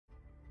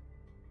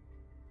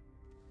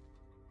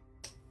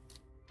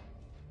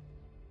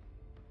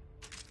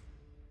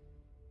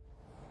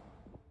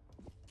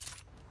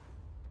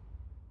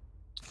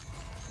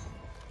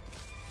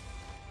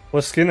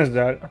What skin is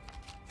that?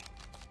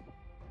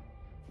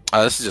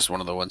 This is just one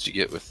of the ones you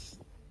get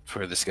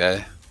for this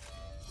guy.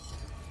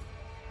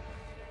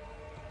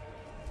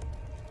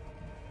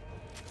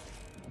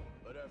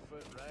 Put our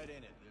foot right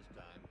in it this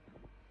time.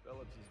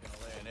 Phillips is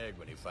gonna lay an egg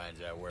when he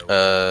finds out where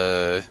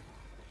we're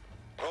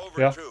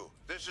Yeah. Over 2.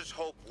 This is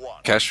Hope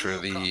 1. Cash for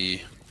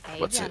the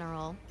what's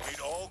General. Need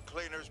all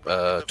cleaners back in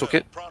the toolkit.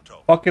 village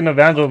pronto. Fucking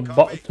Evangel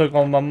took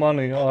all my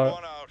money. Hope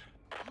 1 out.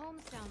 Home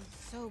sounds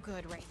so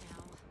good right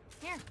now.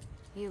 Here,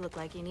 you look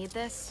like you need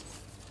this.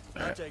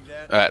 I'll take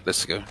that. Alright,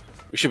 let's go.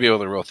 We should be able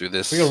to roll through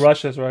this. We can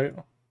rush this, right?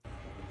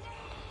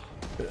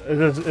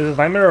 Is this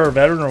Nightmare or a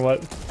veteran or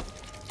what?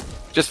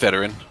 Just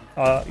veteran.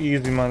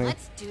 Easy money.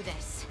 Let's do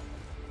this.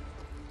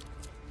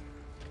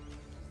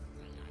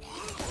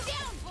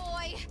 Down,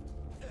 boy!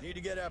 Need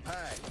to get up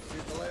high.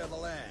 See the lay of the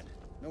land.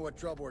 Know what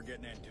trouble we're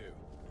getting into.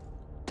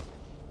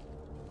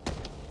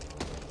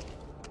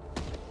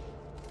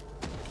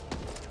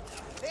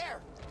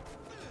 There!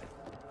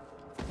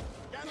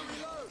 Gotta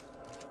reload!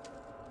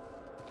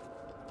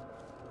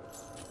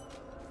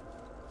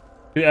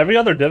 Dude, every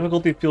other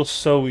difficulty feels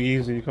so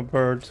easy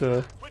compared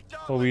to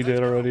what we did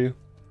already.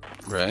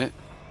 Right.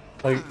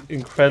 Like,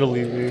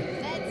 incredibly easy.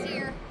 Meds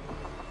here.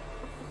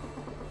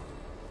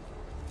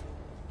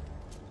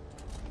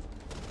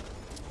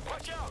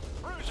 Watch out!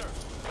 Bruiser!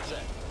 What's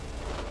that?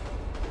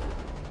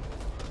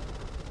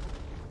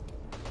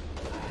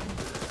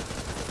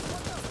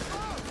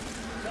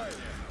 Sorry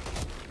there.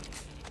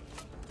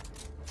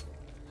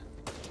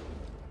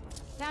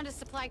 Found a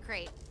supply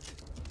crate.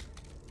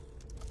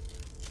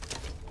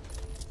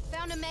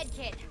 Found a med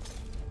kit.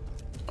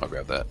 I'll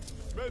grab that.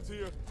 Meds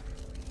here.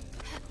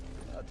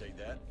 I'll take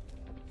that.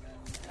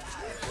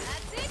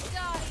 That's it,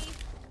 Dottie.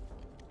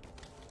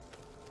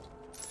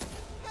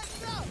 Let's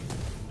go.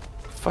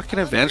 Fucking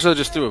Evangelo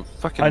just threw a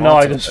fucking. I know,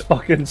 I Molotov. just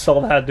fucking saw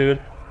that, dude.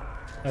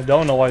 I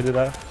don't know why I did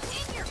that.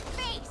 In your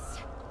face.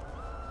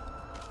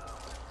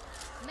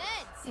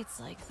 Meds. It's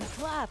like the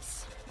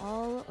collapse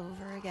all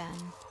over again.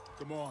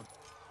 Come on.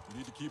 We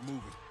need to keep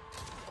moving.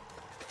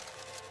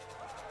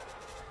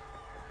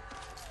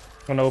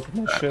 I'm gonna open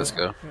this Alright, shit. let's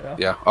go. Yeah.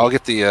 Yeah, I'll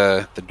get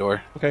the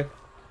door. Okay.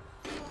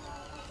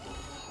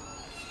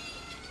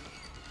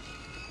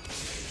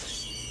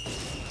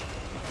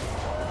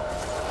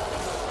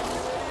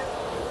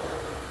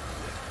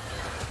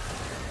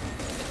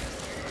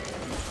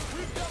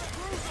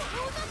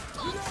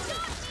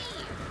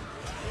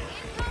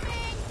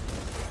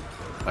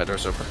 My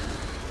door's open.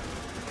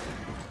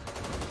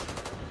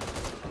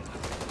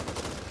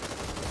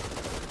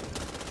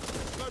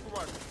 Sniper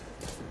rifle.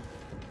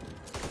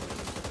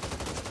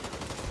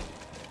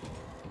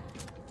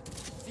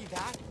 See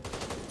that?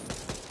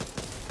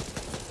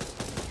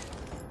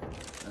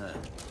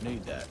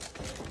 Need that.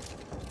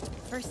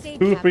 First aid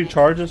 2 free cabinet.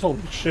 charges?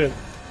 Holy shit.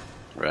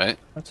 Right.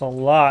 That's a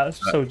lot. That's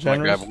so Wanna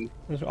generous. grab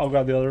one? I'll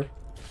grab the other.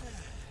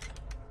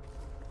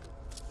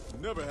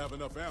 Never have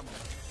enough ammo.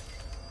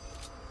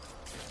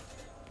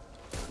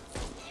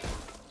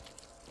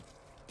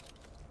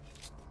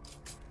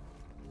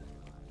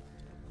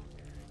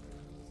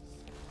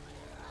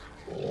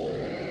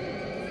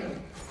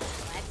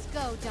 Let's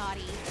go,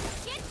 Dottie.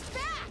 Get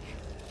back!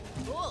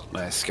 Cool.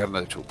 Nice. Got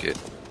another toolkit.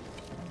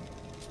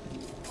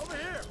 Over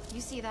here!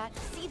 You see that?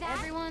 See that?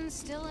 Everyone's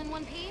still in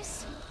one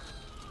piece?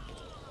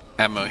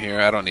 Ammo here.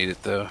 I don't need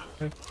it though.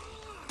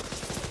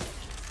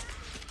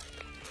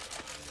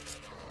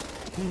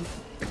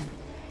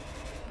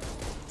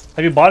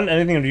 Have you bought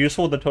anything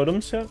useful with the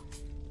totems yet?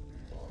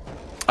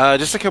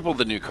 Just a couple of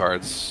the new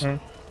cards. Mm.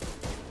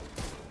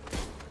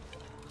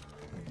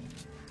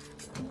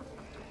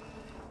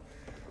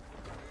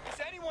 Is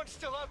anyone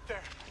still out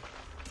there?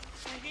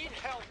 We need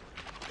help.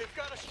 They've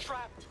got us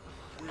trapped.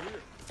 We're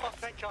here. Oh,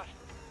 thank God.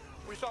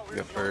 We thought we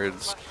We were got the only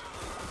birds. ones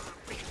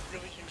left. We could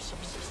really use some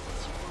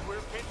assistance.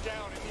 We're pinned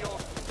down in the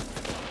old.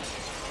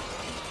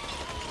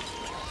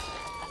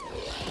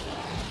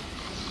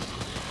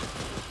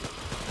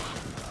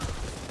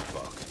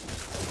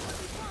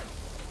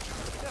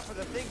 Except for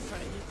the thing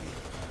trying to eat me.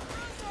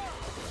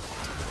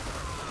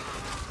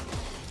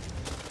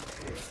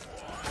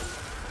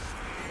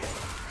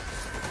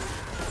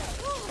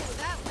 Ooh,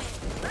 that went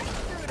right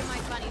through to my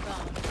funny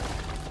bone.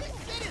 This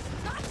shit is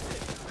toxic.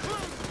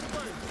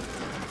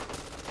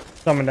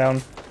 Coming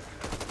down.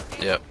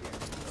 Yep.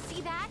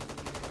 See that?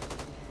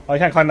 Oh, I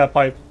can't climb that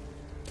pipe.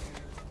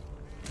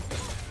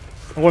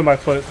 I'm going by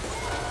foot.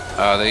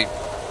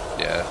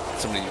 Yeah.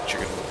 Somebody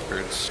triggered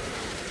birds.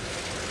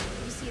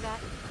 You see that?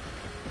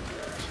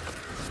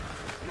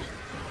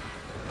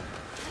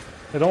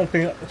 I don't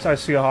think I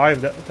see a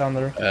hive down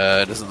there.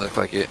 It doesn't look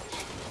like it. Hey,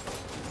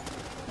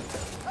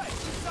 which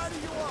side are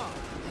you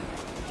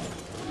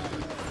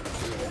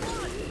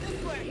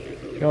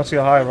on? You don't see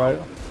a hive, right?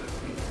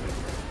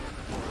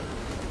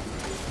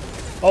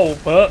 Oh,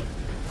 but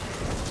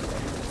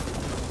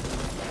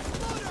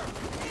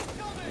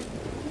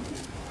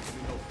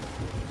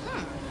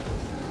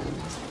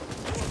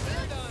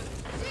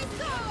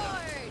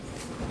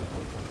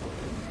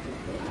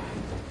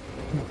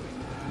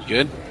You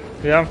good?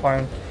 yeah, I'm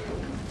fine.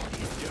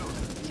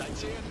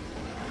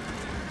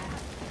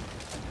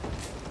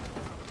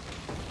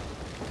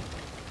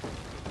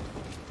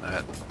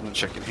 I'm gonna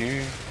check in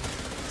here.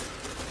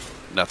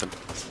 Nothing.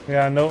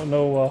 Yeah,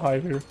 no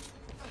hive here.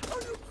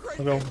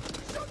 Let's go.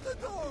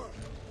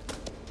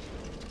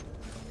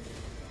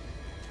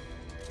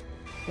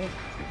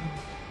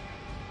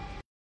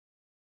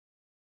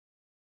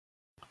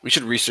 We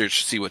should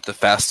research, see what the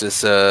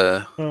fastest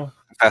Oh.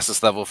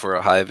 fastest level for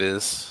a hive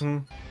is. Hmm.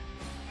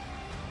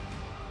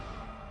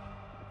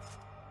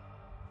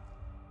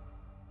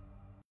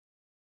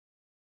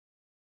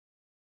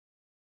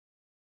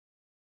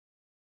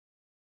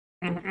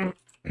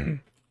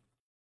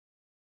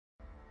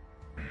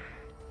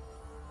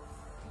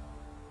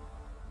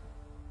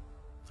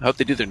 I hope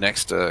they do their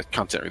next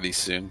content release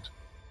soon.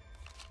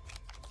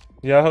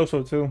 Yeah, I hope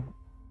so too.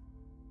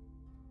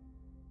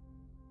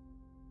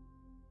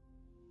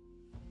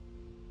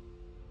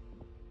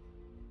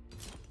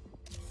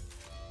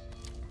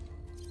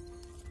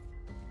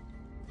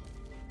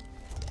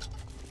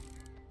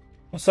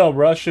 What's up,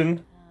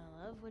 Russian?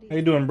 How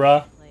you doing,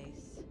 bruh?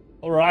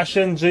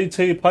 Russian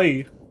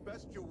GTP.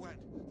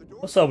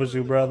 What's up with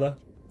you, brother?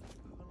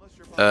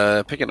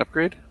 Pick an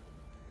upgrade.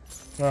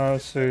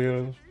 Let's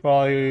see.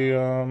 Probably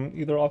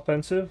either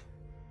offensive.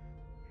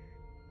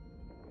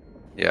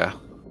 Yeah.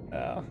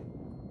 Yeah.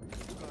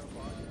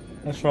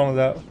 What's wrong with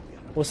that?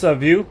 What's up,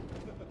 view?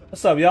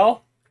 What's up,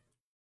 y'all?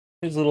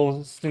 Here's a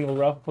little single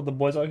rap for the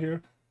boys out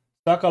here.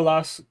 Saca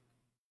las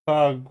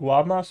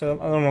caguamas? I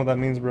don't know what that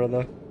means,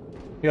 brother.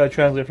 You gotta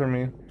translate for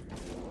me.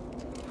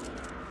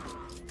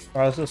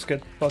 Alright, let's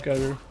get the fuck out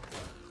of here.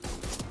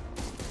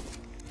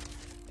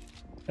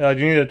 Do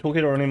you need a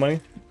toolkit or any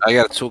money? I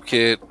got a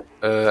toolkit.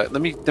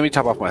 Let me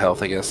top off my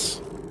health, I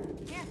guess.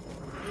 Here,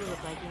 you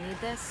look like you need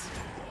this.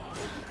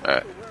 All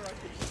right.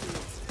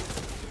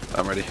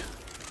 I'm ready.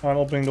 Alright,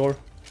 opening door.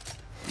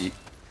 Yeet.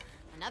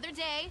 Another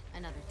day,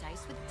 another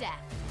dice with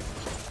death.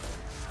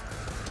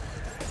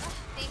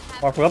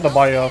 Oh, I forgot to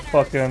buy a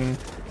fucking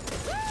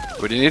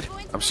What do you need?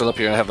 I'm still up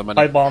here. I have the money.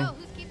 pipe bomb. Oh,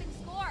 who's keeping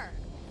score?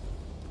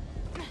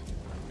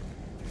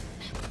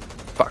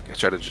 Fuck! I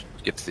tried to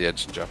get to the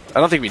edge and jump. I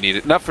don't think we need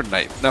it. Not for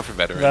night. Not for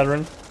veteran.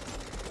 Veteran.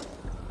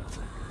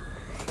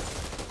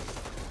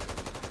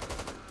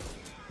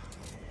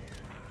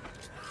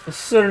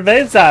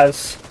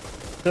 Cervezas.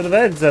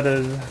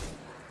 Cervezas.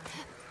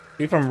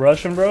 You from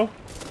Russian, bro?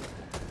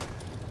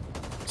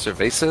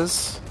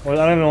 Cervezas? Well,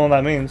 I don't even know what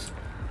that means.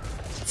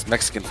 It's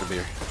Mexican for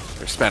beer.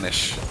 Or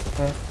Spanish.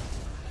 Huh.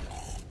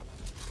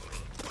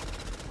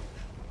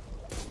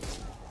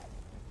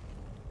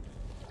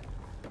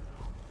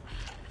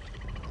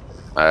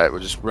 Alright,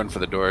 we'll just run for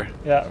the door.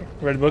 Yeah,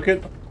 ready to book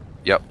it?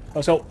 Yep.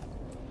 Let's go.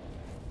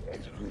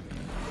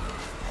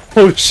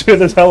 Oh shit,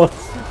 there's hella.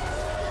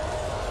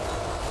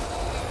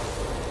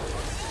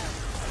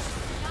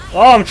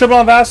 Oh, I'm tripping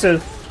on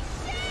acid.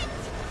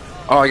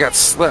 Oh, I got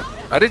slept.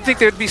 I didn't think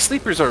there'd be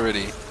sleepers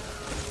already.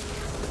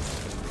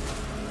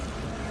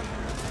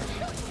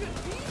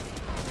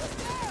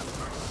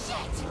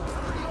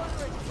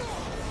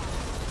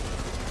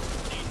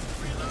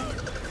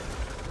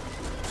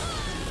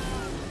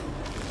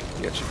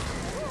 Get you.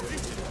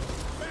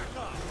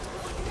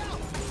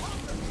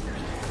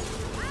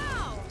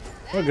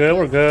 We're good,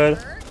 we're good.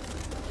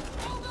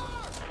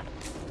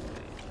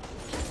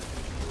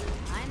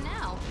 Fine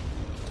now.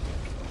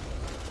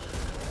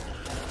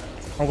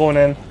 I'm going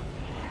in.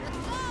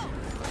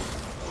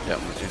 Yeah,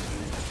 me too.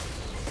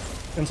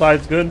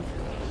 Inside's good.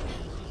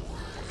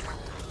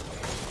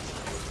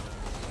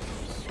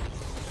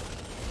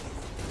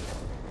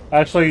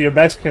 Actually, you're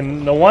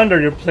Mexican. No wonder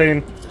you're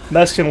playing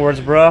Mexican words,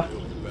 bruh.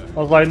 I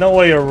was like, no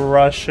way you're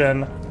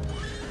Russian.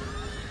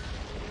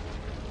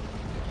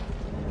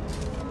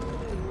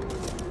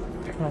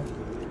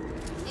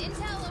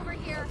 Intel over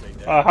here.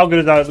 How good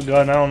is that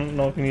gun? I don't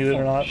know if you need it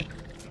or not. Do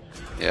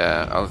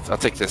Yeah, I'll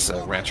take this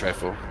ranch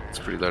rifle. It's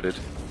pretty loaded.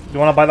 you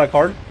want to buy that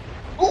card?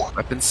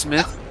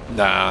 Weaponsmith?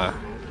 Nah.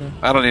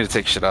 I don't need to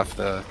take shit off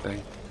the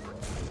thing.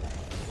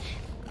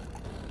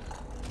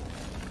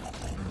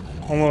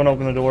 I'm going to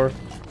open the door.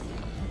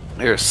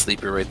 There's a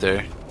sleeper right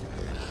there.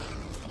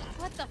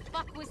 What the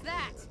fuck was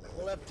that?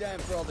 We'll have time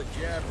for all the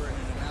jabbering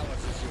and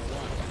analysis you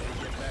want when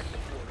we get back to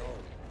Fort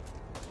Hope.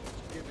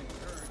 Given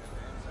current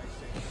events, I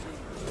say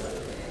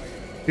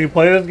sooner. Do you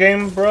play this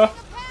game, bruh?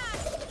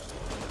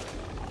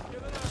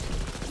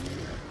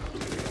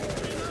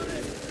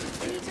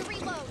 I need to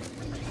reload.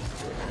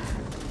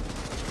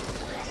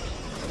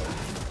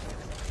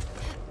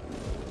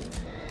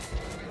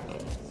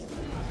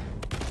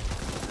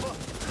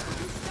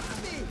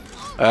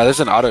 There's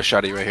an auto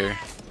shotty right here.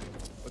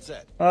 What's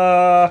that?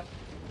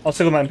 I'll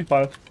stick with my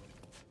MP5.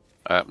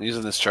 I'm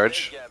using this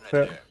charge.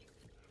 Okay.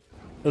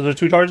 Is there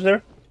 2 charges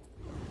there?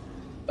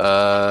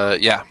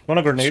 Yeah. Want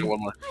a grenade? Sure, one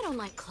more. I don't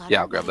like clutter.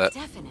 Yeah, I'll grab but that.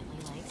 it definitely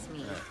likes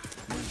me.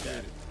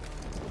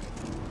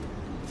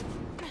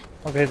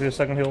 Okay, do a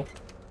second heal.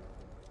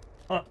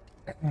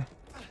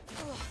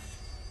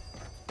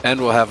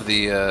 And we'll have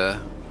the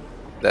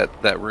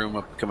that room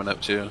up coming up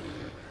too.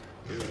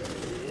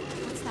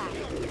 What's that?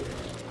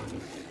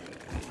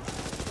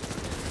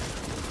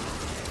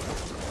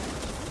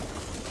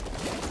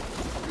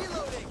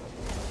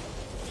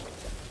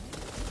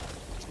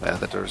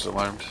 that door's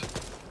alarmed.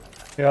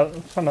 Yeah,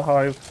 it's on the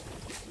hive.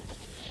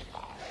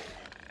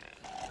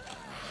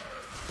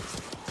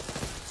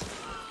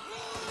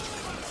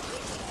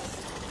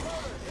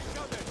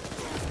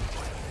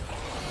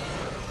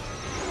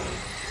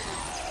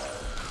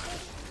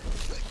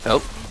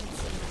 Help.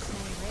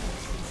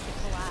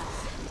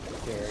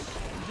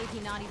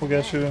 We'll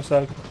get you in a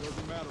sec.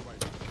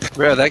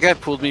 Bro, that guy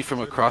pulled me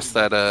from across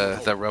that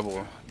that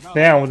rubble.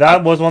 Damn,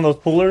 that was one of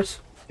those pullers?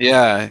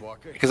 Yeah,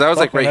 because I was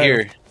like Fucking right hell.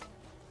 here,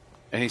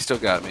 and he still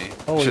got me.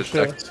 Holy Should've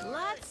shit. ducked.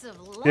 Lots of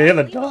Yeah, he had a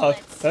lovely dog.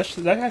 bullets.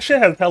 That shit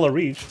has hella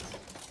reach.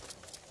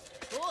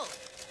 Cool.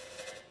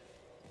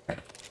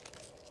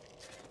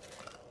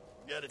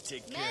 Gotta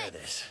take care of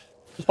this.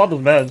 Just pop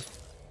those meds.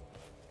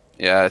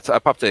 Yeah, I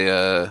popped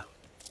a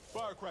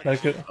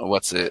Like it.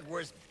 what's it?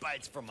 Worst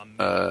bites from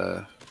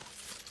a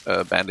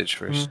Bandage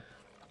first.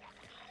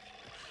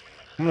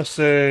 I'm gonna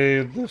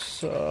save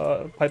this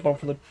pipe bomb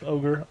for the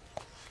ogre.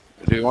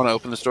 Do you want to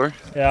open this door?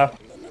 Yeah.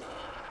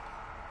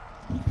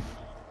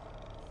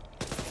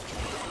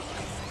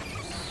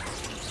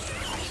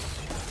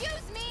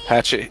 Excuse me.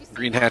 Hatchet,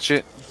 green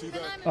hatchet.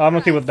 I'm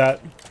okay with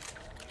that.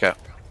 Okay.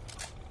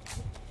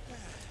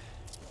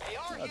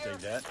 I'll take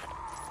that.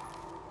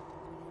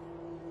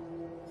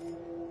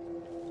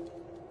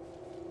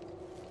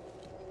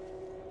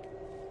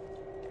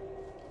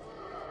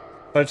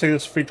 Can I take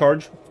this free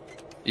charge?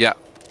 Yeah.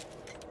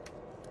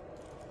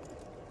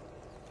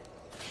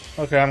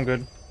 Okay, I'm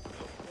good.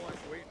 Point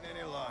waiting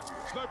any longer.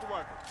 Sniper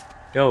rifle.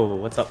 Yo,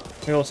 what's up?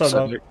 Hey, what's up,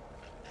 dog? Subject.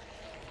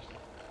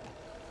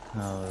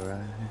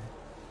 Alright.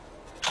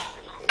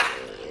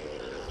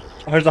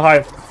 Oh, here's the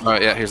hive. All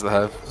right, yeah. Here's the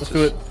hive. Let's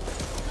do it.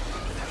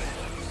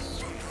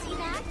 See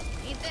that?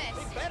 Need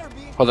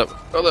this. Hold up.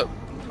 Hold up.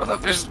 Hold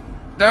up.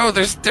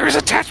 There's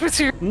attachments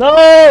here.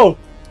 No!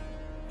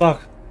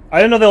 Fuck. I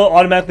didn't know they'll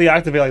automatically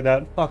activate like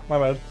that. Fuck, my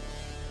bad.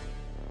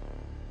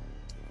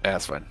 Yeah,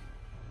 that's fine.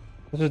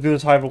 Let's just do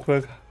this hive real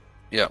quick.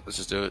 Yeah, let's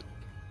just do it.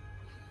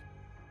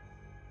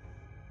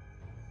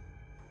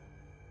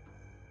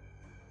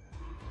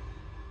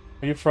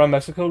 Are you from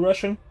Mexico,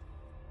 Russian?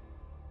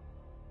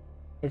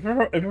 If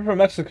you're from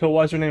Mexico,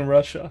 why is your name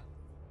Russia?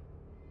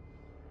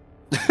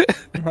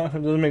 It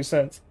doesn't make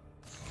sense.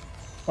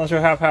 Unless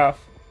you're half-half.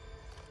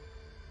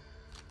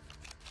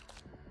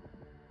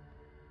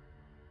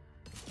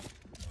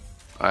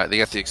 All right, they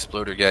got the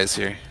exploder guys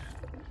here.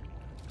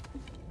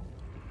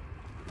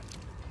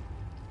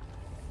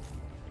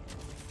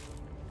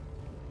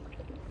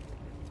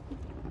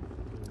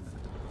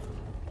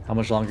 How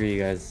much longer are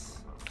you guys?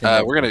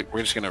 We're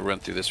just gonna run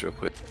through this real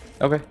quick.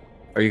 Okay.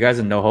 Are you guys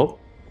in No Hope?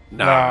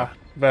 Nah.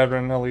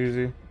 Veteran, hell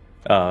easy.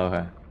 Oh,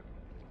 okay.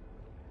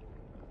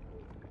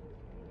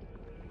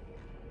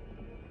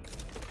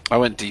 I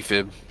went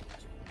defib,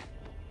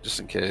 just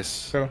in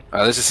case. Cool.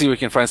 Let's just see if we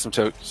can find some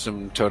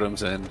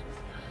totems and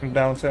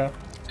Bounce, yeah.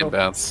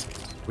 bounce.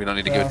 We don't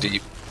need to Yeah. go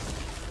deep.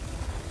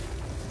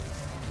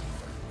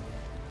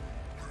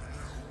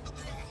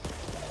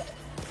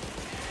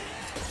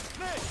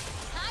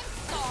 I'm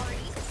sorry.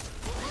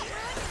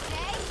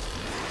 Okay?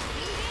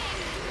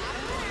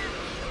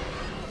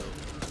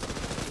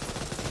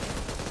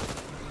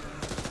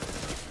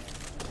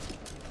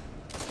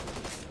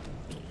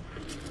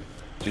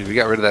 Dude, we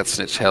got rid of that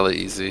snitch hella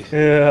easy.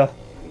 Yeah.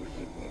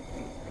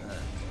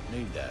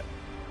 Need that.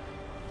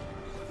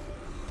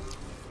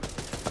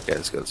 Okay,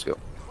 let's go. Let's go.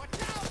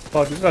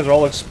 Fuck, these guys are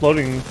all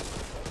exploding.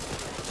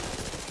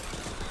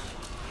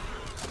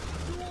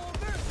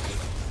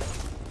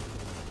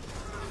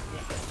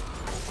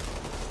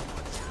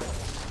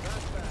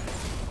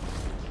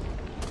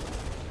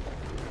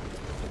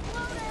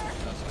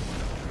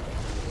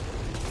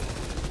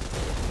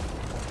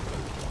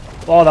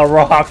 Oh, the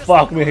rock,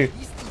 fuck me.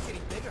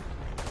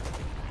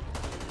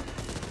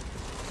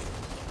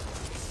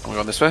 Are we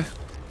going this way?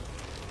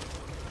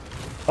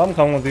 I'm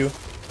coming with you.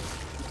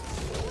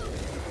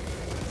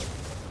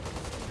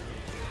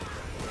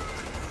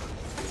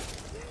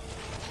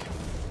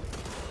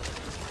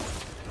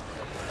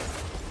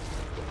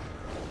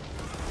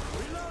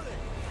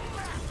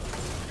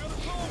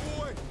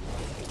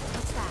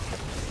 What's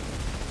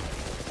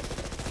that?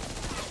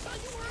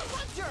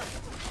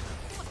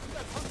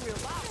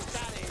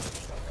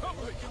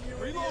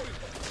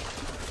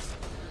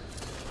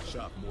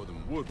 Shot more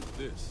than wood with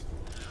this.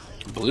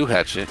 Blue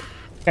hatchet.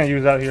 Can't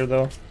use that here,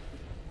 though.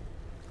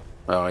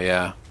 Oh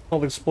yeah. All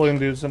the exploding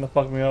dudes gonna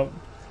fuck me up.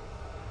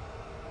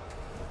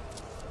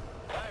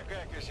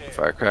 Firecrackers here.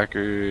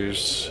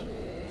 Firecrackers.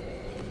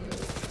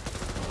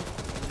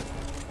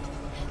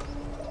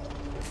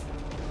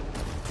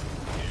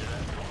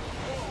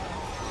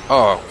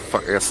 Oh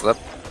fuck! I got slept.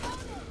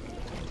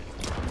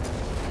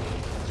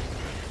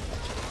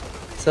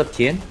 What's up,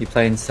 Tien? You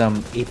playing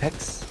some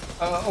Apex?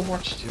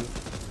 Overwatch 2.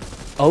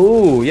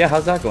 Oh, yeah.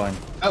 How's that going?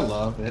 I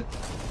love it.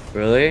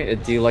 Really?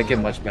 Do you like it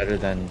much better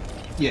than?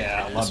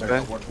 Yeah, I love That's it.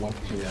 bad. Overwatch 1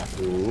 2, yeah.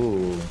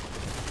 Ooh,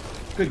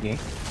 Good game.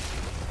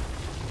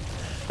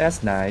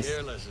 that's nice.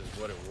 Fearless is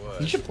what it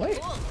was. You should play it.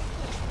 Yeah,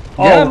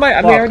 Oh, I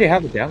fuck. already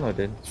have it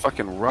downloaded.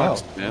 Fucking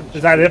rocks, Oh. man.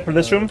 Is that it for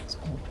this room?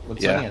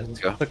 What's Yeah, on it? let's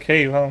go. The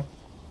cave, huh?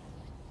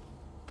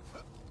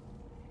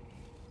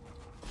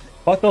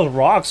 Fuck those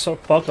rocks, so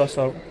fuck us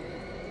up.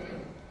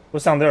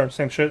 What's down there?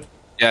 Same shit.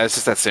 Yeah, it's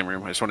just that same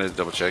room. I just wanted to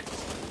double check.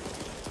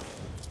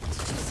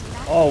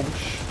 Oh,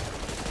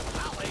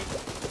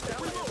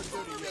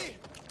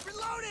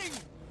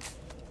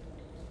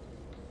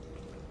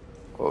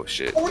 Oh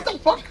shit! Oh, what the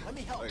fuck?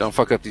 Don't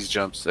fuck up these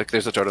jumps. Like,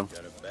 there's a totem. Got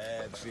a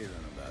bad feeling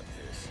about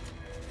this.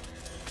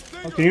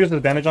 oh, can you use the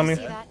advantage on me?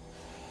 See that?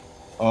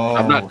 Oh,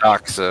 I'm not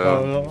Doc, so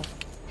Oh,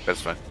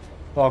 that's fine.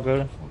 it's all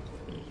good.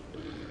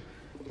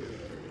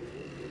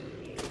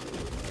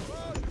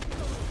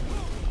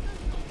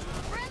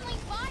 Friendly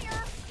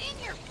fire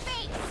in your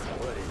face.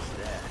 What is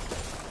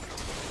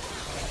that?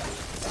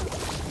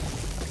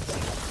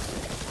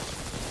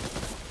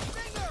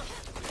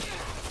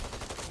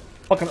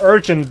 Fucking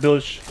urchin,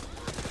 bitch. See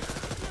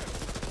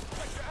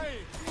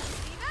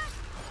that?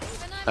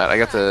 Even Alright, I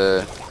got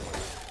the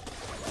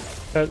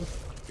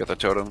That-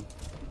 totem.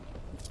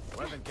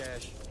 Weapon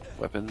cache.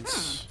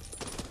 Weapons.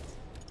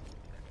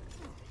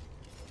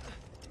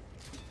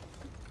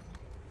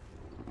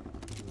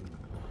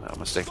 I'm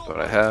gonna stick with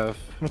what I have.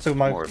 I'm gonna take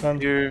my More gun.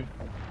 here.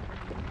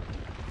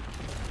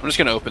 I'm just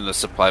gonna open the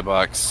supply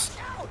box.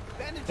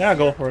 Yeah,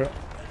 go for it.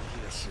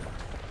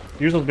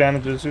 Use those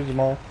bandages, use them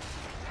all.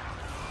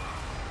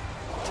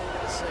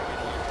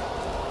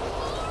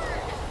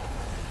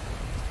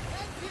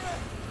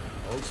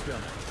 Hold still.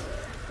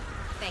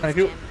 Thanks, Thank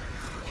you. Jim.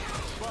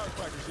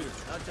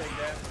 I'll take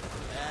that.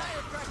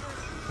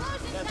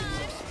 Closing time.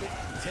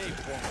 Tape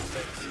on my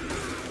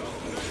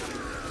face.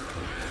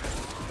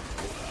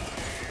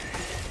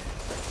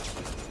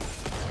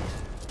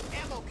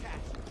 Ammo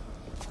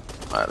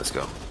cache. Alright, let's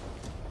go.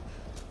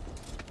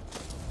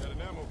 Got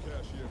an ammo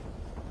cache here.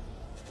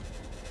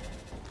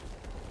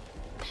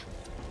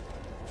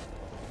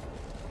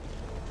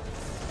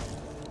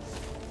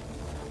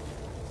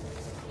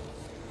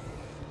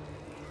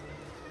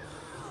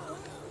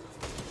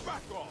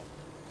 Back off.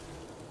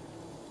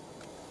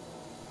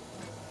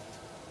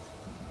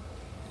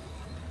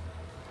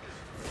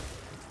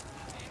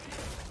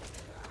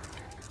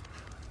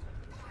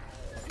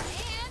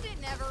 And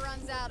it never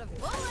runs out of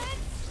bullets.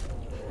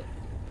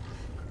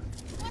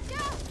 Watch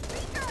out!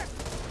 Beaker!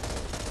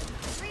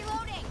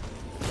 Reloading.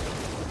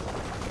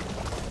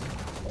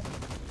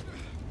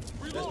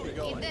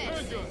 Need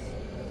this.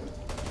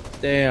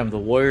 Damn, the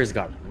Warriors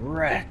got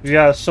wrecked.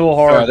 Yeah, so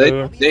hard, they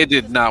dude. they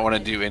did not want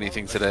to do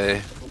anything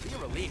today.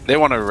 They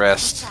want to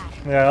rest.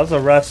 Yeah, that was a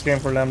rest game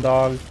for them,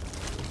 dog.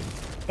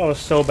 That was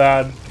so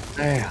bad.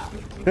 Damn.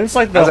 It's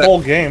like the How's that-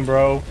 whole game,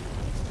 bro.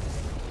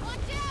 Watch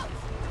out!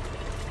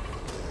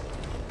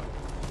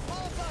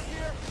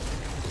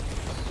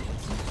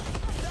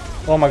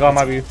 Oh my god,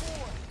 might be.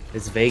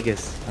 It's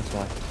Vegas. That's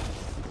why.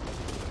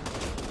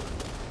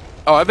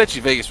 Oh, I bet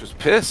you Vegas was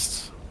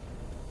pissed.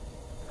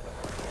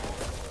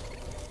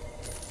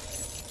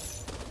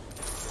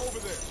 Over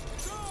there.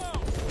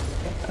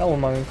 Hell of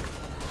money.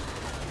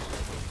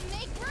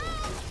 Make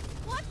room!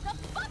 What the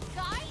fuck,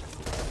 guys?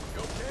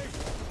 You okay?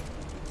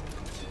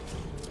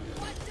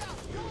 Watch out!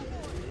 Go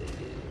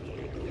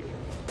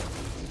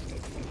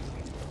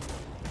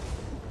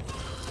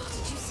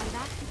Did you see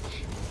that?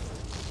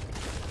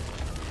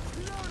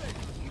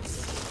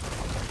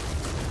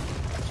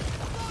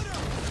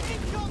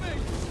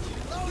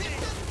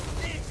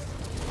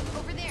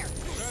 Over there.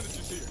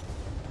 Bandages here.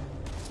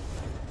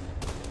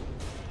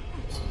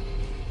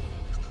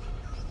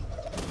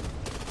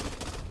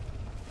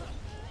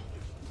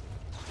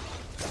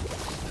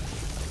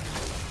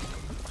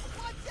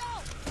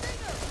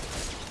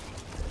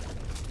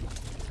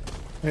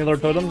 Any other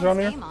totems around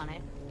here? Name on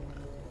it.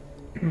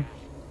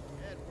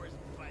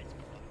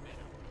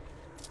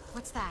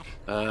 What's that?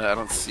 I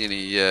don't see any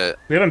yet.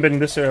 We haven't been in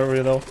this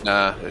area though.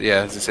 Nah,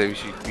 yeah, as I say, we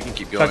can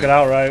keep going. Check it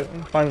out, right?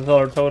 Find this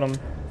other totem.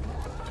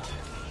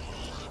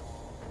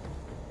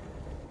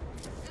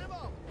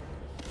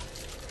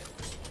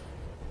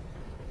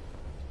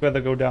 We have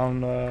to go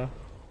down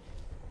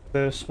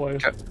this way.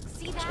 Okay.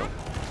 See that?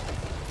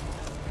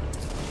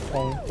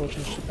 Oh, there's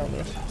some shit down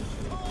there.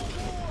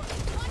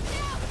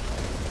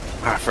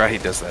 Ah, I forgot he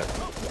does that.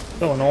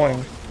 So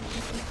annoying.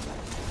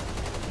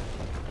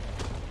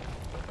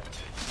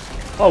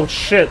 Oh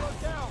shit!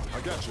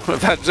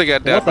 That just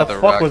got down What by the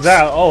the fuck rocks. was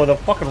that? Oh, the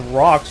fucking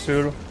rocks,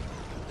 dude.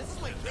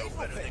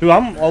 Dude,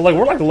 I'm like,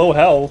 we're like low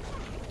health.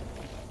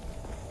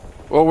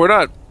 Well, we're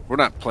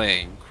not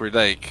playing. We're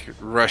like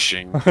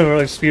rushing. We're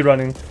like speed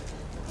running. Did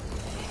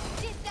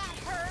that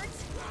hurt?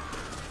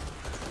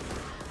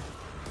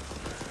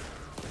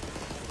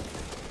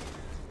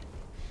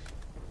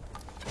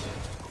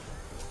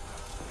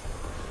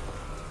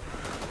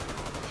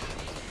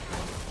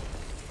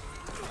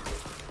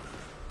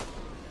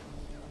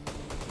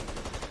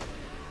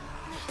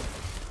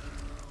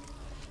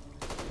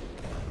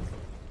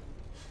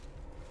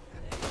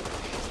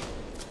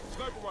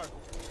 Sniper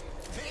rifle.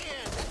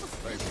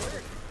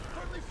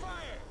 Friendly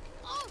fire.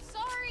 Oh,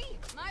 sorry.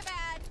 My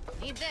bad.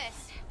 Need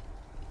this.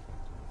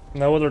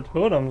 No other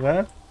totems,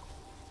 man.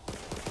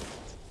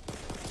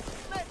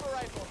 Sniper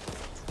rifle.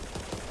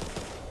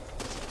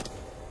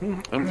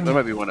 There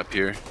might be one up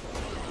here.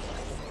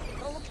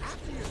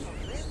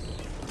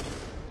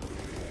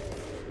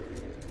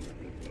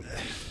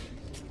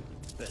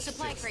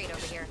 Supply crate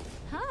over here.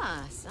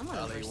 Huh, someone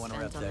Ollie, you wanna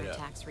overspent wrap on that their up?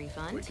 tax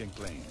refund. Quick and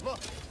clean. Look.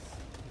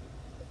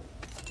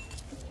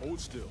 Hold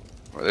still.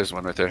 Oh, there's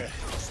one right there.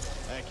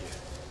 Thank you.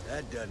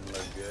 That doesn't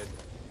look good.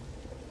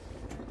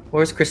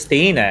 Where's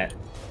Christine at?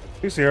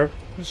 He's here.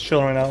 He's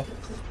chilling right now.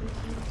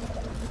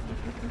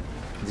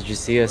 Did you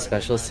see a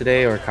specialist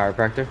today or a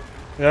chiropractor?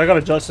 Yeah, I got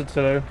adjusted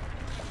today.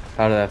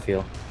 How did that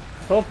feel?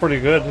 Felt pretty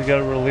good to get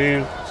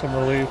relieved, some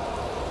relief.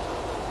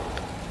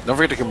 Don't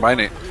forget to combine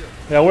it.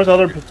 Yeah, where's the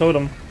other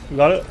totem? You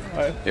got it?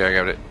 Alright. Yeah, I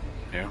got it.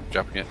 Yeah, I'm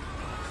dropping it.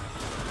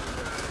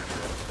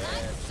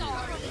 I'm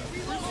sorry.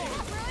 Will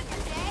that ruin your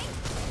day?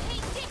 Hey,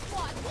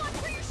 dickwad, watch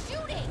where you're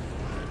shooting.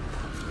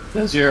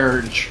 Does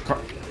your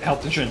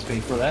health insurance pay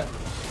for that?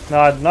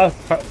 Nah, not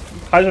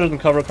Kaiser doesn't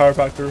cover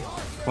chiropractor.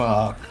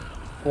 Fuck.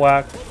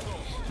 Whack.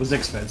 Was it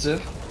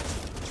expensive?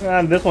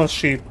 And this one's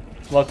cheap.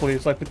 Luckily,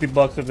 it's like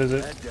 $50 a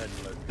visit. That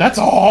doesn't look That's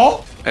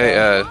all?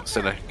 Hey,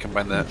 Senna,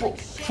 combine that.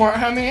 For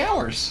how many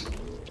hours?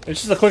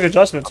 It's just a quick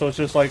adjustment, so it's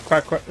just like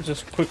crack, it's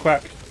just quick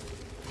crack.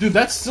 Dude,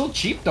 that's still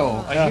cheap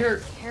though. I Yeah.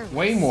 hear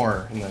way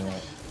more than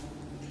that.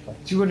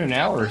 Like 200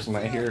 hours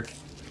I hear.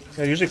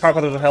 Yeah, usually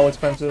chiropractors are hell Patch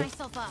expensive.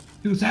 myself up.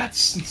 Dude,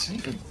 that's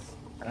insane.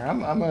 I'm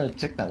gonna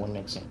take that one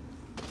next time.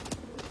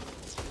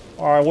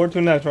 Alright, where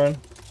to next, Ryan?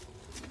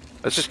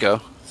 Let's just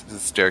go.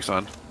 Since Derek's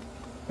on.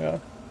 Yeah.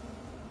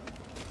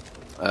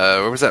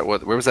 Where was that? Where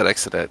was that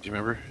exit at? Do you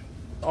remember?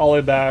 All the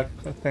way back,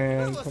 I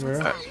think. Come here.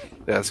 Alright,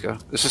 yeah, let's go.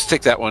 Let's just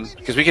take that one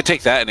because we can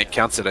take that and it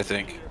counts it. I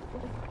think.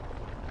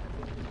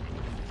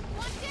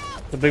 Watch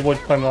out! The big boy's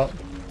climbing up.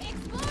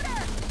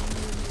 Exploder!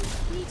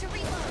 Need to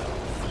reload.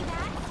 See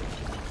that?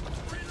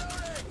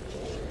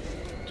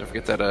 Don't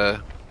forget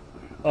that.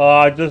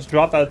 I just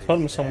dropped that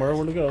totem somewhere.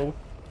 Where'd it go?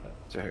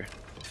 It's right here.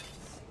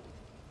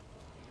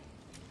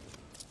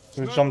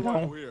 Just jump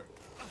down. Over here.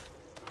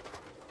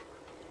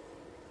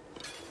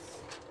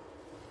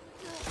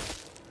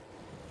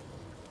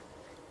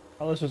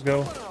 Oh, let's just go.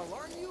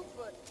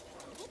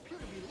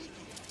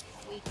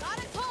 We got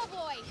a tall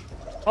boy.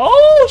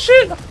 Oh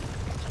shit! Over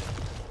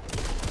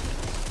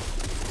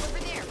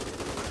there.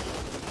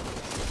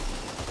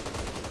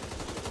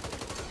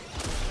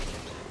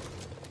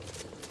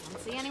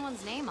 Don't see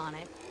anyone's name on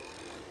it.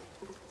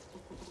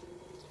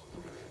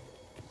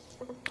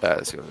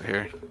 Let's go over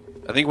here.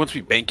 I think once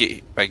we bank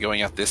it by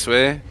going out this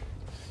way,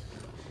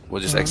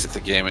 we'll just exit the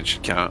game. It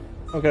should count.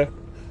 Okay.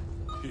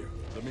 Here,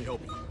 let me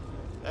help you.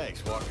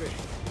 Thanks, Walker.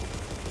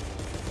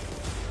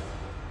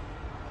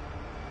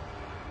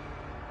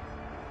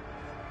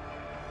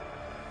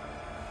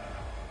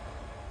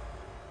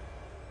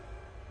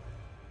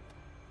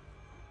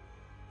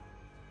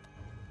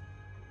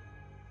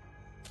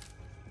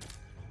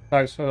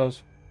 Nice. I'll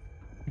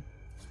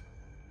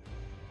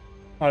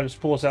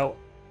just pull us out.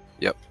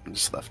 Yep,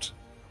 just left.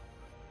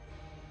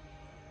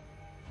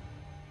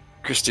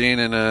 Christine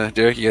and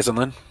Derek, you guys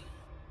online?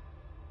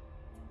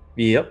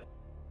 Yep.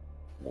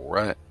 All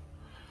right.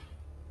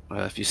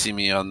 If you see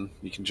me on,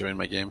 you can join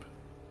my game.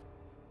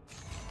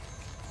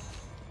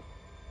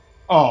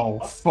 Oh,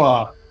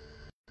 fuck.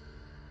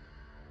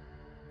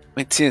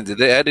 Wait, Tina, did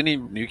they add any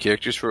new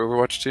characters for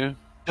Overwatch 2?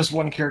 Just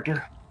one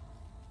character.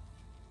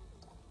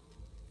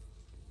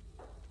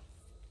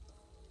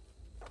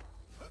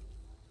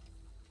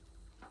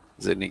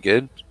 Is it any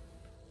good?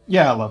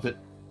 Yeah, I love it.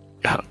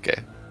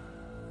 Okay.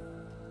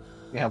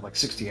 We have like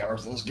 60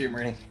 hours in this game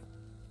already.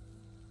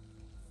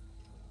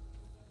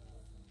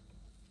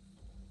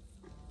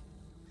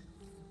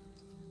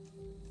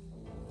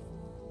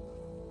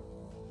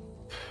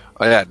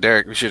 Oh yeah,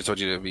 Derek, we should have told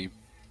you to be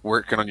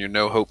working on your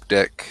No Hope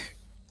deck.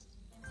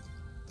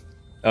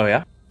 Oh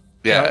yeah.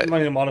 Yeah, I might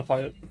need to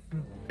modify it.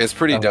 it's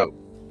pretty Oh. dope.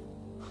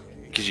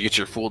 Because you get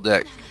your full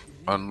deck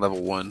on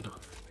level 1.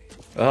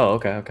 Oh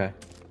okay, okay.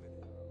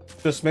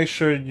 Just make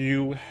sure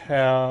you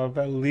have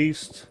at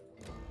least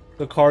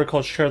the card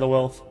called Share the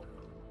Wealth.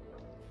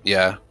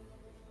 Yeah.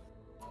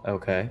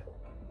 Okay.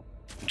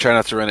 Try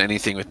not to run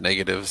anything with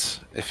negatives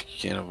if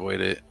you can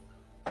avoid it.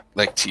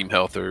 Like team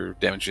health or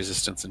damage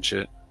resistance and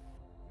shit.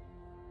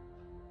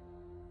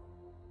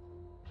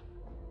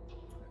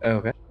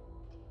 Okay.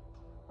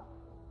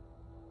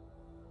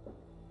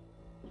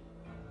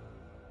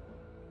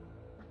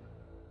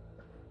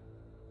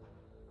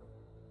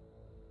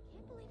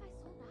 Can't believe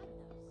I sold out of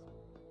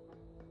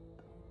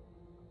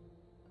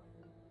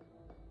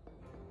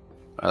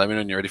those. Let me know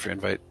when you're ready for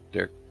invite,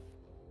 Derek.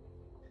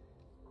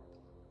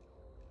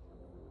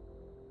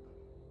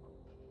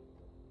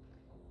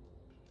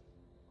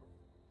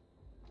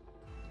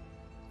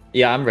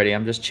 Yeah, I'm ready.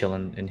 I'm just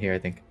chilling in here, I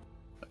think.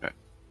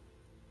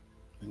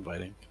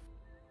 Inviting.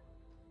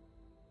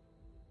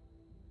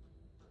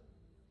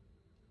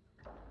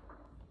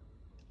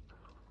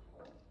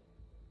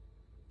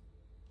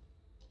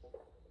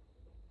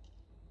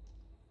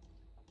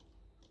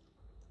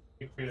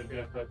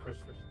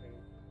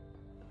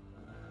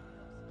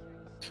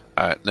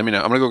 Alright, let me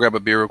know. I'm gonna go grab a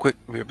beer real quick.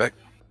 We'll be right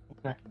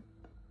back.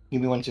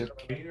 Give me one too.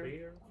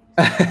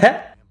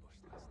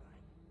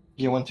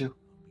 You want to?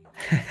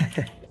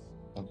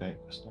 Okay.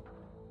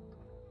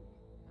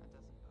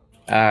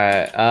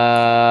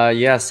 Alright,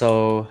 yeah,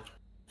 so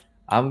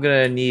I'm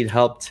gonna need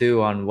help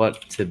too on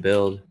what to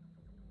build.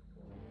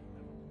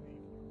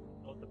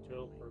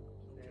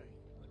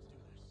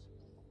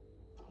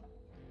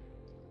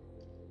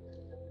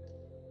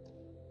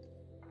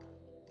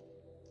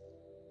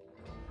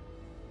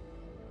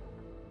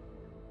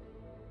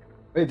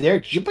 Wait,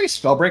 Derek, did you play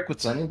Spellbreak with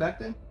Sunny back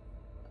then?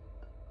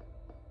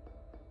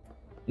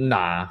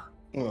 Nah.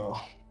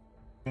 Oh.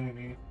 I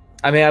mean,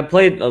 I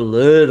played a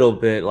little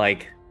bit,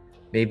 like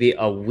maybe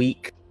a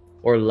week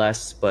or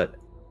less, but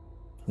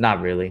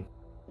not really.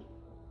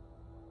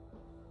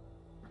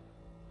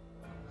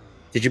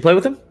 Did you play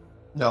with him?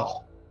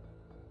 No.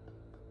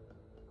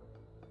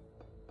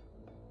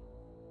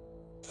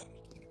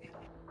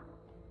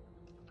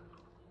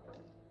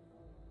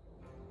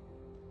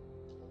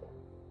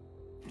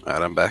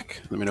 Alright, I'm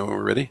back. Let me know when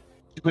we're ready.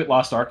 You quit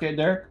Lost Arcade,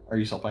 Derek? Or are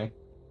you still playing?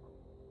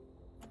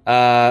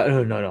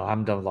 No,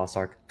 I'm done with Lost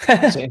Ark.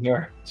 Same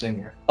here. Same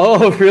here.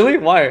 Oh, really?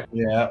 Why?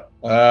 Yeah.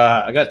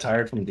 I got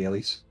tired from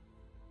dailies.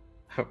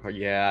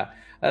 Yeah,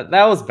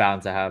 that was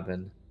bound to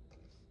happen.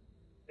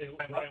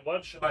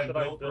 What should I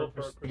build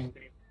for Christine?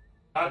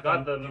 I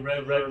got the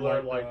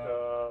regular like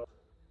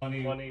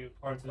 20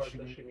 parts that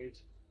she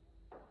needs.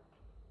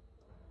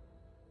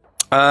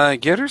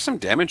 Get her some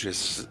damage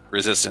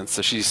resistance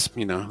so she's, a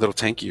little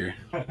tankier.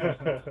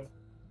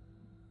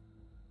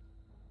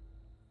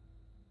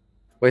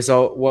 Wait,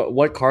 so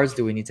what cards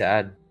do we need to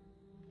add?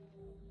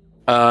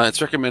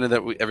 It's recommended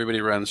that everybody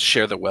runs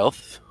Share the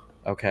Wealth.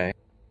 Okay.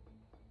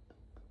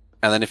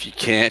 And then if you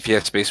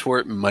have space for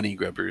it, Money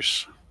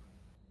Grubbers.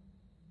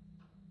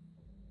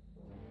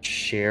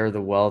 Share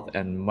the Wealth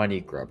and Money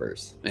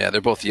Grubbers. Yeah,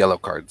 they're both yellow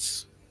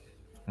cards.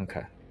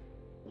 Okay.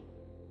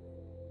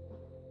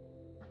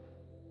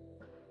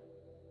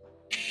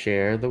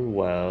 Share the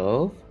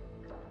Wealth.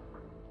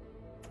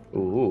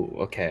 Ooh,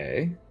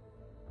 okay.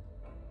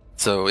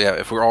 So yeah,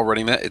 if we're all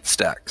running that, it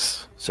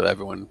stacks. So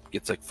everyone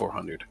gets like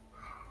 400.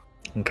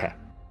 Okay.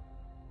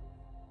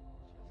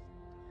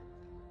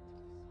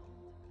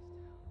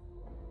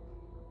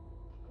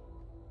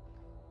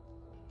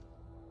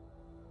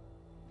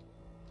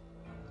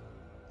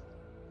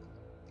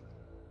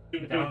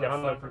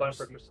 Down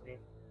for Christine.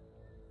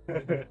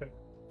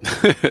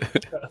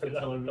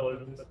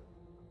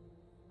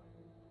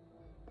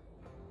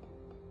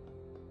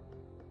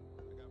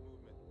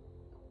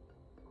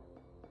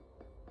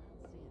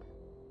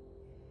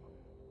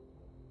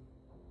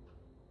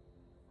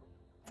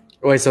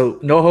 Wait, so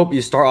No Hope,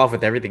 you start off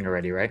with everything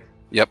already, right?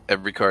 Yep,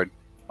 every card.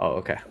 Oh,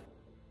 okay.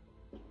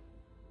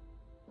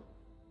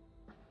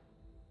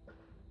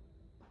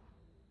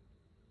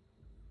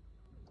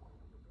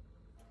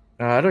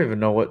 I don't even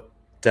know what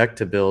deck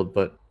to build,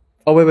 but...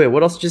 Oh, wait,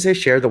 what else did you say?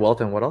 Share the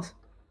Wealth and what else?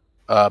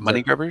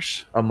 Money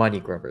Grubbers? Money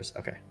Grubbers,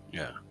 okay.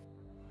 Yeah.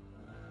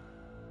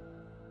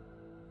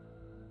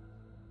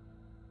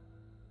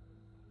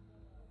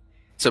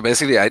 So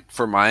basically,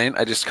 for mine,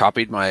 I just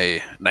copied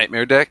my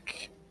Nightmare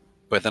deck,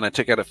 but then I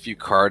took out a few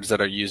cards that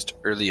are used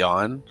early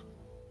on.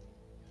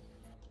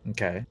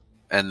 Okay.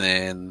 And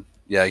then,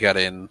 yeah, I got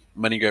in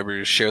Money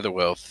Grubbers, Share the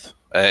Wealth.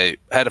 I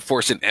had to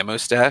force an ammo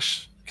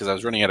stash because I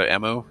was running out of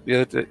ammo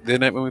the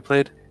night when we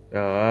played.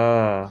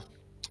 And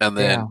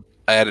then yeah.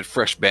 I added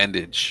Fresh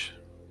Bandage.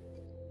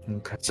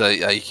 Okay. So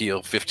I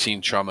heal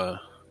 15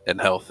 trauma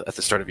and health at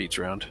the start of each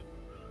round.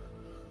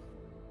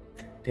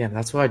 Damn,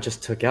 that's what I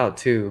just took out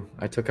too.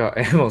 I took out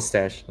ammo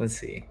stash. Let's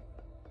see.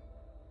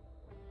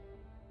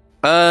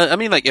 I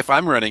mean, like, if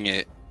I'm running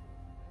it,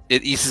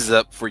 it eases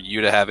up for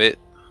you to have it,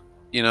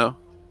 you know?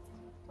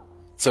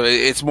 So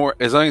it's more,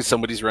 as long as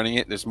somebody's running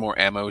it, there's more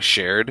ammo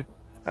shared.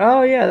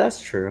 Oh, yeah,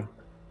 that's true.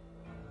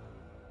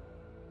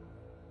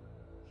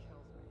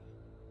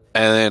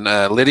 And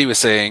then Liddy was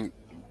saying,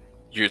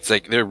 it's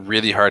like, they're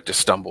really hard to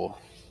stumble.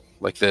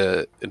 Like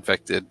the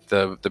infected,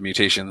 the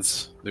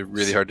mutations, they're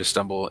really hard to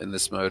stumble in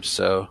this mode,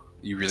 so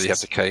you really have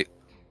to kite.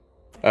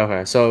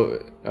 Okay,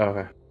 so,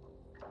 okay.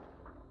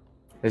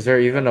 Is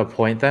there even a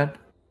point then?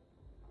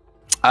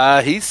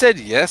 He said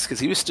yes, because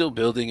he was still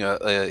building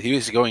he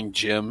was going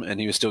gym, and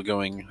he was still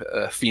going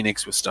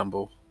Phoenix with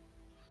Stumble.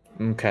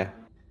 Okay.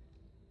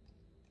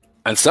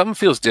 And something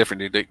feels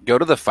different, dude. Go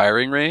to the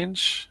firing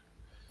range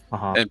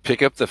Uh-huh. and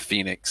pick up the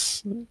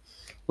Phoenix.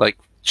 Like,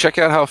 check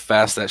out how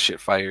fast that shit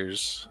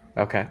fires.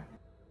 Okay.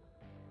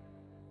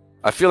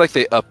 I feel like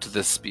they upped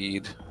the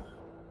speed.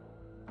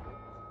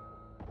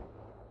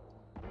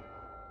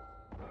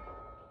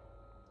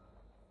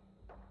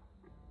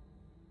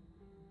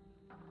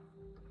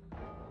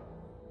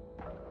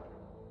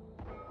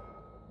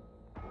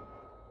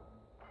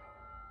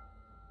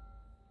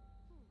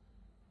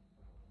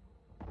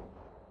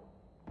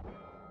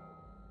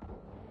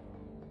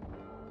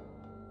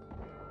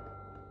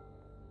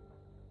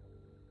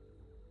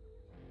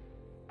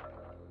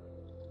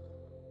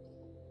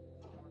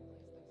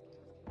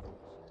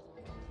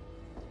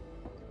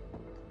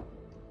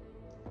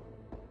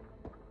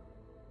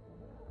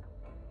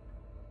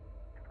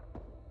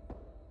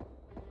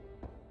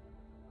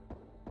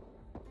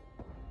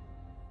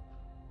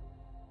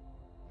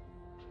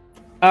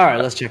 All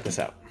right, let's check this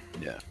out.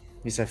 Yeah.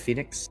 You said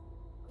Phoenix.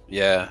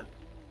 Yeah.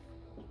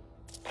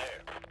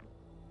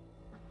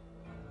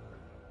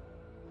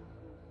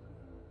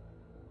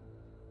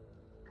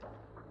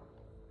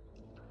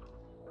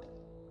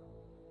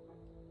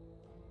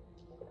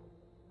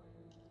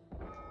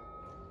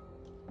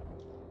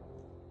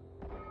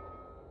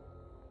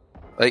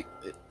 Like,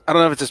 I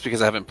don't know if it's just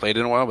because I haven't played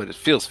in a while, but it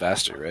feels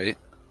faster, right?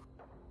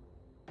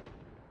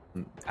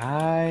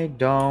 I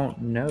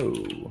don't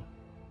know.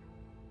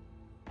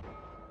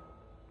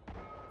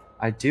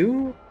 I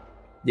do.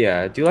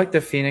 Yeah, I do like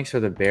the Phoenix or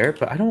the Bear,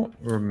 but I don't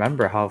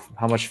remember how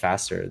much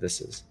faster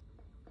this is.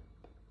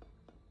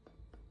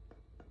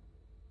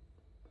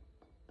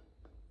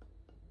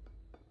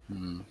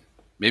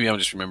 Maybe I'm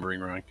just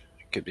remembering wrong.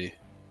 It could be.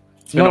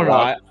 It's been No, a no,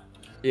 while.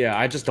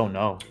 I just don't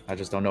know. I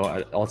just don't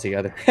know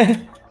altogether.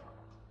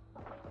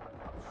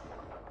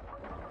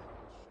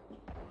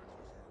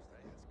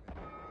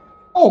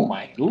 Oh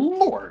my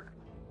lord!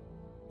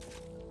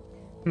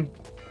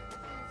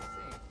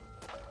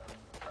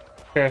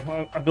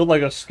 Okay, I built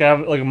like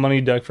a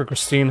money deck for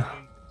Christine.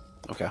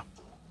 Okay.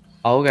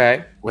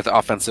 Okay. With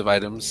offensive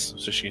items,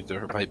 so she can throw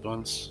her pipe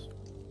bombs.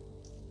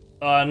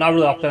 Not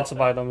really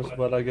offensive items,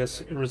 but I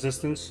guess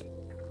resistance.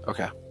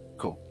 Okay,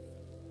 cool.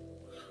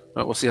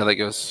 Well, we'll see how that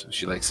goes. If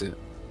she likes it.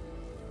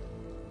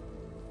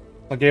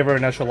 I gave her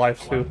an extra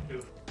life too.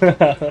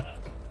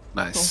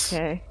 Nice.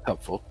 Okay.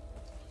 Helpful.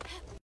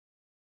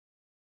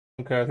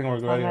 Okay, I think we're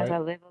As long ready, as I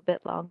right? live a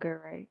bit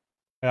longer, right?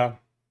 Yeah.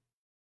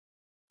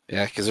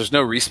 Yeah, because there's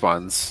no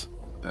respawns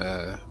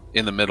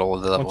in the middle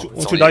of the level. Once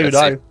It's you only die, you at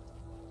die. safe-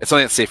 It's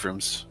only at safe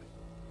rooms.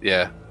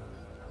 Yeah.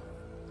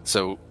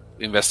 So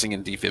investing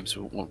in defibs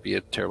won't be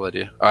a terrible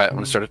idea. All right, I'm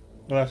gonna start it.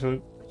 Well, actually,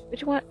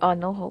 Which one? Oh,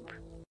 no hope.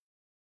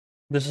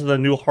 this is the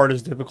new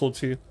hardest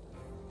difficulty.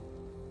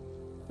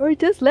 Or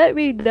just let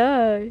me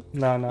die.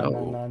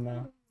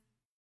 No.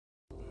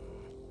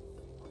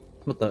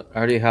 What the? I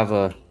already have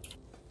a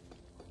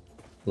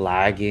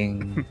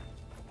lagging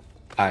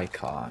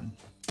icon.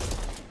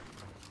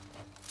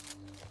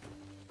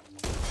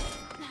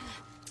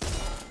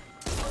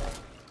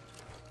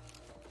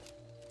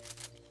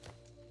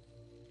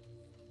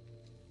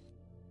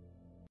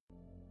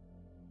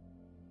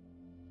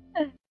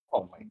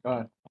 Oh my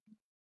god.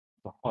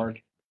 So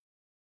hard.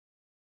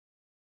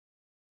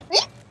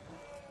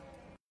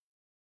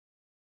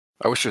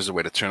 I wish there was a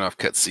way to turn off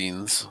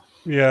cutscenes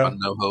Yeah. on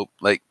No Hope.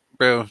 Like,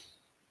 bro,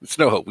 it's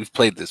No Hope. We've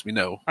played this. We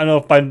know. I know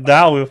if by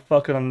now we're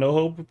fucking on no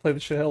hope, we play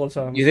this shit hell of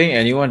time. You think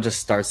anyone just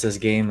starts this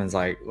game and is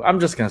like, I'm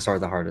just gonna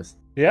start the hardest,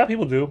 Yeah,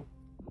 people do.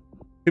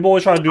 People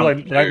always try to do like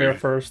sure. Nightmare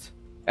first.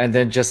 and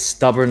then just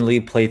stubbornly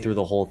play through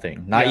the whole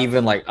thing? Not Yeah.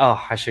 even like,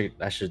 oh, I should.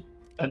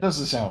 That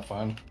doesn't sound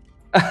fun.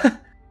 Did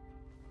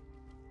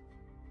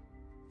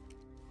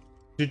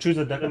you choose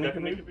a deck?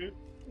 Maybe?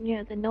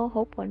 Yeah, the no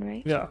hope one,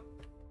 right? Yeah.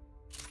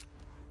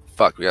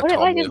 Fuck, we got What if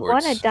I Tomboy just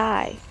want to Hordes.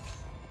 die?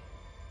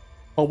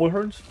 Oh, what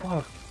hurts?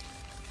 Fuck.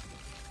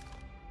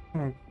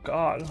 Oh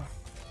god.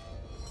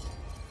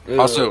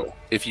 Also,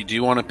 if you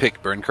do want to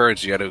pick burn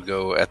cards, you gotta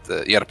go at the.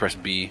 You gotta press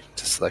B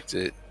to select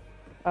it.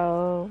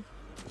 Oh.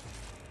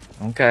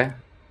 Okay.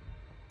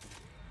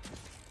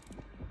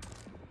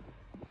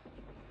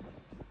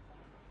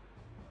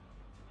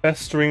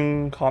 Best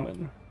string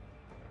common.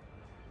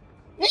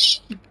 That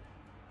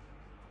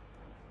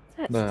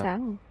The-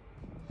 sound.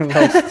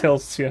 That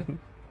tells Tien.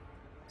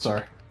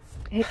 Sorry.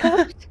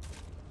 Hiccups?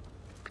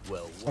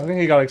 Well, I think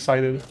he got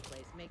excited.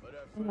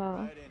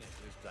 Oh.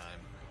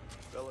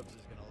 Phillips is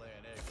gonna lay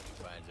an egg when he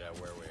finds out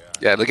where we are.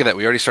 Yeah, look at that.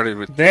 We already started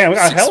with. Damn, we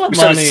got hella we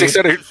started money.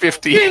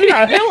 650. Yeah, we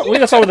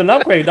got start with an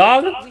upgrade,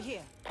 dog.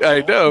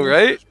 I know,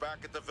 right? Back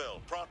at the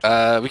Ville.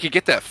 Pronto. We could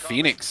get that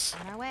Phoenix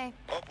On our way.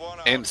 Up 1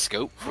 hour. and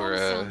scope for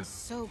Home sounds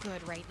so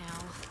good right now.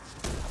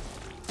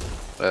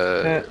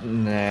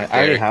 Nah, I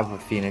already have a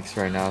Phoenix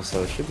right now,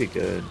 so it should be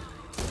good.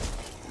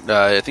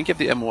 I think you have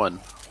the M1.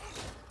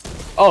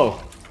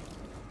 Oh.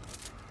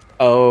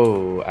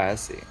 Oh, I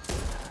see. Is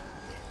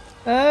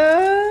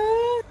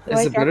I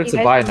it better drop you to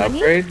guys buy an money?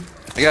 upgrade?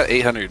 I got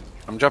 800.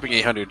 I'm dropping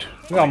 800.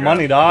 We got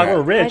money, dog.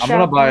 We're rich. I'm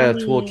gonna buy a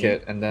money.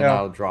 toolkit and then Yeah.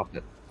 I'll drop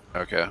it.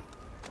 Okay.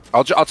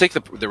 I'll take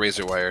the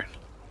razor wire.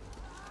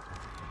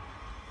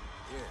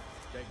 Here,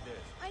 take this.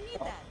 I need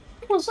that.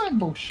 What was that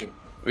bullshit?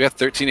 We have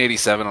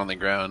 1387 on the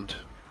ground.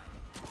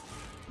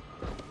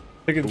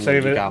 We can Ooh,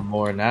 save we it. got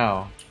more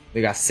now.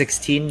 We got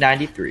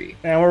 1693.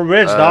 And we're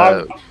rich,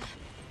 dog.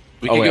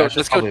 We Oh can wait, go. I should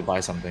Let's probably go. buy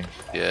something.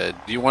 Yeah.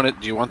 Do you want it?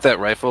 Do you want that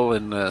rifle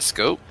and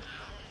scope?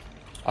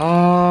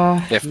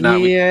 If not,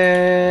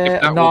 yeah,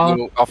 If not, no,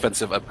 we'll go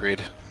offensive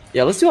upgrade.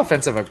 yeah, let's do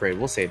offensive upgrade.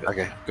 We'll save it.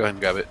 Okay. Go ahead and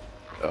grab it.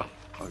 Oh,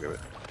 I'll grab it.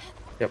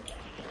 Yep.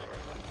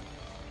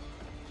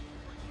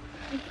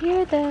 I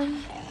hear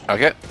them.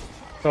 Okay.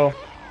 So,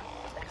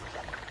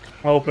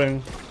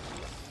 hoping.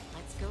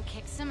 Let's go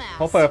kick some ass.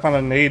 Hopefully, I find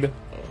a nade.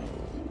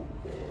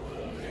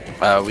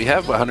 We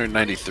have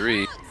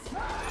 193.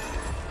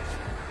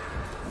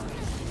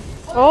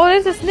 Oh,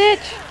 there's a snitch.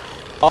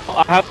 Oh,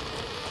 I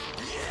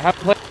have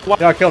played. You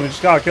gotta kill him. You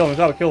just gotta kill him. You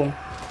gotta kill him.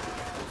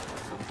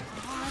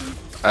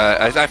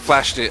 I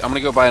flashed it. I'm gonna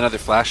go buy another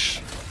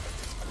flash.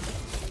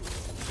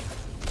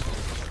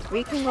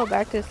 We can go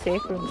back to the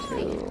safe room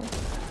too.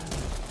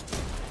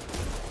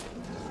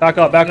 Back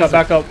up, back up,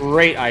 back up.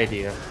 Great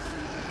idea.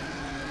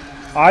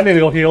 I need to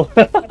go heal.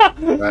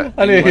 Right.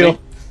 I need to heal.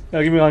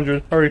 Yeah, give me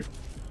 100. Hurry.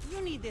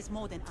 You need this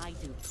more than I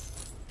do.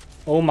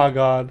 Oh my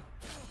god.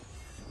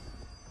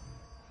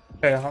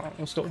 Okay,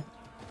 let's go.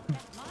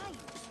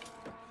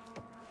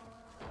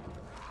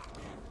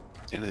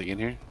 Anything in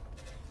here?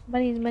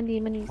 Money's money,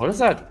 money's. What is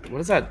that?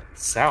 What is that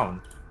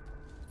sound?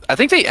 I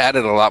think they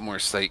added a lot more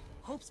like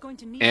Hope's going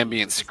to need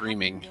ambient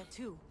screaming. there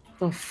too.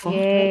 The fuck?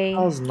 Yay.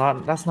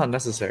 That's not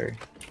necessary.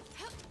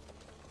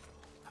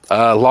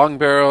 Long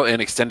barrel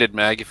and extended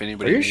mag. If Are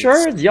anybody. you needs.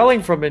 sure it's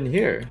yelling from in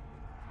here?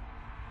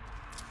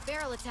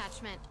 Barrel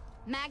attachment.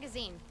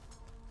 Magazine.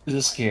 Is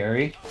this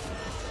scary?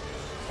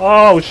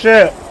 Oh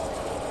shit!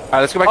 All right,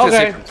 let's go back to the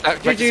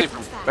Okay. safe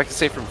room. Back to safe room. Back to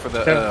safe room for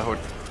the Okay. horde.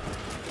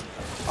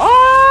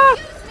 Ah!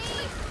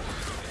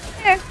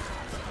 Here.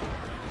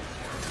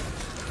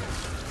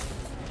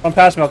 Come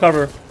past me, I'll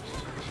cover.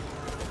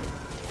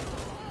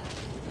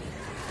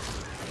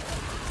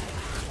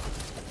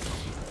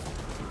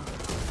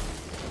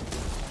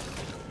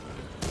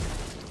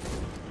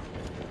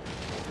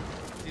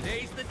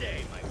 Today's the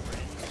day, my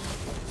friend.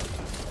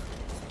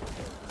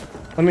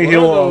 Let me What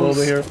heal are a little those?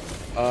 bit here.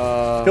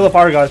 Heal the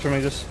fire guys for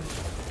me, just.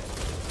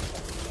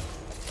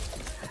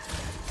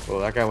 Oh,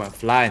 that guy went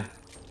flying.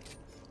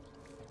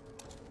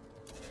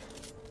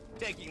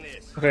 Taking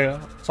this. Okay,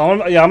 so I'm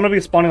gonna be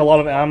spawning a lot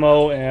of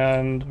ammo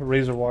and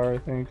razor wire, I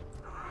think.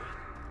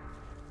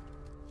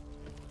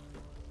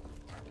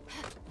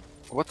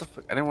 What the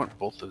fuck? I didn't want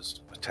both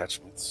those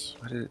attachments.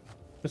 Why did it?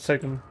 Just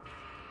take them.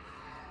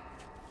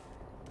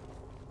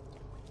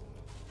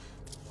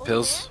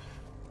 Pills?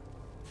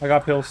 I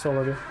got pills still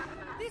ready.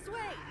 This way.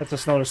 That's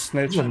just another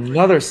snitch.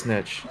 Another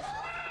snitch.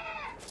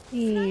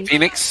 Jeez.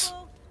 Phoenix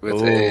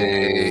with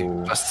a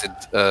Ooh. busted.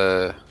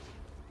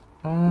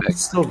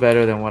 It's still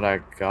better than what I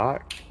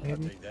got. I'll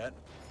take that.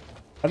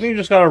 I think you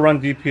just gotta run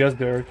DPS,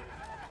 Derek.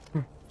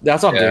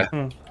 That's what I'm Yeah.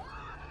 doing.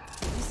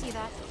 You see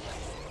that?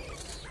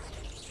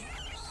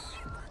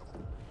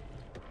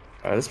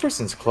 This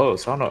person's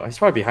close. I don't know. He's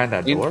probably behind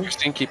that door.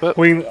 Interesting. Keep up.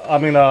 Queen, I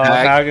mean,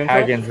 Hag- hag and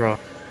Hag intro.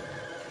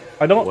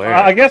 I don't. Where?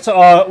 I guess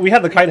we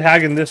had the kite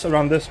hag in this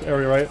around this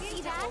area, right?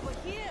 See that?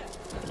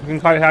 We can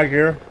kite hag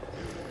here.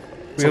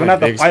 We Something don't have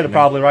to big fight it spinning.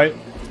 probably, right?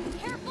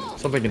 Careful.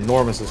 Something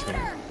enormous is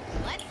coming.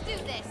 Let's do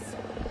this.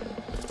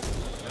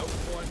 No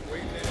point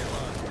waiting any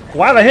longer.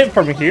 Why did I hit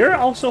from here?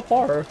 I was so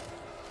far.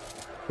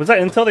 Was that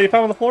intel that you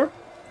found on the floor?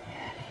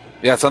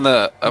 Yeah, it's on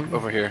the up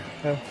over here.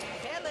 Careless.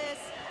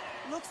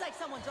 Looks like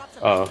someone dropped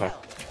some. Oh, okay.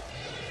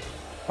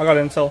 I got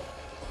intel.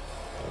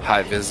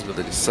 High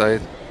visibility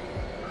site.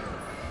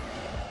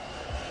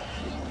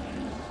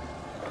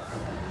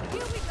 Here we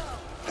go.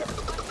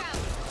 Look out.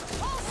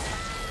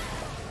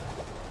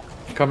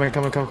 Coming. Hey,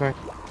 Jagger,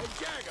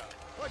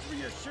 watch where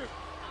you're shooting.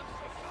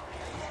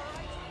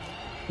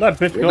 Let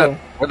that bitch go.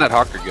 Where'd that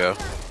hawker go?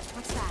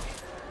 What's that?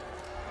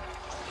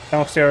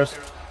 Downstairs.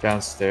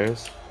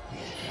 Downstairs.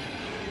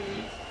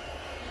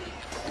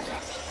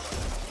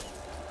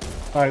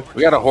 Alright.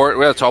 We got a horde.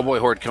 We got a tall boy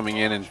horde coming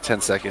in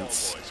 10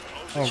 seconds.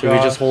 Oh, Should we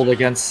God. just hold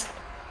against?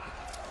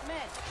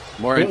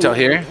 More intel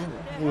here.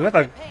 We got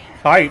the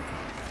kite.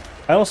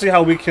 I don't see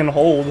how we can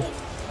hold.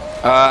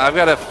 I've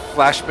got a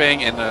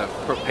flashbang and a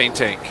propane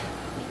tank.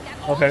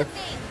 Okay.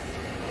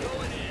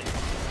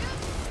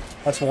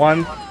 That's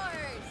one.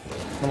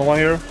 Another one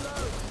here.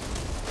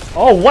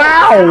 Oh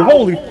wow!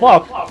 Holy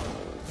fuck!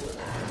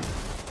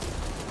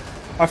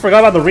 I forgot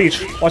about the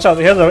reach. Watch out!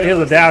 Here's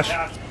a dash.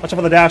 Watch out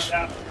for the dash.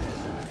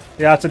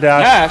 Yeah, it's a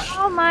dash. Dash.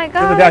 Oh my Here's a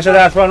god. dash. A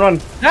dash. Run,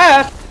 run.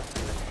 Dash.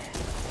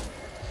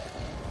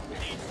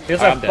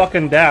 Here's I'm a dead.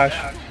 fucking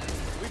dash.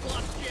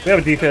 We have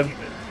a defib.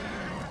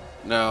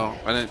 No,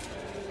 I didn't.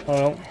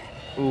 Oh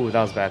no. Ooh,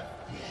 that was bad.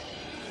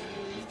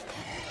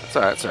 It's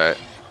alright. It's alright.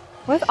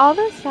 Where's all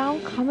this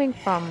sound coming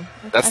from?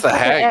 That's I the thought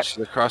hag.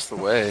 She's across the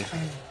way.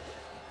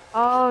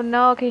 Oh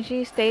no, can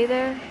she stay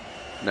there?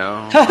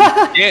 No, she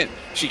can't.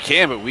 She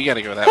can, but we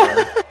gotta go that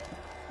way.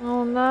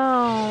 Oh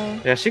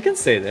no. Yeah, she can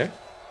stay there.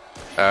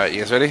 All right, you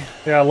guys ready?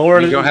 Yeah, lower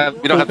We it. don't have.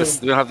 We don't have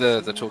this. We don't have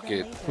the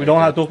toolkit. We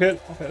don't have toolkit.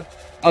 Okay.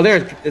 Oh,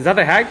 there. Is that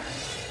the hag?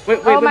 Wait,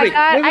 Oh my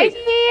god, I see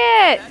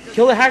it!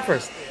 Kill the hag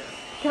first.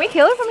 Can we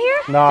kill her from here?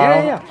 Nah, Yeah, I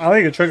don't- yeah. I don't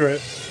think you can trigger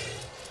it.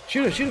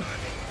 Shoot her. Shoot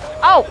her.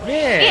 Oh!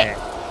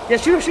 Yeah. Yeah,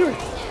 shoot her. Shoot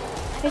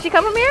her. Can she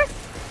come from here?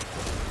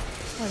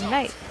 Oh,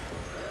 nice.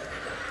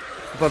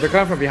 But they're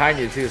coming from behind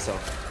you too, so.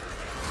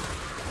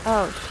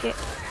 Oh shit.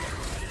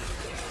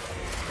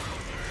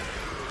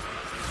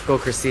 Go,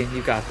 Christine.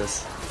 You got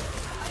this.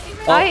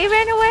 Oh, he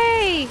ran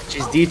away!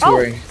 She's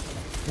detouring.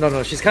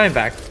 No, she's coming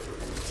back.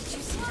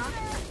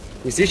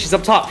 You see, she's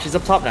up top. She's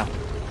up top now.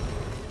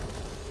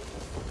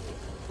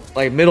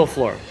 Like middle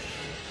floor.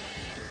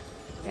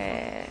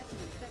 Yeah.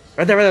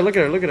 Right there. Look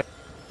at her. Look at her.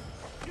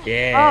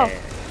 Yeah. Oh.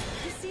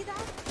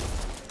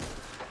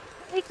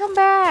 Hey, come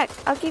back!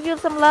 I'll give you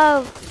some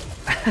love.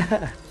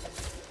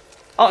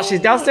 Oh,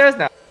 she's downstairs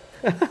now.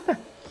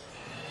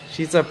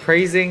 She's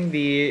appraising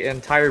the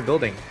entire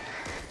building.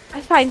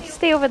 That's fine.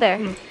 Stay over there.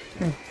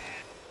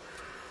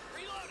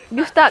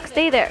 You stuck.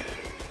 Stay there.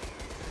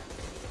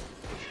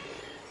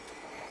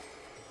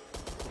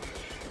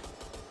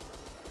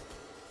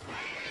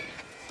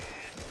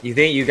 You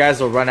think you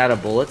guys will run out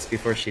of bullets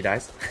before she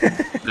dies?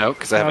 No,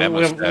 because I have ammo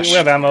we stash.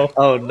 have ammo.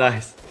 Oh,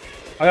 nice.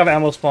 I have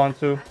ammo spawn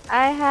too.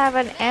 I have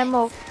an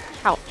ammo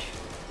pouch.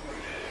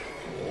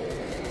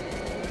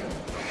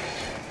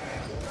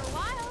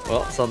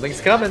 Well,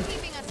 something's coming.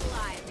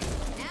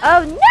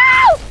 Oh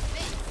no!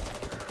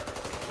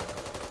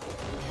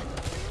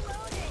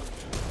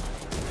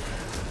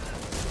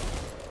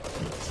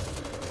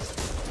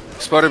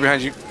 Spotter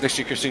behind you, next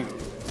to you, Christine.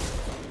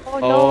 Oh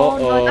no!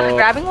 No, is that a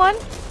grabbing one?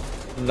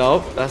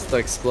 Nope, that's the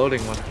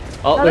exploding one.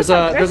 Oh, No, there's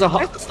that's a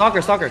not- stalker,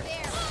 or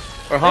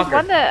There's hawker.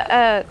 one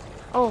that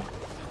oh.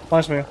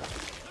 Punch me.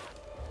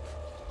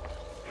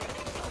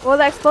 Well,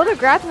 the exploder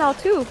grabs now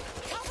too.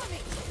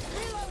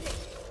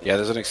 Yeah,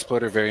 there's an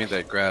exploder variant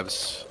that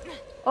grabs.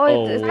 Oh,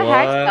 Oh, is that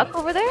hag what? stuck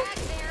over there?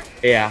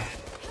 Yeah.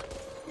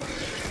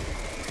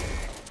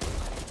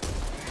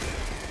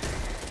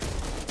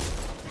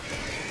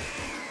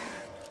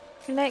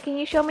 Can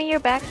you show me your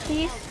back,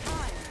 please?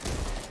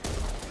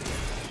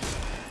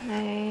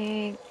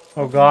 Like,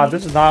 Oh god,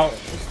 this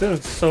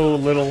is so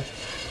little.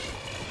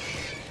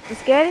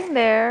 it's getting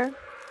there.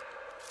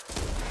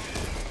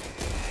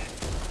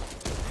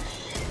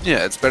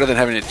 Yeah, it's better than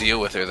having to deal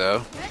with her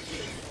though.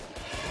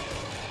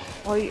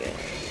 Oh yeah.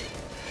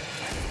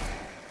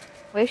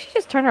 Wait, if she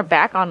just turned her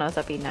back on us,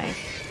 that'd be nice.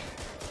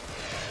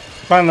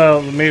 Trying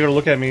to make her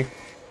look at me.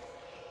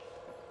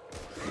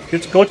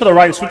 Just go to the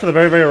right, swoop to the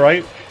very, very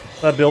right.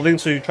 That building,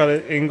 so you try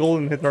to angle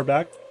and hit her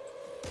back.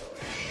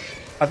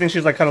 I think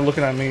she's like kind of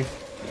looking at me.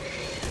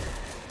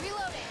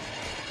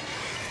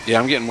 Yeah,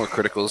 I'm getting more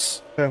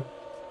criticals. Okay.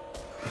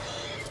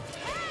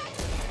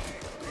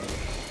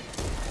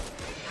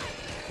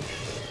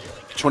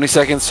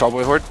 $20, tall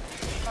boy horde.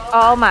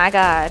 Oh my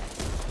god.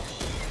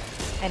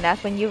 And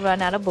that's when you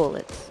run out of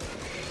bullets.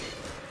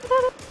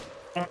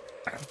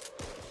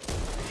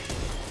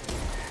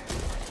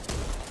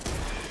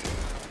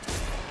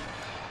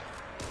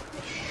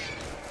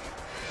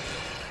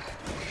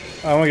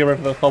 I want to get rid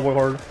of the Cowboy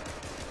Horde.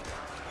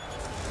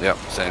 Yep,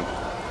 same.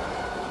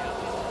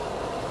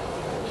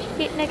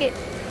 Hit nugget.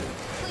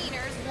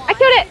 I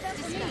killed it!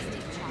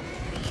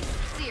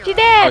 She Oh,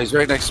 dead! he's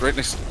right next, right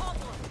next.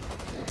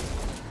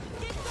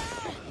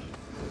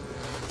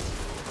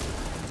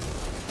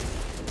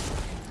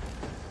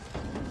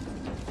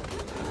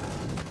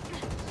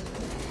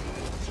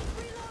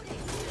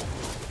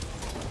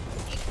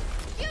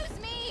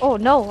 Oh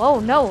no, oh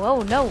no,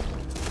 oh no.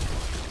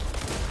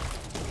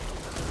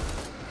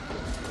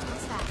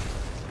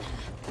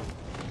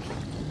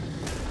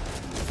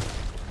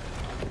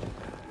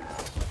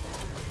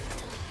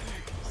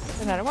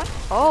 Another one?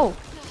 Oh.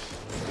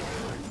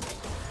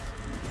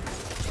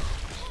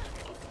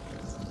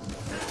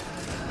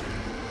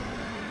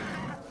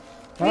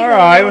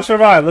 Alright, we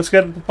survived. Let's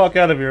get the fuck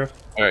out of here.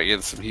 Alright,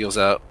 get some heals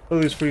out. Look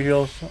at these free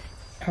heals.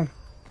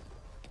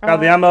 Got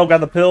the ammo, got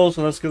the pills,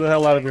 and let's get the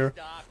hell out of here.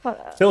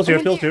 Pills here,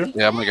 pills here.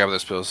 Yeah, I'm gonna grab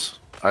those pills.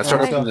 I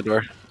start opening the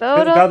door.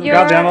 Got the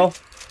ammo.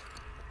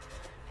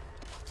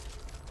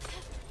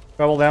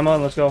 Grab all the ammo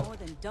and let's go.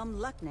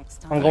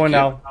 I'm going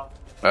now.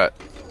 Alright.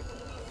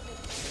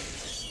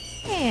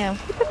 Damn,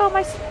 who took all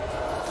my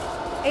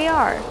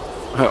AR?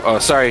 Oh,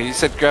 sorry, he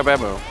said grab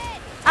ammo.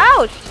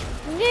 Ouch!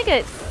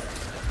 Niggas!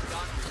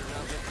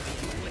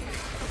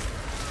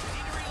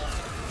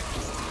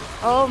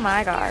 Oh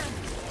my god.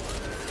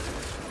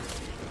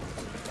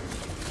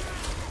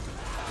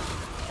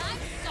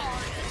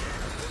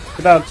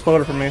 Get that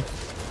exploder from me.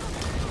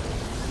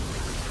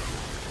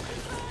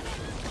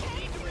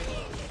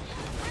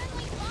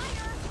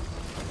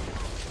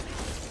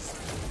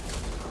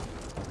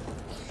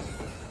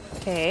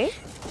 Okay.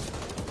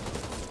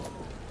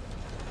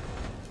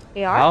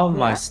 AR? How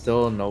am I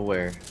still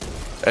nowhere?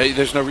 Hey,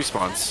 there's no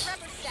respawns.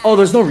 Oh,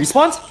 there's no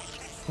respawns?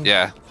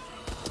 Yeah.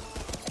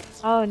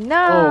 Oh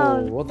no!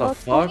 Oh, what the Oh,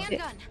 fuck?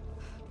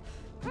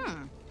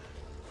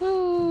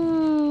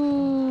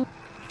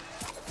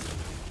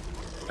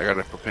 I got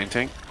a propane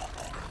tank.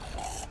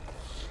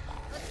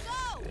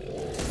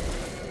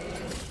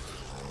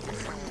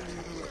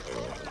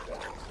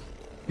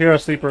 Here, a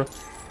sleeper.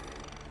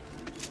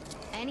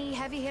 Any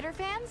heavy hitter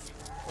fans?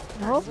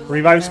 Nope.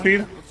 Revive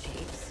speed.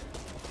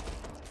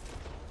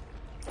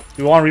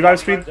 You want revive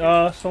speed,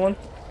 someone?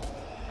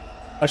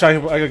 Actually,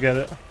 I could get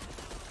it.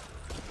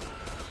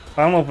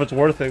 I don't know if it's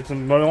worth it, because I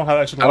don't have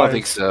extra I don't lives.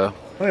 think so.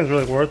 I think it's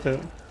really worth it.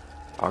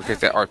 I'll get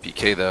that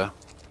RPK though.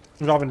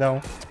 I'm dropping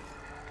down.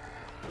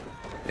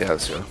 Yeah,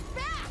 let's go.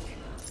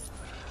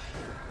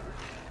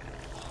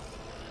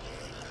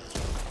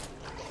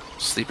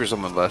 Sleepers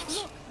on the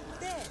left.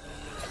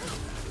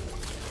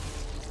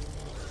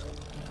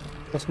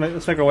 Let's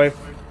make our way.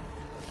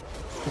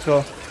 Let's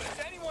go.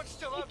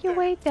 Make your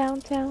way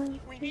downtown.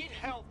 We need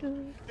help.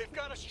 They've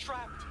got us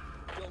trapped.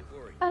 Don't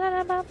worry.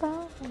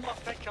 Ba-da-da-ba-ba. Oh,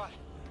 thank God.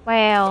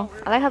 Wow,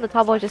 I like how the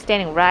tall boy is just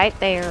standing right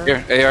there.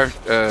 Here,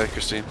 AR,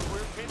 Christine.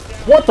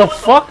 What the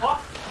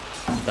fuck?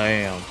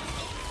 Damn.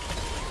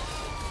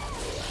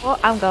 Well,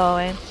 I'm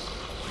going.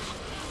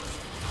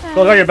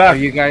 Go, got your back.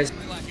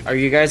 Are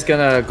you guys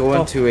gonna go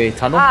into a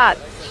tunnel? Ah,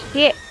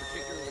 hit.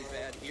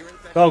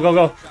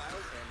 Go.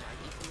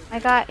 I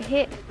got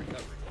hit.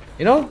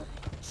 You know,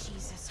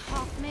 Jesus,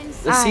 Hoffman.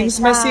 it seems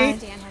messy,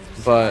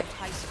 but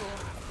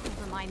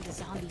Never mind the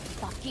zombie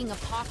fucking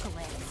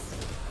apocalypse.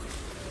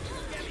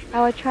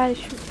 I would try to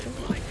shoot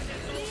them.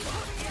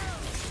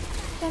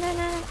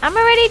 I'm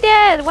already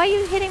dead. Why are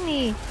you hitting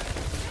me?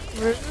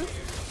 Rude.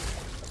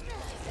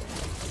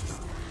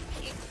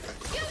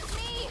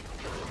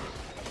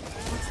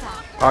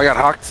 Oh, I got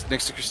hawked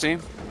next to Christine.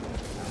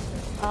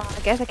 I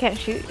guess I can't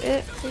shoot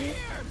it. Please.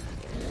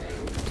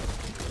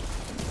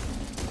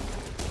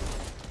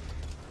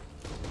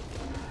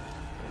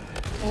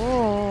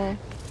 Oh.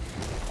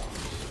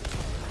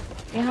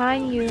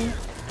 Behind you.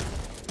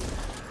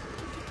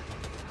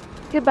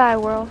 Goodbye,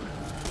 world.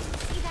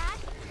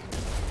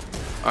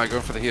 Alright,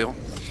 going for the heal.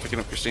 Picking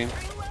up Christine.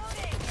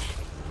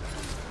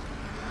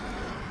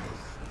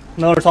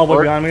 Another tall boy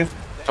Horde. behind me.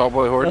 Tall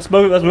boy horde. Let's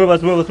move.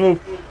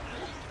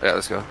 Yeah,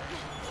 let's go.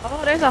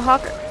 Oh, there's a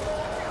hawker.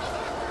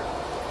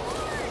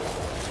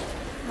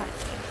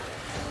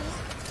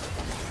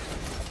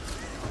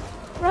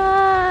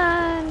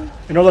 Run!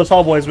 You know those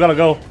tall boys. We gotta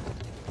go.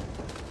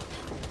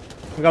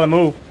 We gotta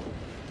move.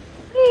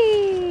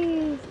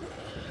 Whee!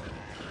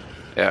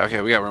 Yeah,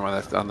 okay, we got room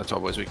on the tall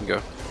boys. We can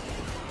go.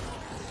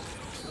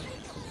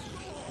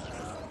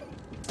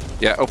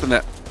 Yeah, open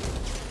that.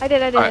 I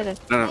did.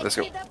 Alright, no, let's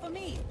go.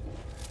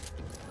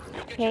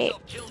 Okay.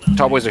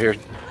 Tall boys are here.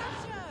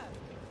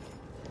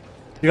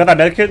 You got that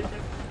med kit?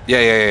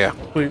 Yeah.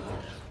 Sweet.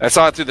 I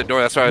saw it through the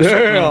door. That's why I was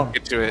trying to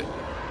get to it.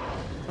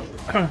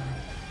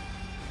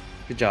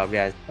 good job,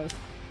 guys.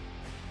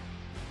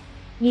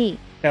 Yee.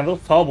 Damn,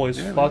 those tall boys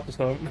fucked us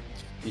up.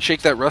 You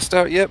shake that rust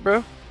out yet, bro?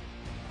 A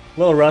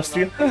little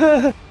rusty.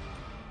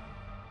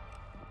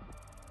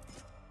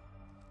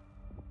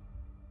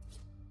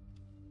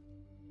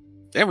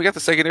 Damn, we got the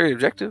secondary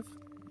objective.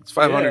 It's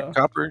 500 Yeah.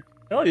 copper.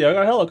 Hell yeah, I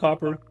got hella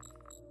copper.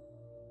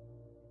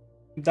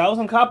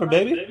 1,000 copper,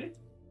 baby.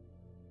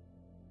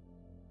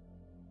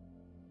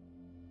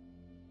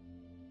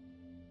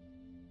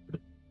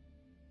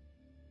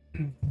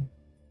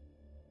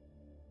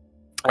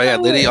 Oh yeah,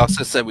 Liddy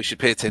also said we should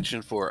pay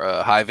attention for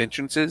hive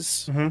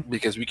entrances Mhm.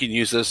 because we can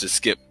use those to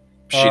skip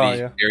Oh, shitty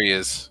yeah.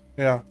 areas.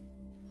 Yeah.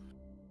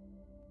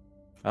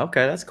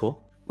 Okay, that's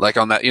cool. Like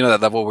on that,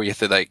 that level where you have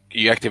to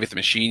you activate the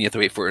machine, you have to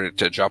wait for it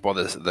to drop all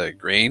the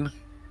grain.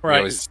 We Right.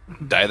 always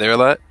die there a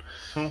lot.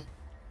 Hmm.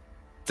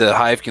 The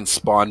hive can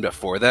spawn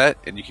before that,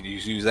 and you can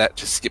use that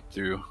to skip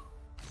through.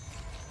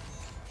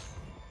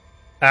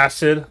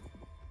 Acid.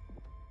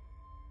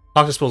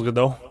 Toxic spill's good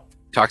though.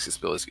 Toxic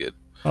spill is good.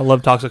 I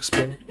love toxic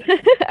spill.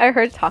 I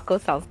heard taco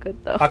sounds good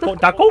though. Taco?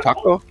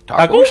 Tacos?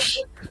 Tacos?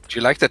 Do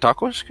you like the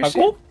tacos,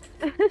 Christine?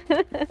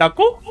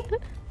 Taco?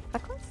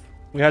 Tacos?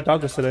 We had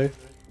tacos today.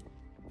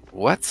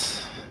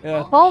 What?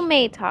 Yeah.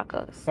 Homemade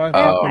tacos. Fine.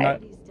 Oh.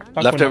 Night.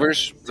 Taco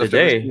Leftovers?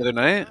 Today. Leftovers the other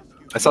night?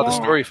 I saw the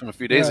Yeah. story from a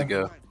few days Yeah.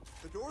 ago.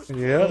 night.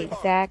 Yeah.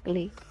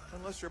 Exactly.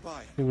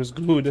 It was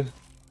good.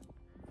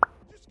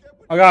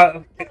 I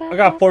got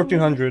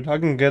 1,400. I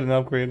can get an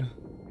upgrade.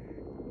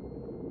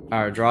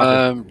 Alright,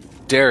 drop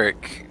it.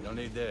 Derek, Don't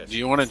need this. do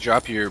you want to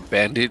drop your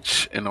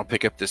bandage and I'll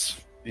pick up this?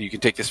 You can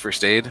take this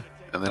first aid,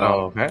 and then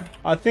Oh, okay.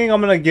 I think I'm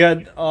gonna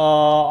get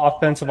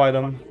offensive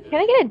item. Can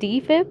I get a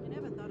defib?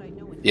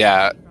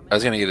 Yeah, I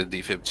was gonna get a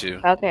defib too.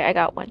 Okay, I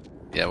got one.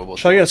 Yeah, we'll both.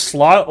 Should I get a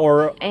slot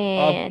or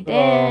And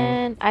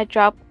then I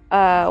drop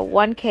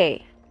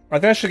 1K. I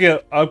think I should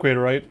get upgrade,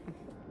 right?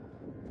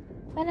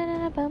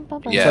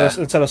 Yeah.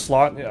 Instead of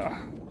slot, yeah.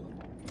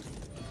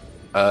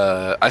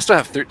 I still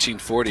have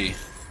 1340.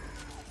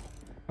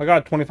 I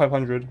got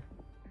 2,500.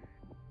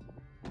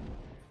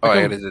 Oh,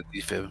 I gotta do the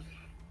defib.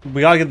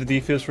 We gotta get the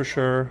defibs for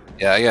sure.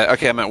 Yeah, yeah.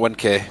 Okay, I'm at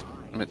 1K.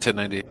 I'm at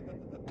 1090.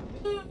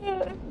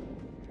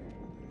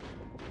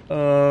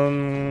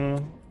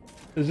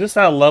 Is this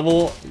that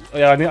level?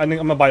 Yeah, I think I'm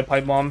gonna buy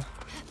pipe bomb.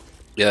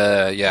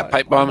 Yeah,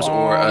 pipe bombs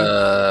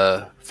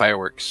or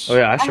fireworks. Oh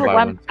yeah, I I should have buy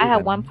one. one. I have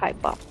too, one then.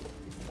 pipe bomb.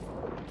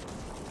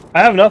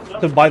 I have enough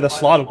to buy the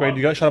slot upgrade.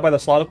 Should I buy the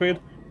slot upgrade?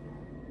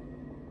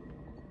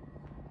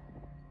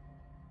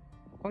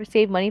 Or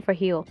save money for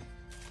heal.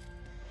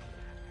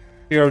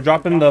 Here,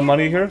 dropping the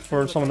money here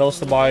for someone else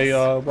to buy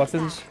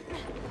weapons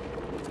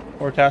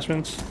or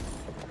attachments.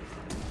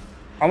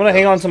 I'm gonna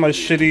hang on to my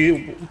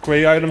shitty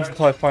gray items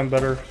until I find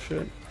better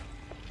shit.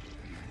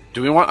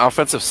 Do we want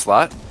offensive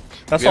slot?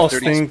 That's We all I have was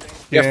 30 thinking.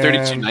 We have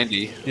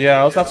 3290.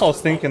 Yeah, that's all I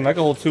was thinking. I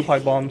could hold 2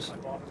 pipe bombs.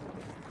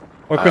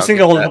 Or I'll Christine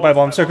get can hold that. 2 pipe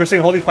bombs. So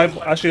Christine, hold these pipe.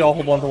 Actually, I'll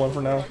hold on to one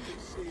for now.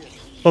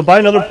 But buy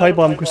another pipe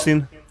bomb,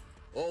 Christine.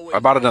 I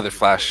bought another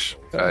flash.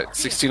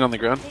 16 on the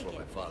ground.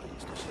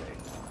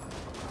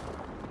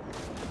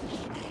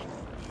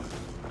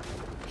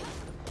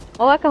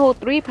 Oh, I can hold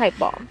 3 pipe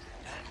bombs.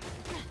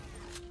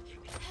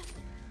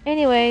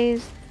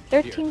 Anyways,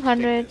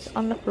 1300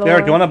 on the floor.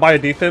 Derek, do you want to buy a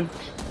defib?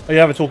 Oh, you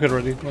have a toolkit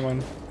already. Never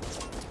mind.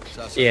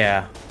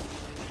 Yeah.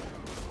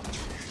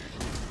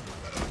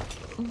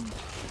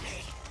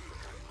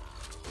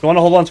 You want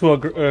to hold on to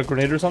a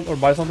grenade or something, or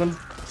buy something?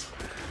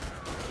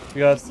 You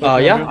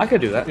got. Yeah, I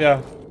could do that.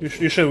 Yeah, you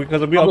should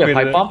because we Probably a upgraded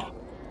pipe it. bomb.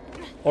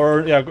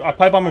 Or yeah, a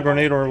pipe bomb, a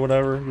grenade, or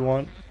whatever you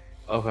want.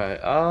 Okay.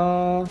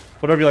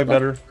 Whatever you like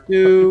better.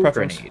 Do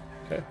Preference. grenade.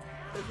 Okay.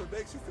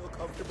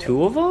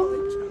 2 of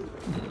them.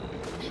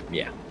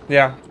 Yeah.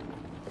 Yeah.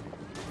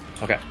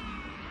 Okay.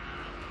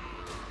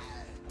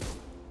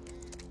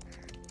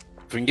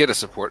 If we can get a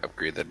support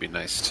upgrade, that'd be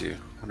nice too.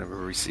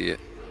 Whenever we see it.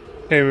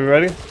 Okay, we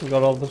ready? We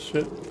got all this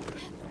shit.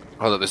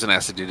 Hold up, there's an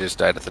acid dude just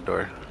died at the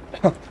door.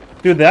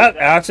 Dude, that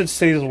acid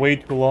stays way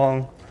too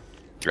long.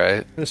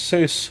 Right? This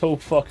stays so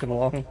fucking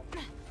long.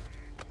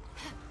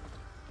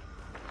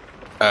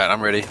 Alright,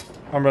 I'm ready.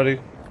 I'm ready.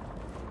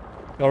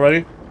 Y'all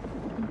ready?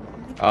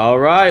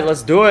 Alright,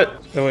 let's do it.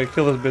 Okay, wait,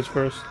 kill this bitch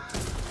first.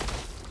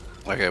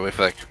 Okay, wait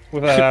for like.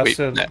 With that Wait,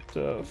 acid,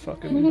 nah.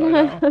 fucking die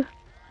now.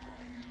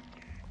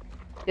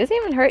 Does it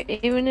even hurt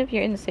even if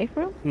you're in the safe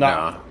room?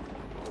 Nah.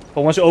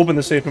 But once you open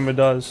the safe room, it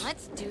does.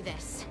 Let's do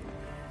this.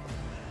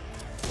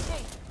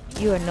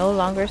 You are no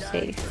longer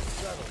safe.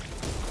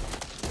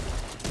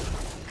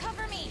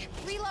 Cover me.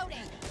 Reloading.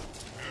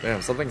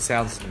 Damn, something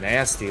sounds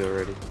nasty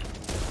already.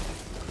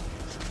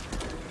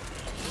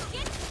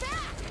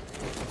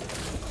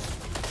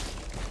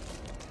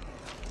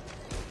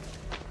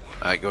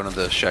 Alright, going to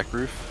the shack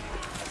roof.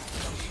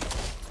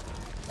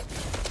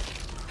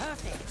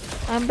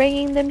 I'm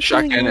bringing them to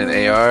Shotgun you.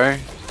 and AR.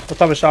 What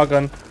type of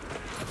shotgun?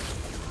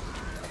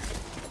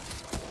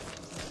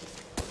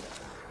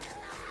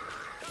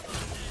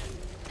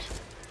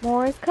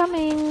 More is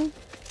coming.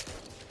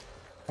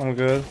 I'm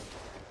good.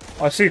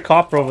 I see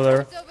copper over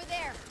there. It's over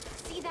there.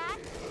 See that?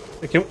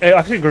 Hey,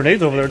 I see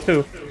grenades over there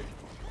too.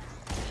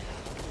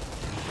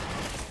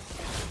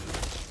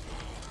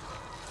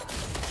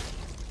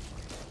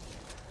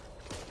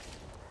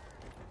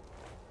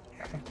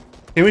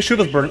 Can we shoot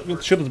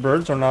those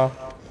birds or not?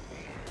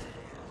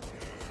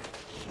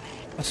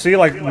 I see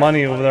like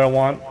money over there. I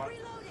want.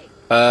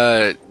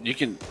 You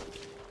can.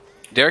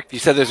 Derek, you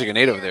said there's a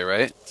grenade over there,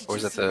 right? Or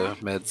is that the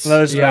meds? No,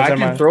 this is Yeah, meds, I never can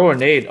mind. throw a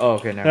nade. Oh,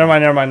 okay, Never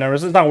mind.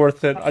 It's not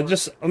worth it. Let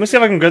me see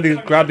if I can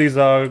grab these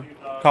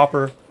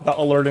copper without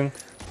alerting.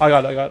 I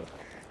got it.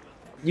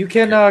 You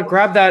can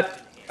grab that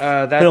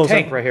Pills,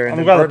 tank right here. I'm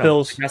And gonna grab then burn the 'em.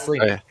 pills.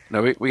 Gasoline. Okay.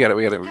 No, we got it.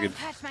 We're good.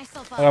 Patch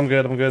myself up. I'm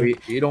good.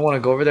 You don't want to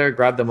go over there and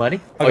grab the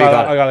money? I Oh, got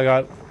you it. I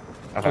got it.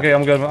 Okay. Okay,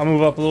 I'm good. I'll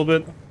move up a little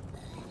bit.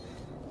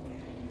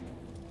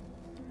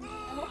 I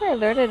think I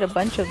alerted a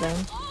bunch of them.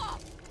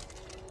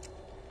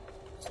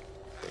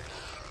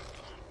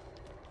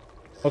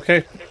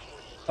 Okay.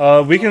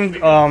 We can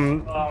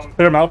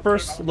clear them out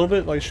first a little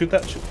bit. Like shoot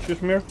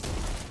from here.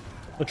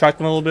 Attract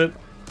them a little bit.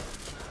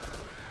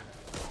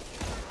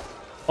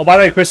 Oh, by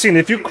the way, Christine,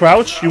 if you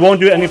crouch, you won't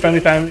do any friendly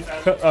damage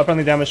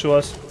to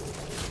us.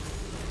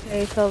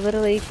 Okay, so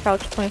literally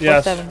crouch 24/7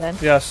 Yes. then.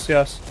 Yes.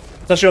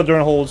 Especially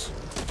during holds.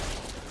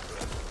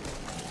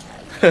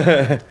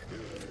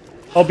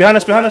 Oh, behind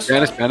us. Behind us.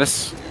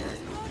 Is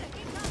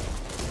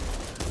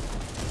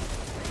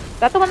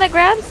that the one that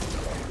grabs?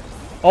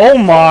 Oh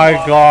my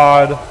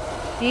god.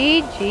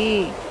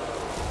 GG.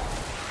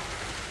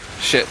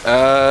 Shit.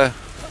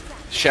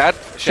 Shack.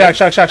 Shack.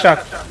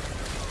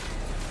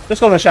 Just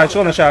go in the shack.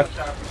 We've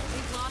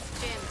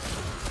lost Jim.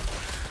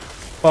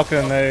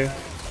 Fucking A.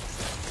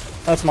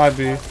 That's my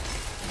B.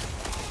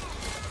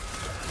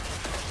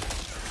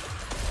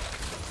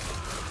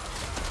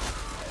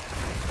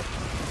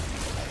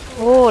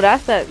 Oh,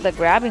 that's the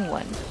grabbing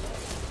one.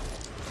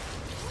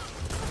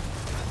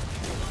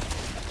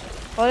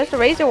 Oh, there's a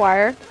razor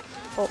wire.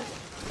 Oh.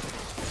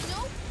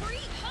 No free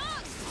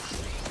hugs.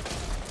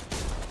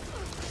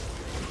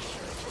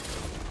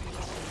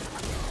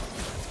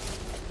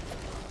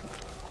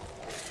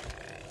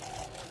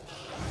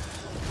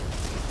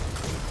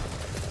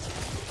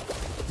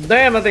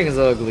 Damn, that thing is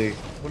ugly.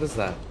 What is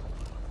that?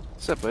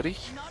 What's up, buddy?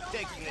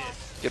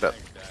 Get up.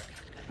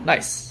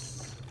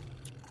 Nice.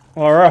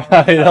 Alright,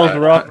 that was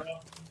rough.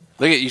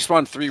 Look at you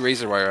spawned 3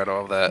 razor wire out of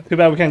all that. Too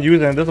bad we can't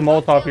use it. There's a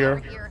Molotov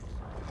here.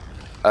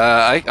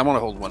 I'm gonna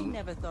hold one.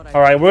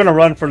 Alright, we're gonna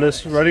run for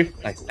this. Ready?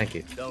 Nice, thank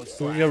you.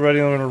 Get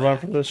ready, I'm gonna run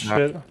for this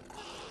shit.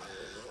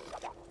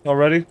 Y'all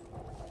ready?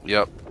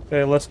 Yep.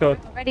 Okay, let's go.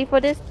 Ready for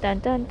this? Dun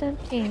dun dun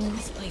ding.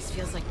 This place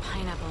feels like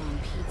pineapple on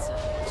pizza.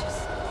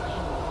 Just plain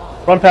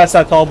raw. Run past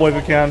that tall boy if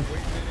we can.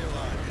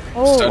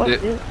 Oh, Stunned what's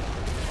it. this?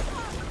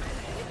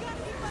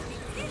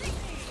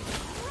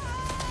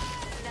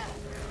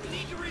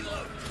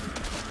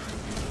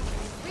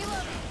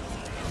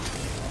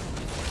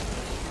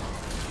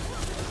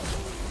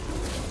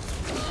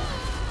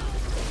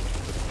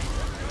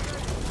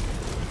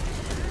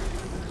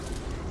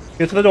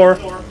 Get to the door.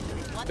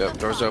 Yep.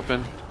 Door's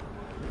open.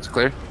 It's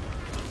clear.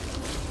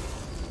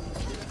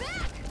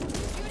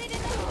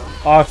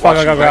 Oh fuck,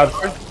 I got Watch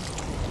grabbed.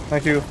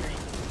 Thank you.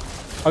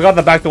 I got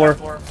the back door.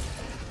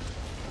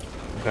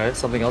 Okay,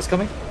 something else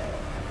coming?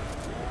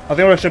 I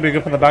think we should be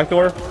good from the back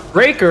door.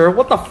 Breaker,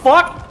 what the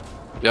fuck?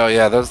 Oh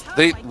yeah, those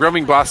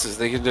roaming bosses.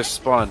 They can just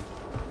spawn.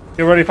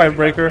 Get ready to fight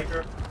Breaker.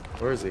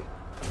 Where is he?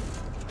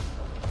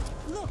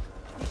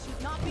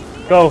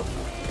 Go.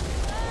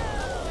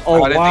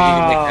 Oh, I didn't think he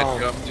could make that wow.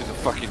 jump through the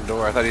fucking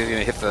door. I thought he was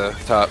gonna hit the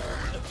top.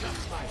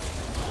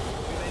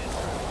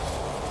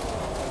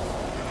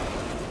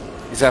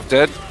 He's half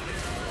dead.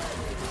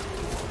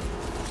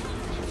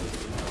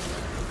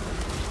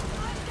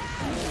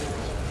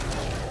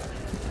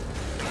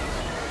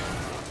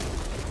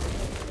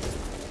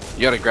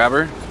 You gotta grab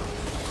her.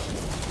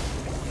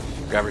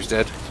 Grabber's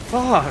dead.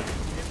 Fuck.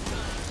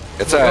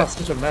 It's Oh,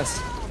 such a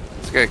mess.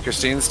 It's okay.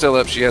 Christine's still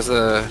up. She has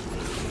the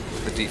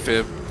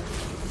defib.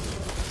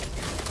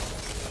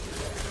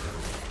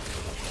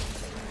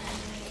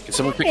 Can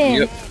someone pick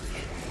me up?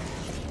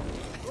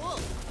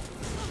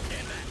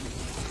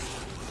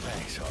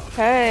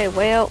 Okay,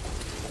 well.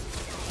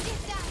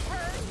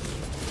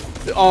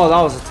 Oh,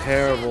 that was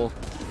terrible.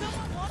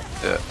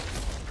 Yeah.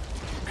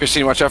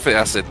 Christine, watch out for the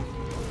acid.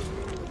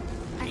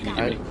 Can you give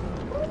me?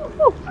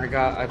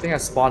 I think I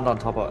spawned on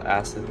top of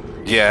acid.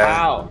 Yeah.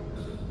 Wow.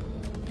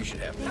 You should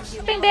have this.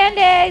 Using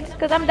band-aids,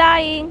 because I'm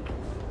dying.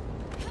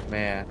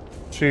 Man,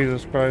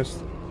 Jesus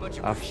Christ.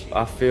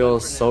 I feel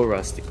so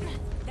rusty.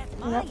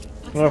 Yep.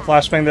 You want a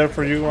flashbang there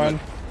for you, Ryan?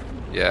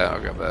 Yeah, I'll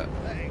grab that.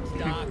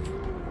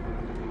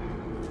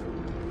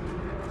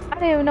 I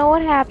don't even know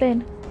what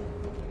happened.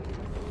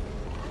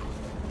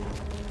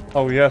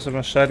 Oh yes, a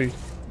machete.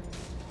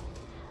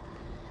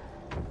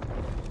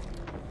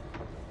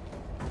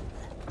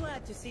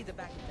 Glad to see the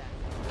back of that.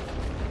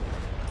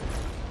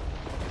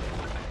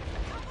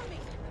 Cover me.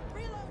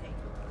 Reloading.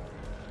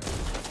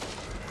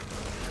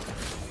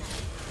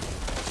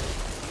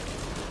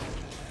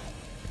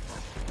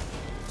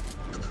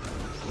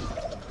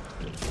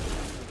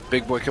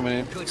 Big boy coming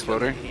in.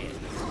 Exploder.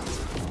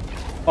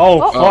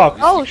 Oh, fuck.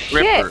 Oh, Ripper.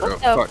 shit. What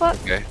the fuck?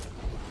 Okay.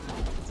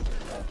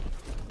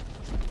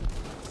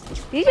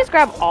 Did he just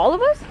grab all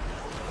of us?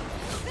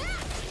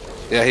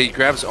 Yeah, he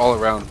grabs all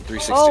around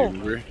 360. Oh.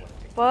 Remember?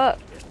 Fuck.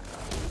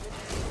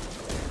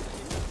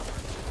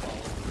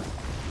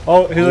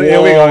 Oh, he's like,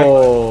 here we go.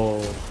 Whoa.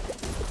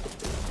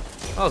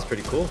 That was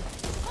pretty cool.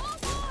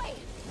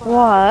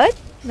 What?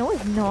 No,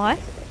 it's not.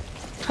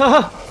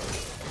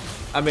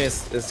 I mean,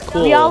 it's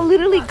cool. We all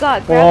literally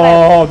got grabbed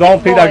Oh, by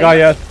don't beat that guy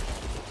yet.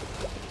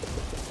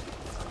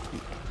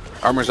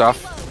 Armor's off.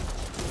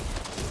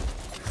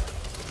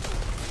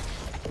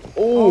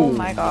 Oh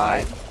my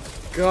god.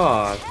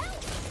 God.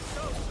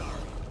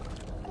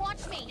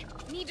 Watch me.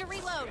 Need to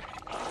reload.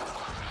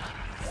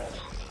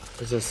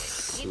 Is a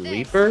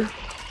sleeper?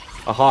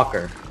 A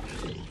hawker.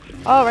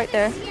 Oh, right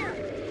there.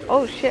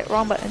 Oh shit,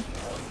 wrong button.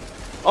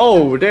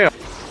 Oh, damn.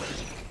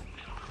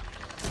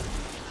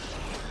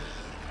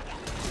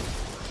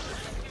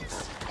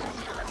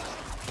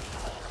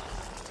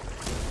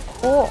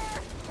 Oh.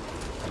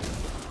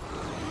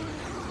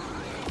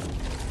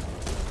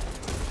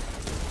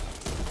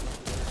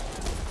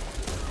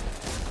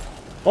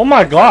 Oh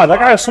my god, that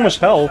guy has so much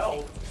health.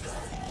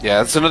 Yeah,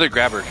 that's another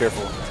grabber.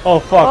 Careful. Oh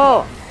fuck.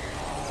 Oh.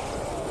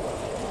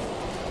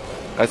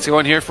 Let's go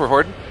in here for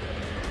Horde.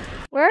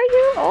 Where are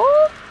you?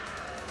 Oh.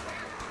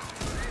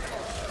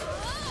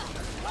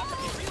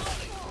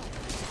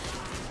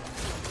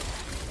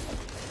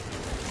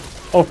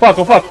 Oh fuck,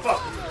 oh fuck.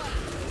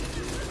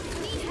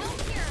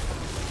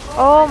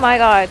 Oh my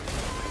god.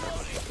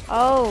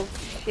 Oh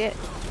shit.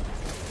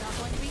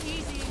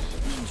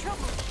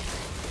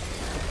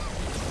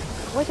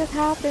 What just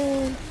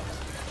happened?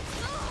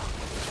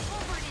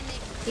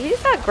 You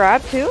just got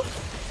grabbed too?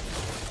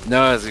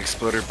 No, as the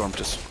exploder bumped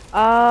us.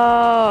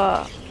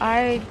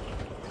 I.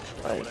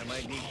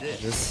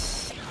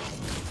 This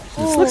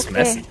Ooh, looks okay.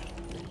 messy.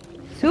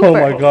 Super. Oh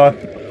my god.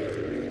 I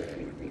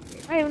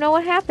don't even know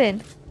what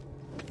happened.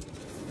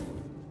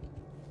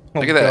 Oh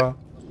Look at that. God.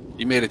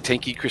 You made a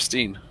tanky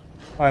Christine.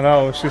 I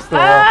know, she's still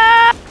up.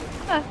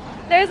 Ah!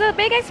 There's a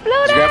big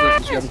exploder! Did you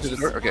grab her to the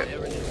door? Okay.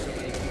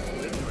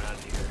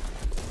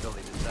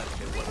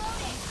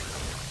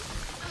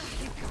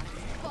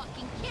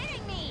 Fucking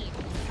kidding me.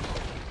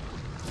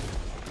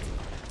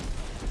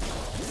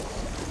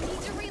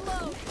 Need to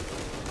reload.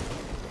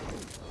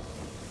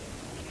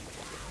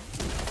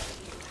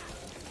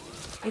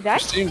 You died?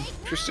 Christine,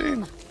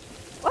 Christine,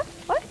 What?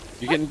 What?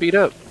 you're getting beat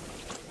up.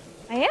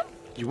 I am?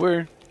 You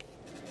were.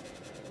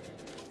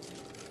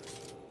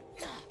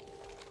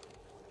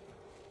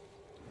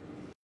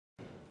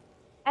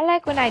 I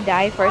like when I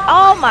die first.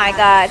 Oh my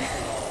god.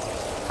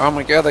 Oh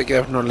my god, that guy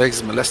with no legs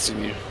is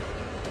molesting you.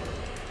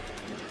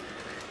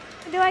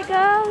 Where do I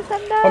go?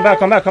 Thunder? Come back,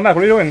 come back, come back.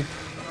 What are you doing?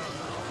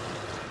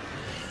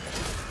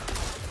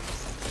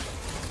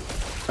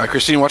 Alright,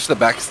 Christine, watch the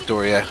back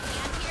door, yeah.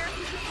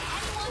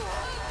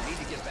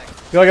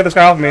 You gotta get this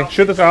guy off me.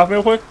 Shoot this guy off me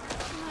real quick.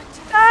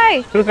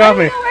 Hi! Shoot this guy I off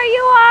don't me. know where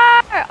you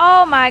are!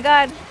 Oh my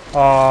god.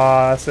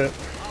 Aw, that's it.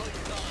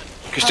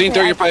 Christine, Okay,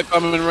 throw I- your pipe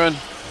bomb and run.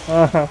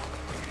 Uh-huh.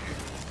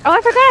 Oh, I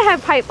forgot I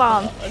have pipe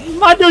bombs.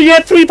 My dude, you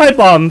had 3 pipe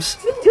bombs.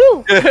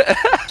 Two! I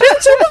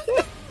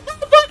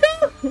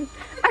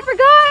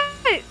forgot!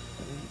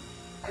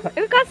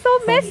 got so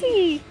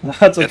messy.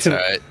 That's okay. That's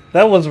alright.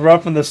 That was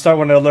rough from the start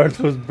when I learned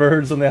those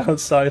birds on the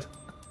outside.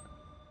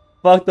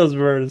 Fuck those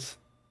birds.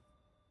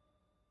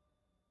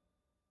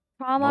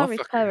 Trauma Motherfuckers.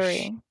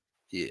 recovery.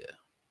 Yeah.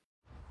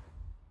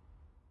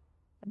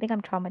 I think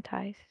I'm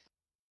traumatized.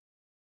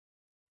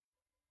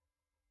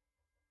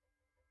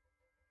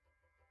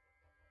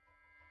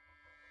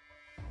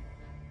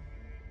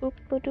 Boop,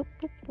 ba-doop,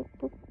 boop, boop,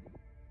 boop.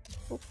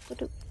 Boop,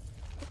 ba-doop.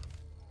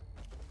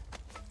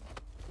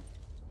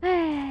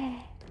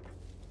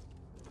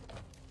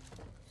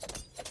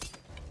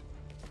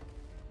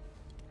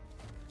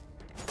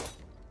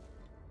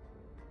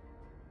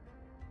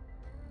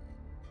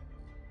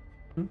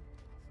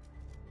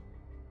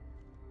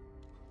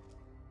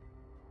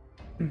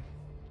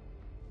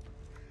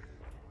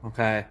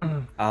 Okay,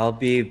 I'll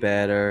be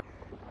better.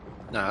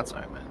 No, that's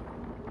alright, man.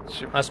 It's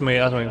your That's me.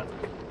 That's me.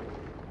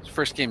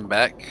 first game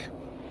back.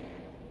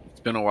 It's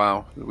been a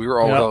while. We were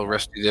all Yep. hell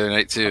rusty the other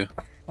night too.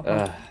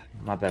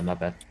 My bad, my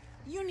bad.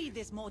 You need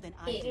this more than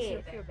I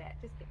do.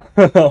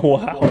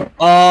 Wow.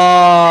 Oh,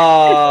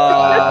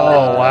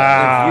 Oh,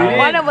 wow. If you didn't-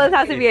 One of us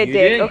has to be a if you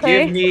dick, didn't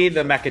okay? Give me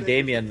the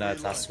macadamia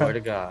nuts, I swear to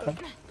God.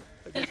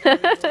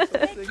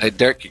 Hey,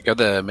 Derek, you got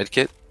the med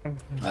kit? And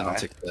then I'll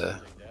take the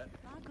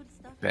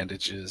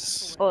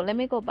bandages. Oh, let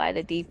me go buy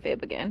the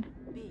defib again.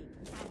 Big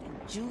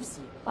and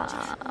juicy. Wow.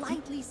 Just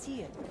lightly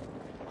seared.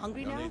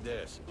 Hungry You'll now? need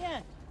this.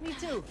 Yeah, me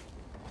too.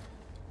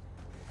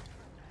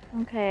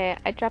 Okay,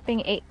 I'm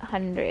dropping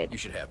 800, You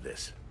should have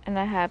this. and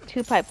I have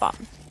 2 pipe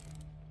bombs.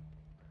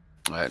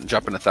 Alright,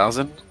 dropping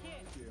 1,000.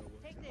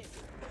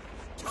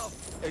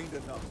 Ain't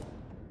enough.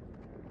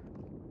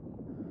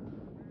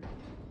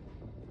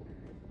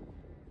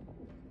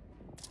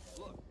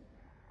 Look.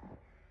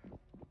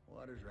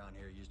 Waters around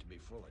here used to be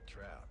full of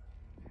trout.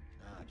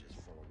 Now just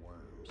full of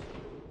worms.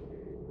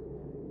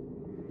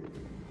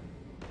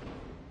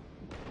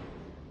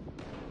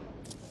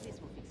 This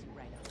will fix you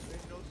right up. There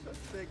ain't no such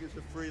thing as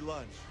a free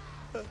lunch.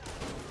 I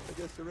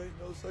guess there ain't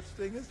no such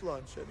thing as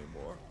lunch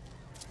anymore.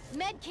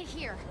 Medkit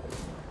here.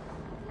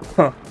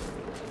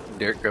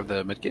 Derek, grab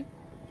the med kit.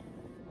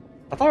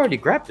 I thought I already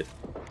grabbed it.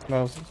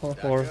 No, it's on the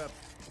floor. Back up.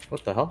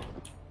 What the hell?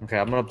 Okay,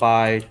 I'm gonna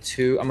buy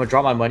 2. I'm gonna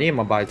drop my money. I'm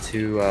gonna buy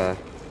 2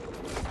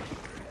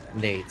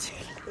 nades.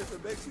 If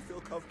it makes you feel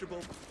comfortable.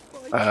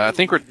 I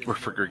think we're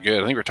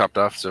good. I think we're topped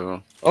off,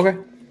 so Okay.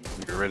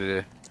 we're ready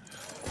to.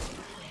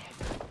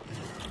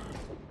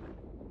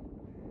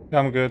 Yeah,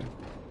 I'm good.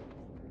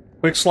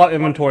 Quick slot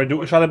inventory.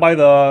 Shall I buy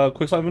the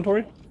quick slot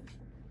inventory?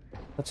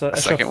 That's an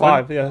extra second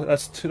 5. Yeah,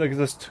 that's 2. Like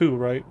that's 2,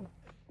 right?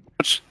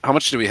 How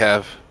much do we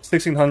have?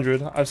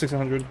 1600. I have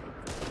 1600.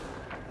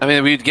 I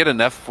mean, we'd get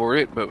enough for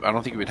it, but I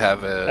don't think we'd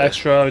have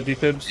Extra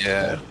defibs.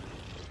 Yeah,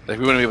 like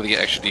we wouldn't be able to get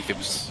extra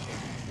defibs.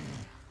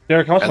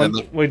 Derek, how much And then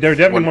money? Wait, Derek,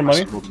 do you have any more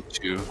money?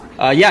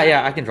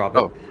 Yeah, I can drop it.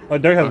 Oh,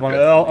 Derek has Okay. money.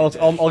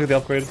 I'll get the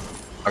upgrade.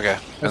 okay.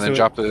 Let's And then do it.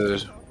 drop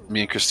the.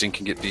 Me and Christine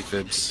can get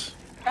defibs.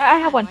 I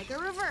have one. Like a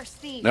reverse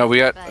thief. No, we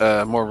got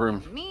but more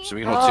room, me, so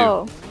we can hold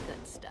Oh.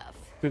 good stuff.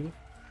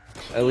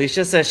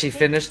 Alicia says she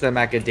finished the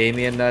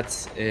macadamia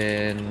nuts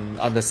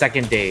on the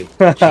second day. She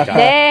got it.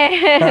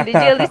 Damn! Did you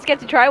at least get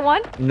to try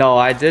one? No,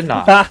 I did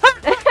not.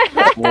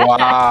 2.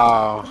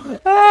 Wow,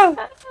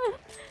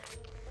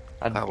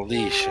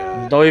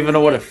 Alicia. Don't even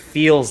know what it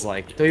feels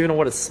like. Don't even know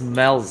what it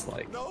smells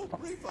like. No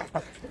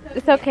refund.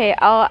 It's okay.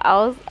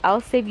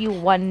 I'll save you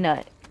 1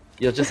 nut.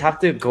 You'll just have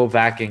to go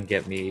back and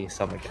get me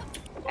some again.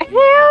 Hell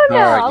no!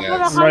 Alright, I'll go to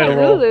guys. I'm ready to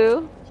roll.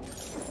 Honolulu.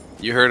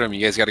 You heard him. You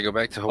guys got to go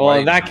back to Well, Hawaii.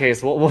 in that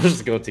case, we'll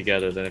just go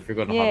together then if you're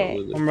going to Yeah.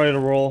 Honolulu. I'm ready to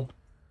roll.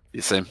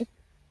 You same.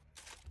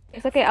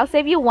 It's okay. I'll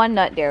save you 1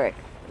 nut, Derek.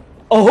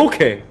 Oh,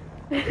 okay.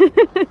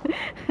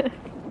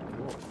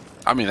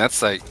 I mean,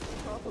 that's like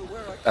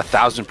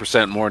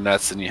 1,000% more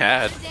nuts than you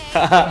had.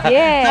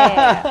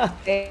 Yeah.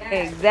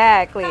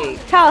 Exactly.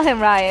 Tell him,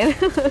 Ryan.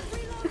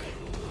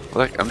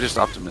 Look, I'm just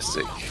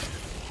optimistic.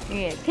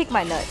 Yeah, take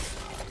my nuts.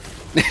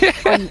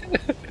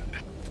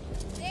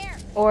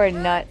 Or a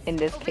nut in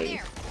this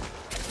case.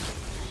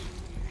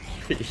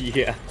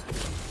 Yeah.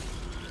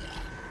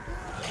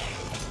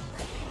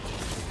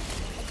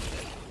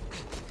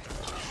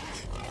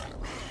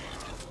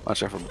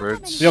 Watch out for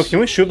birds. Yo, can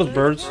we shoot those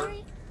birds?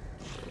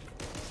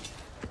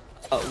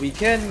 We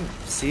can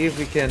see if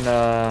we can,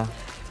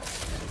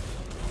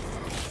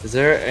 Is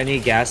there any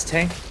gas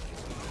tank?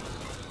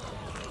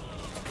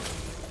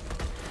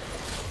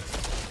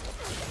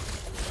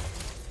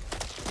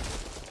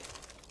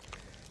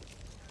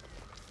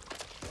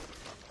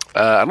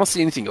 I don't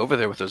see anything over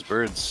there with those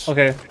birds.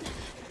 Okay.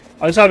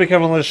 I just gotta be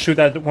careful when I shoot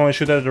that when we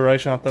shoot that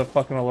direction. I have to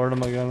fucking alert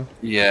them again.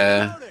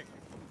 Yeah.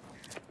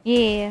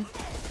 Yeah.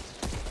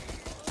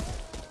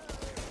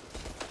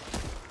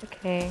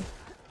 Okay.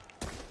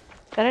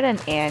 Better than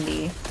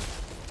Andy.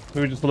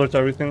 Maybe just alert to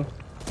everything.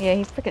 Yeah,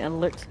 he's freaking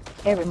alert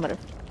every mother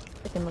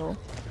freaking little.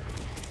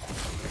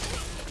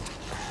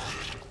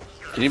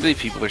 Can you believe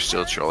people are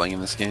still trolling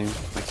in this game?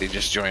 Like they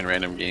just join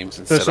random games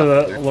and Just set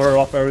up. to alert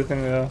off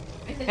everything. Yeah.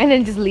 And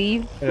then just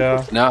leave.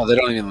 Yeah. No, they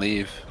don't even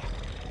leave.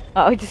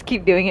 Oh, just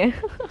keep doing it.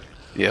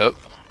 Yep.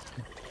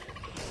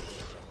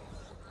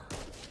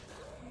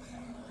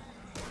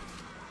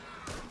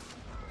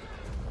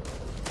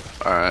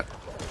 Alright.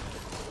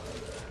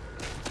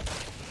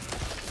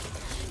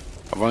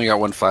 I've only got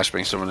one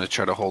flashbang, so I'm gonna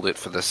try to hold it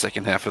for the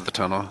second half of the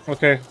tunnel.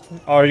 Okay.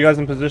 Are you guys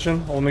in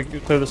position? I'll make you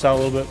clear this out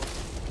a little bit.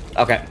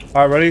 Okay.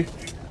 Alright, ready?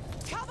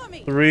 Cover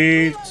me.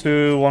 3,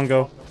 2, 1,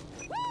 go.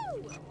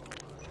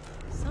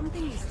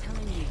 Something is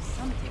telling me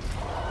something.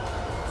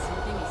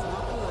 Something is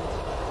not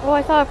good. Oh,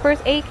 I saw a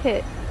first aid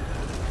kit.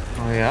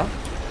 Oh yeah.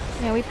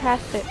 Yeah, we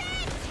passed it.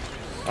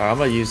 Alright, I'm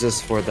gonna use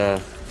this for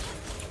the.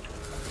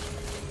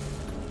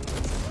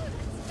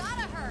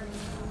 Gotta hurt.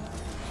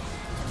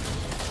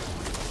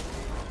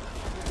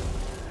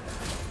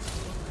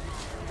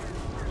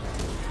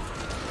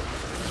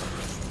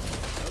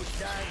 No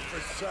time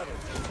for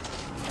subtlety.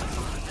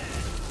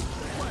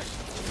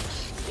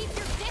 Keep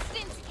your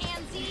distance,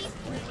 pansy.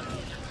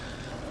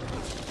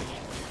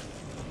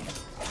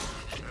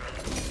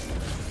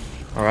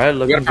 Alright, We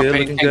looking got a good, propane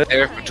looking tank good.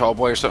 there if a tall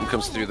boy or something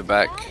comes through the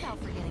back. About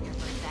forgetting her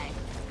birthday.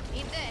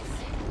 Eat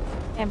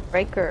this. And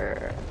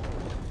breaker.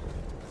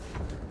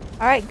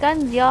 Alright,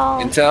 guns,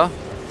 y'all. Intel?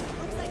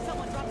 Looks like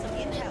someone dropped some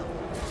intel.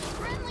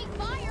 Friendly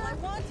All fire. I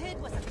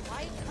wanted was a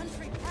quiet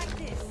country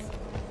practice.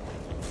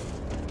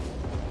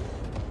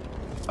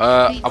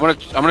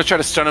 I'm gonna try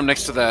to stun him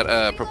next to that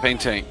propane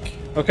tank,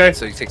 Okay.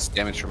 so he takes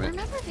damage from it.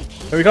 Remember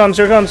vacation? Here he comes,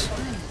 here he comes.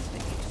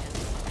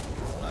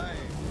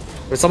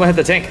 Wait, someone hit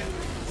the tank.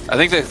 I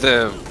think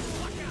the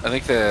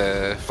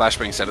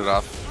flashbang set it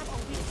off.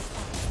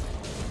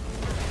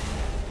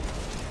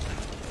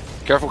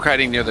 Careful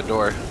kiting near the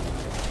door.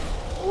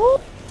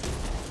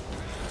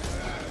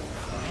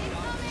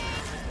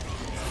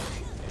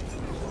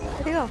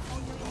 Where'd he go?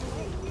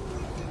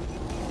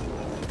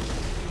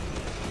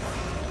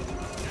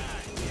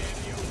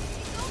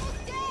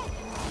 Almost dead.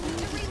 Need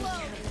to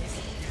reload.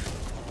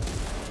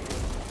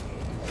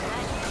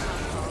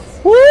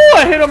 Woo!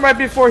 I hit him right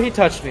before he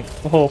touched me.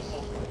 Oh,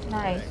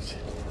 Nice.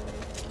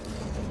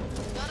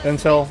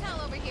 Intel.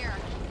 Intel over here.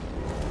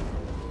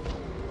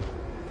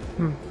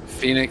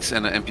 Phoenix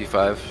and an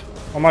MP5.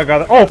 Oh my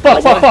god. Oh,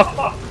 fuck, fuck,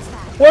 fuck.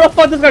 Where the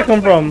fuck did this guy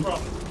come from? They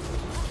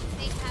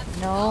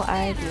have No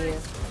idea.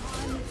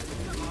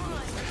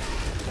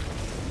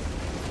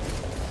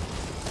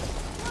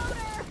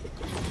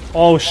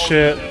 Oh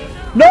shit.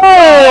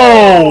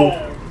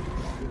 No!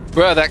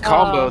 Bro, that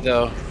combo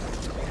though.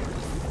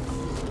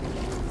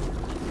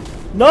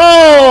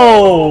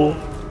 No!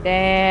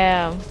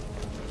 Damn.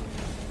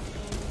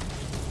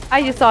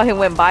 I just saw him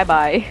went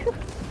bye-bye.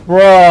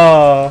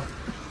 Bruh.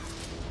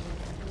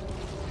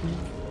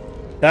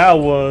 That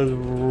was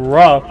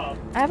rough.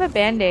 I have a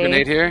band-aid.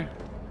 Grenade here?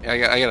 Yeah,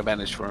 I got a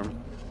bandage for him.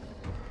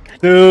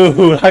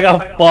 Dude, I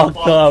got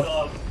fucked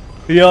up.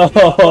 Yo.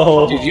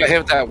 Dude, you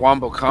hit that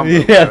wombo combo.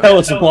 Yeah, that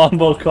was a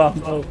wombo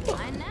combo.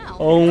 I know.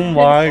 Oh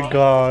my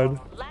god.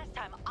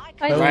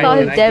 I just Right, saw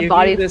his Can I dead give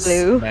body you this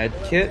flew. med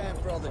kit? Time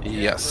for all the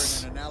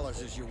Yes. Jabber and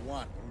analysis you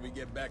want when we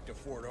get back to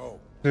Fort O.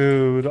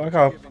 Dude, I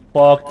got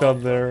fucked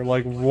up there.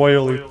 Like,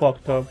 royally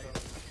fucked up.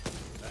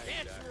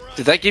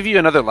 Did that give you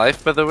another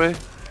life, by the way?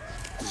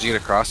 Did you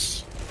get a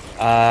cross?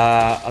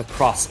 A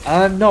cross.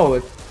 No.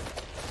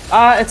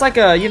 It's like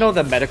a, you know,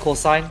 the medical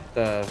sign,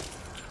 the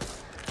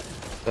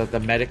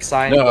medic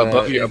sign. No,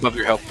 the- above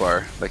your health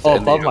bar. Like the Oh,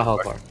 end of above your my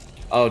health bar.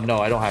 Oh no,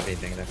 I don't have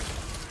anything there.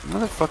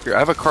 Motherfucker, I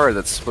have a card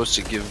that's supposed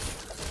to give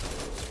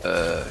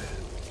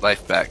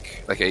life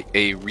back, like a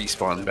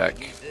respawn back.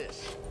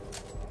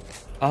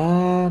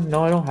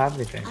 No, I don't have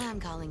anything. I'm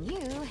calling you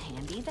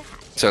Handy the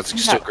Hat. So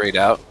it's still grayed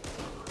out.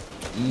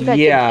 You got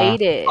Yeah,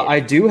 jaded. I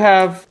do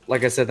have,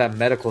 like I said, that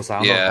medical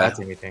sign. I don't know Yeah. if that's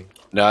anything.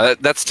 No,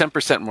 that's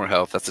 10% more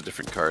health. That's a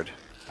different card.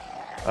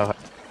 Okay.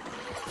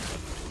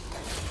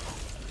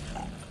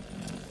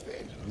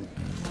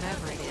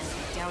 Whatever it is,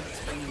 I doubt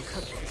it's bringing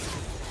cookies.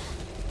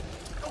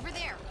 Over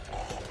there.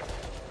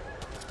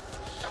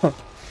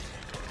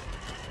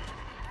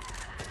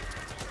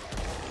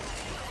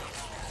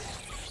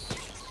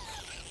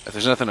 If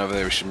there's nothing over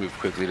there, we should move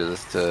quickly to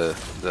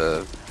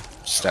the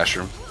stash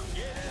room.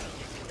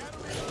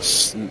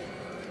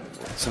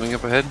 Something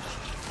up ahead?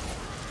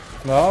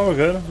 No, we're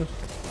good.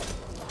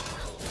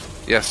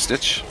 Yeah,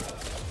 Stitch.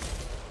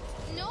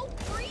 No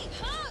free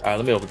hug. Alright,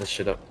 let me open this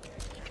shit up.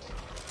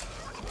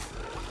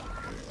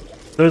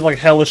 There's like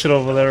hella shit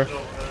over there.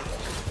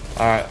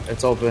 Alright,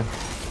 it's open. Hey,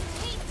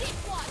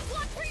 dickwad,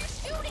 watch where you're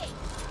shooting.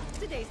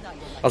 Today's not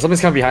your Oh,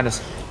 something's coming behind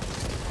us.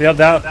 Yeah,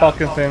 that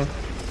fucking thing.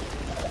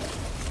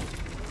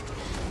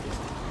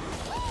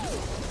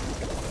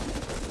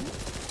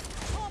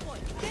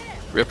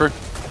 Ripper.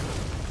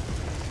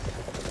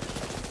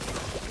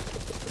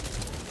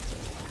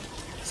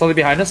 Something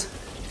behind us?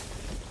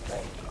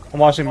 I'm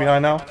watching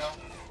behind now.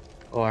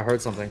 Oh, I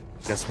heard something.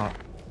 Guess not.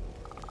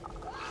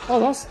 Oh,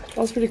 that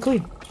was pretty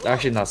clean.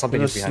 Actually, no,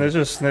 something is Just behind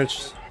us.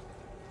 snitch.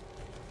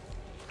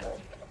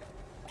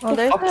 Oh,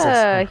 there's fuck is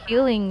a this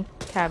healing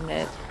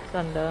cabinet,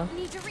 Thunder.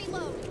 Need to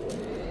reload.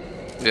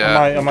 Yeah.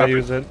 I might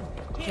use it.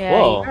 Yeah,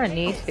 Whoa. you're gonna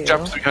need to.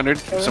 Drop 300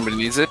 if somebody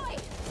needs it.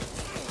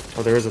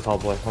 Oh, there is a tall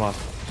boy. Hold on.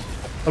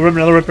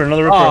 Another ripper.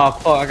 Oh,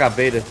 fuck, I got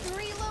baited.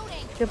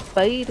 Reloading. You're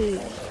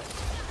baited.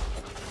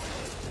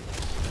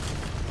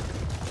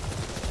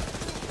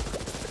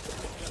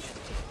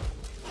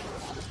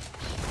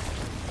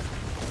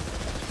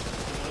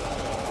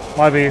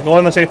 Might be. Go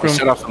in the safe room.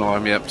 Set off an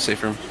alarm. Yep,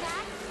 safe room.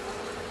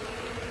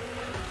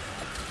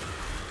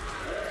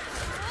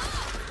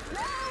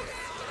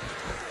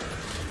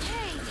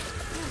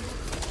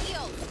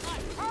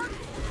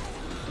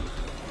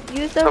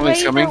 Use the Something's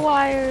razor coming.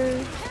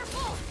 wires.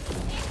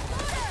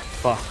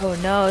 Fuck. Oh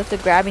no, it's a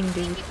grabbing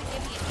dude.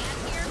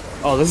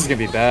 Oh, this is gonna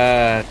be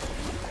bad.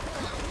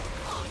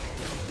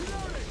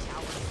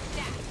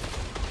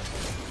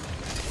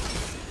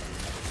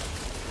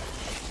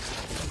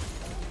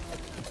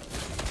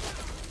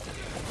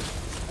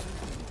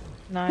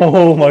 Nice.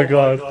 Oh my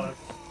god.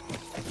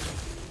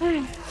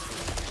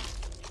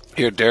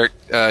 Here, Derek,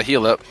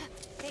 heal up.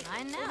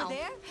 Mine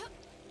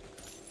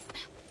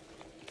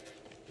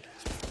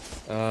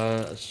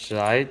now. Should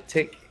I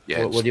take?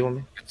 Yeah, What do you want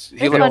me? It's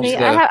Heal up. funny.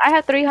 I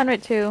have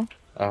 300 too.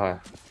 Okay.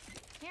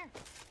 Here.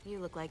 You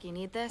look like you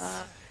need this.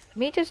 Let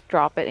me just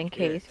drop it in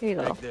case. Here you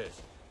go. Like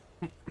this.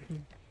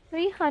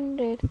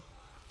 300.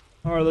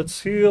 Alright,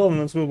 let's heal and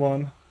let's move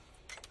on.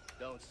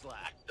 Don't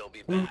slack. They'll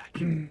be back.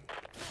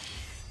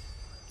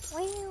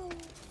 Wow.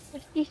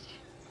 What's this?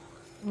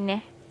 Nah.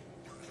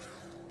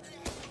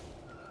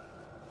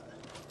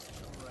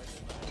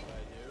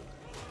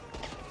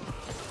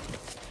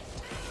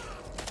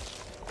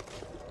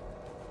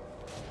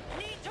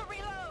 Need to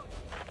reload.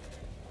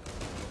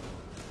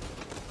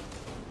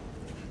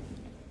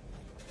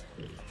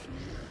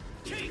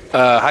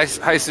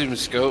 High zoom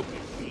scope.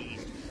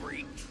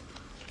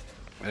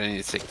 I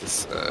need to take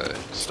this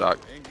stock.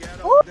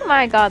 Oh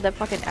my god, the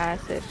fucking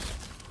acid.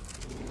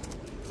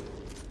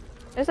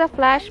 There's a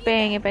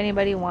flashbang if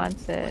anybody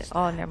wants it.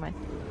 Oh, never mind.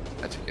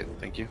 I took it.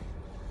 Thank you.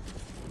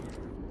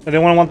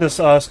 Anyone want this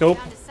scope?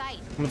 Down to sight.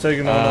 I'm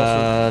taking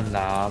no.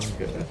 Nah, I'm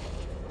good.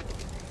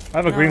 I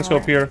have a green No,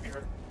 scope here.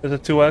 There's a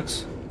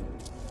 2x.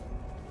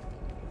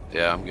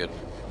 Yeah, I'm good.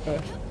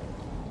 Okay.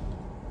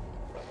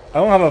 I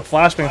don't have a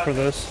flashbang for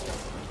this.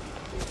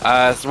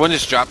 The one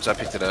just dropped, so I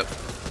picked it up.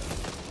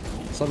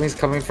 Something's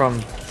coming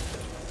from.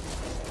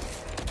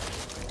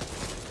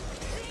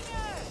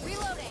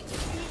 Reloading.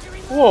 Need to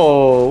reload.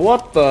 Whoa!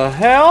 What the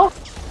hell?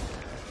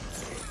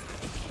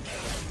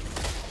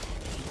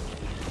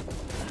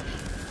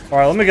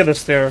 Alright, let me get a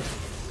stair.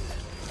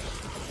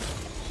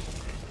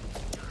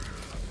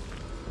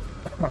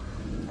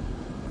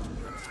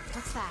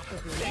 What's that?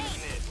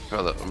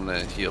 Hold up, I'm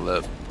gonna heal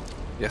up.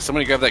 Yeah,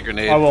 somebody grab that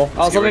grenade. I will. Let's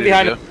Oh, get somebody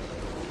ready to behind go.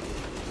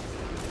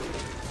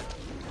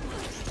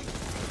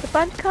 The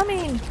bunch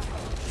coming.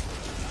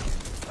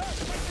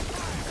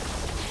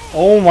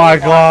 Oh my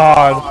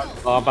god.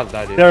 Oh, I'm about to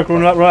die, dude. Derek,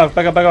 run up,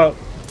 back up, back up.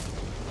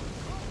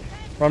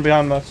 Run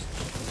behind us.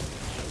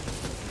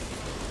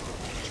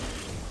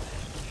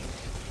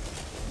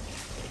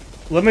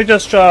 Let me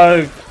just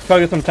try to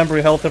get some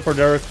temporary health for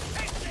Derek.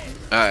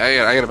 I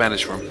got a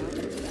bandage for him.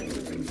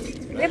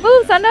 Hey,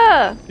 boo,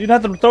 Thunder! You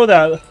didn't have to throw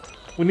that.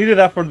 We needed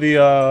that for the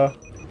I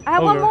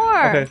have one ogre.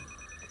 more. Okay.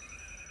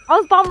 I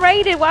was bomb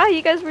raided. Wow,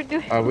 you guys were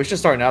doing. We should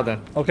start now then.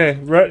 Okay.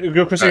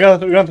 Go, Chris, you have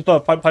to throw a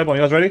pipe on.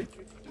 You guys ready?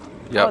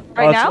 Yep.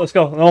 Right now? Let's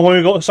go. No, when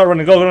we go, start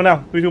running. Go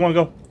now. 3, 2, 1,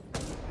 go.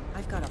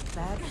 I've got a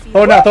bad feeling.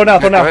 Throw it now, throw it now,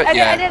 throw it Go now. ahead.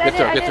 Yeah, I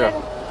good did. throw.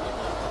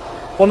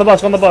 Go on the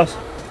bus, go on the bus.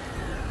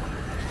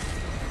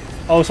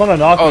 Oh, someone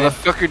knocked Oh, me. the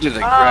fucker did a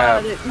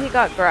grab. He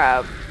got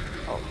grabbed.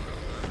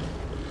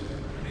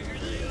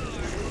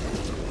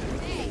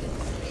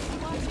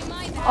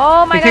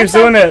 Oh my He god. keeps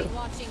doing it.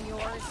 Watching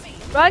yours.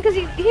 Run, because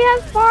he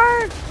has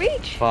far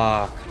reach.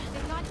 Fuck.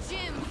 They've got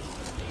Jim.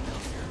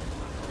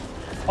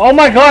 Oh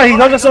my god, he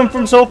knocked us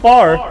from so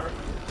far.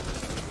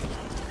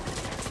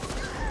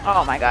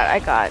 Oh my god, I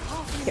got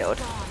killed.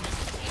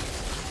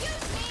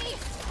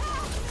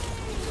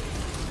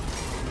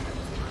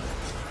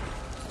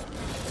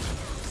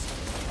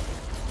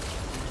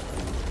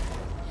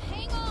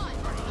 Hang on.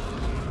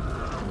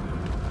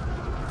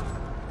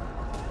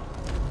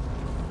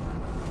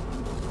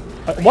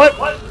 What?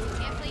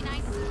 Can't play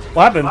nice.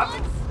 What happened?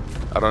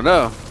 I don't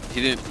know.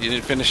 He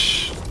didn't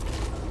finish.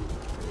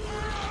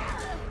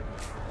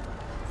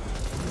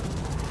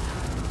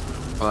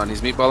 Hold on, he's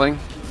meatballing.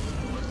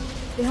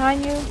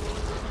 Behind you.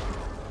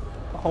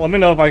 Oh, let me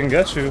know if I can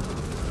get you.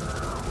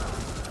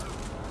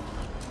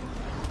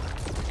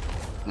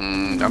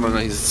 I don't know.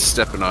 He's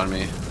stepping on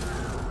me.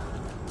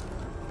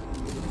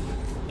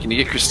 Can you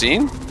get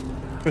Christine?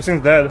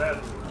 Christine's dead.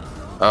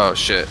 Oh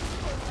shit.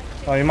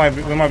 Oh, we might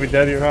be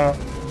dead here, huh?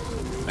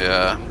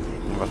 Yeah,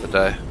 I'm about to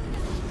die.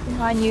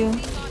 Behind you.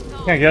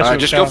 Can't get you.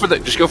 Just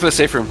go for the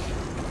safe room.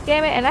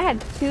 Damn it, and I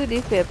had 2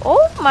 defib.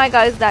 Oh my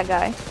god, it's that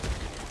guy.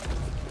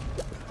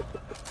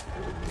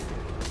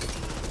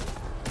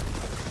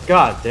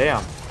 God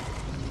damn.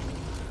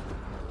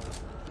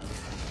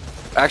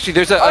 Actually,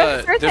 there's a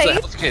Oh, there's a safe.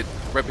 health kit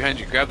right behind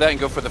you. Grab that and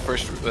go for the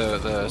first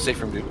the safe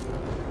room, dude.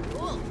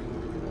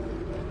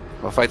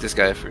 I'll fight this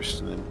guy first.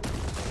 And then...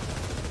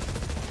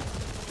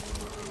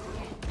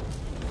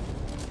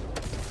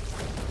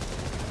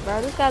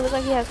 Bro, this guy looks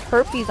like he has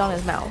herpes on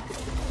his mouth.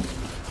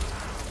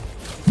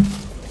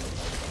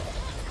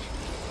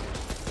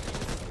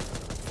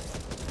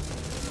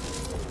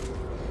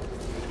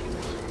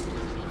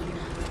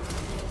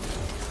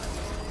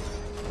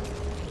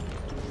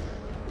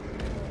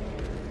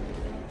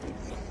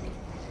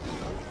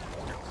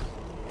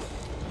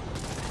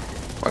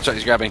 Watch out,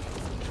 he's grabbing.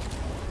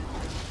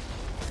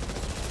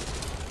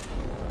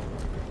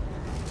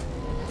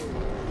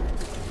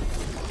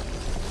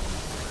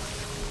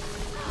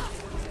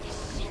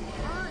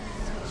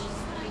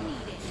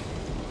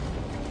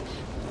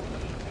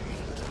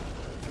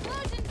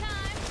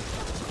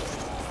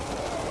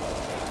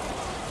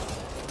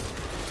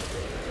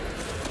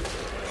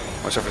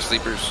 Watch out for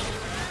sleepers.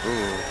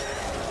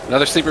 Ooh.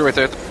 Another sleeper right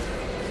there.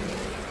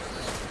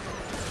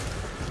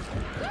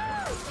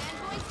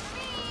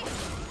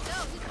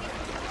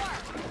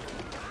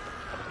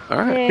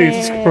 Alright.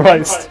 Jesus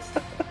Christ.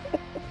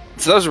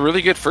 So that was a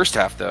really good first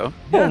half, though.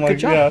 Oh my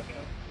god.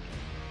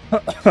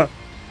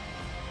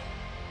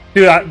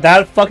 Dude,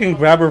 that fucking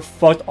grabber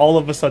fucked all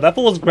of us up. That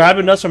fool was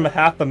grabbing us from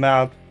half the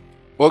map.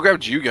 Well, it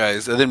grabbed you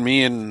guys, and then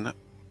me and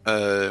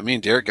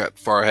Derek got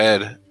far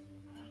ahead.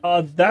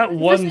 That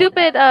one... The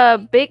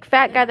stupid, big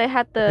fat guy that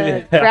had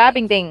the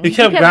grabbing thing. He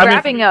kept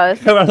grabbing us.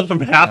 He kept grabbing us from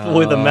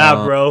halfway the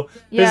map, bro.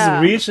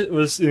 Yeah. His reach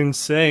was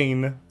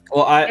insane.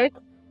 Well,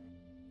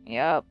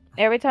 Yep.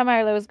 Every time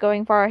I was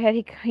going far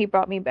ahead, he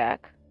brought me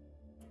back.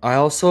 I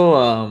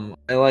also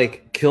I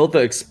like killed the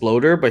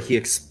exploder, but he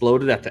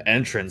exploded at the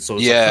entrance, so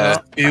it's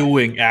like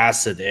spewing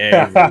acid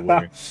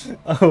everywhere.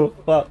 Oh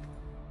fuck!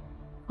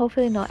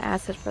 Hopefully no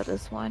acid for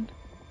this one.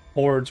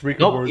 Hordes, Rico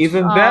Nope, hordes.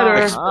 even better.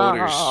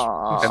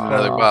 Exploders. And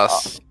another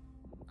boss.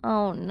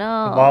 Oh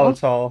no.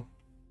 Volatile.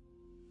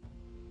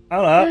 I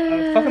don't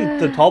know. Fucking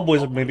the tall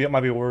boys maybe it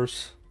might be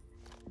worse.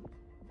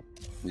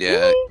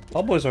 Yeah.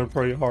 Tall boys are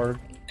pretty hard.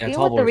 Yeah, You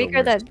with the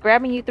Reaker that's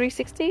grabbing you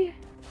 360?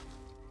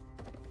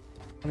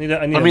 I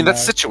mean,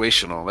 that's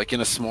situational. Like in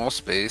a small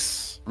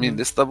space. I mean,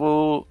 this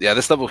level,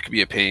 this level could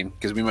be a pain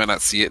because we might not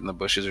see it in the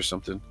bushes or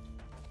something.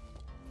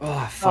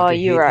 Oh,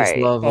 you're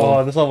right.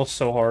 Oh, this level's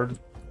so hard. This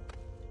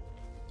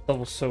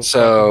level's so.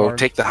 So hard.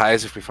 take the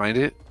highs if we find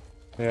it.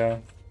 Yeah.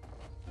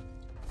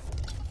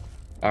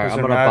 All right, There's I'm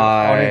a gonna mag.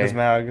 I need buy. this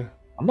mag.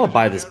 I'm gonna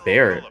buy this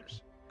Barrett.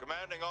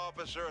 Commanding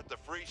officer at the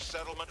free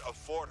settlement of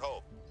Fort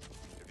Hope.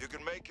 If you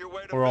can make your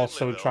way to We're all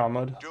so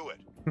traumatized. do it.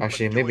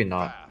 Actually, maybe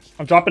not.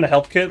 I'm dropping a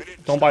health kit.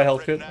 Don't buy a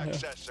health kit. Yeah.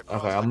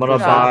 Okay, I'm gonna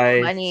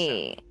buy.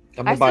 Money.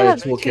 I'm I gonna buy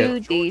still the have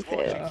toolkit. 2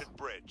 defibs.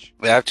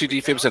 I have 2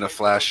 defibs and a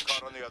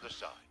flash.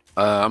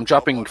 I'm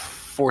dropping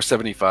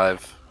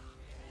 475.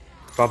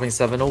 Dropping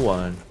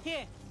 701.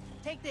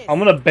 I'm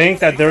gonna bank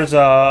that there's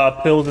a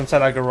pills inside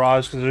that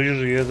garage because there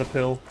usually is a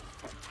pill.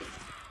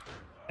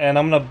 And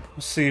I'm gonna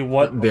see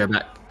what. Be right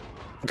back.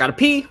 Gotta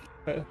pee.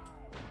 Okay.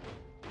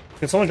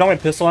 Can someone drop my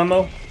pistol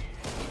ammo?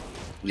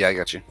 Yeah, I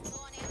got you.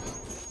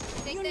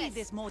 You need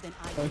this more than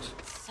I do. Thanks.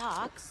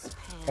 Socks,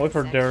 I'll wait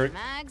for Derek.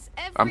 mags,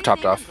 I'm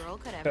topped off. everything a girl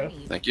could ever Okay.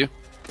 need. Thank you.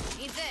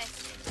 Need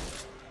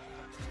this.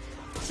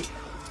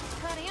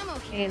 Got ammo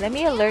here. Okay, let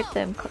me alert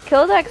them.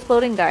 Kill the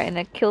exploding guy and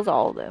it kills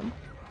all of them.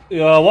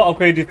 Yeah, what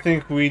upgrade do you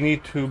think we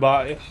need to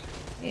buy?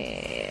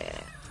 Yeah.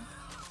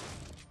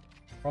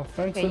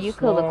 Offensive Okay, you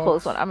kill the slots.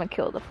 close one. I'm gonna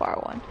kill the far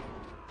one.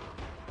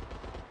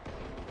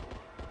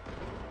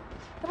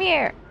 Come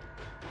here.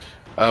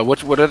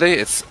 What are they?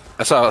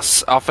 I saw an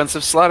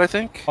offensive slot, I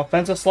think.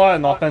 Offensive slot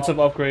and offensive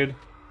upgrade.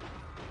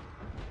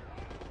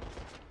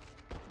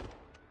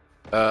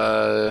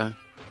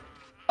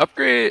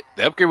 Upgrade.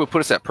 The upgrade would put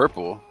us at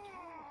purple,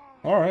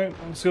 Alright,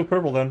 let's go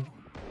purple then.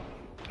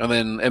 and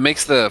then it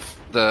makes the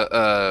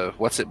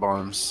what's it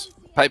bombs,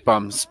 pipe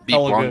bombs beat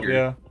Hella longer. good,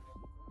 yeah.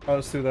 Alright,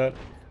 let's do that.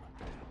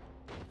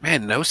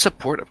 Man, no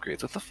support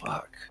upgrades. What the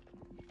fuck?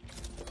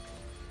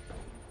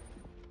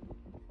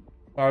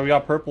 Alright, we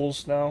got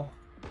purples now.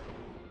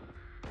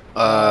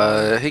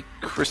 Hey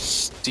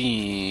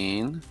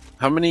Christine,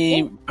 how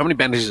many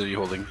bandages are you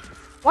holding?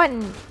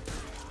 1.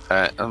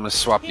 Alright, I'm gonna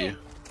swap you.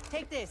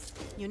 Take this.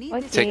 You need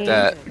Okay. this. Take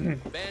that.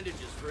 Bandages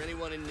for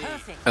anyone in need.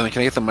 Perfect. And then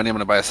can I get the money? I'm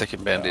gonna buy a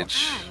second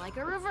bandage. I'm like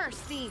a reverse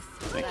thief.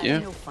 Thank you.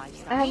 No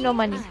 5-star. I have no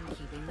money. I'm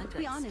keeping the To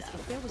be good honest, stuff.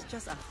 if there was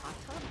just a hot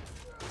tub,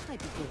 I'd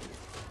be good.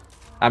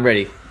 I'm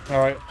ready.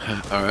 Alright.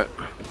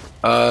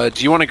 Alright.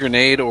 Do you want a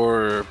grenade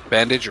or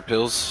bandage or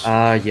pills?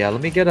 Yeah.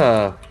 Let me get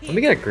a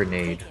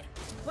grenade.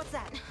 What's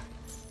that?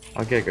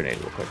 I'll get a grenade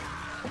real quick.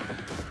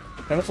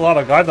 And that's a lot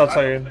of guys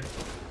outside.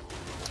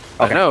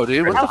 I know,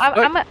 dude. What the fuck?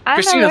 I'm Christine, I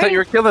thought alerting- you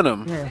were killing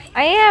them.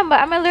 I am,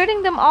 but I'm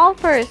alerting them all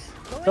first.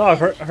 No, I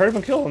heard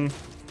him kill him.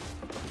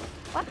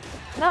 What?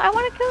 No, I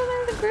want to kill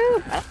them as a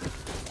group.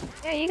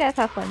 Yeah, you guys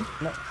have fun.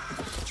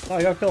 Oh,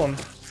 you gotta kill him.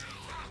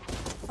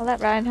 I'll let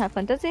Ryan have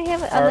fun. Does he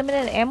have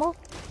unlimited ammo?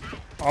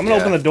 I'm gonna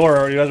open the door.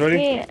 Are you guys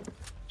ready? Yeah.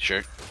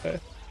 Sure. Okay.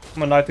 I'm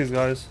gonna knife these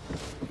guys.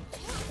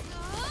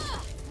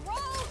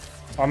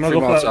 I'm gonna Free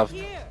go for that.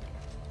 Molotov.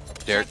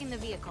 Derek. Back in the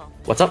vehicle.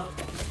 What's up?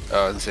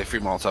 I was gonna say free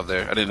Molotov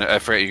there. I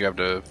forgot you grabbed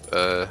a.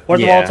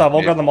 Where's Yeah. the Molotov?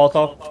 I'll grab the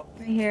Molotov.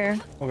 Right here.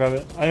 We'll grab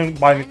it. I didn't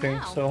buy anything,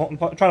 so I'm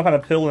trying to find a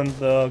pill in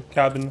the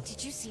cabin.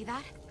 Did you see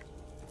that?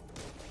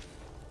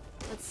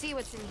 Let's see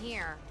what's in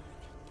here.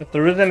 If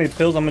there isn't any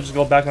pills, I'm gonna just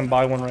go back and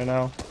buy one right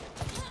now.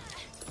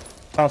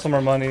 Found some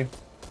more money.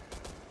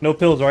 No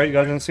pills, right? You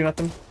guys didn't see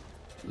nothing?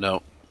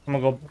 No. I'm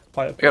gonna go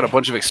buy it. I got a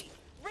bunch of.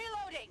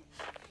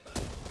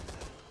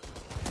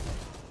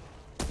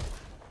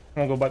 I'm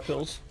I'm gonna go buy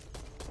pills.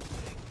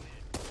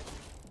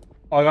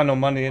 Oh, I got no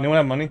money. Anyone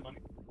have money? I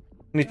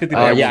need 50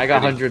 bucks. Yeah, I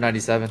got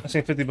 197. I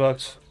need 50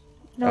 bucks.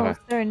 No, Okay.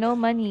 sir, no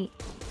money.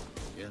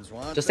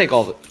 Just take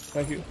all of it.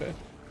 Thank you. Okay.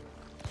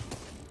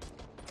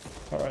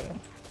 Alright.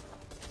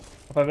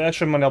 If I have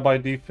extra money, I'll buy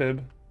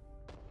defib.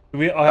 Do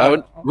we?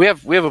 We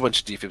have a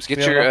bunch of defibs. Get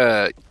your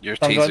I'm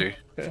taser. good?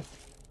 Okay.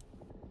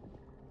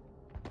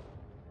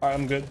 Alright,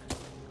 I'm good.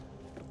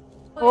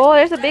 Oh,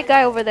 there's a big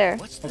guy over there.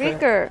 Okay.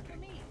 Reeker.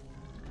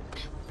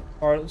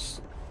 Alright.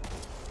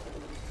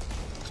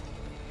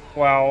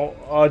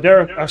 Wow.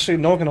 Derek, actually,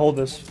 no one can hold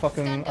this.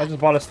 Fucking, I just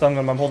bought a stun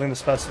gun. I'm holding the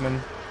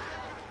specimen.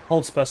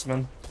 Hold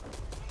specimen.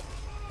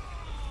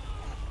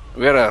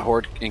 We got a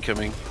horde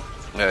incoming.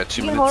 2 minutes.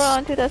 You can hold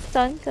on to the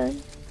stun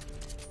gun.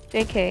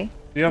 JK.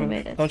 Do you have? 2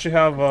 minutes. Don't you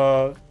have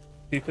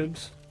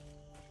defibs?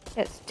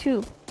 It's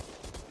 2.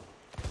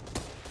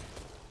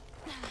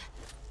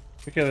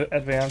 We can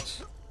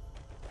advance.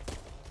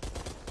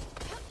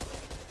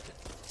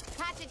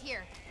 Hatchet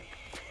here.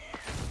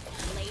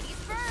 Ladies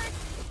first.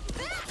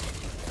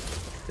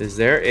 Is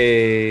there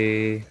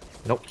a...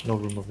 Nope, no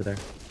room over there.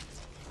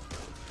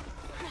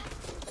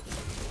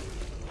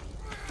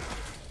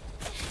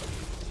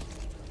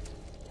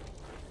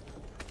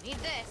 Need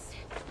this.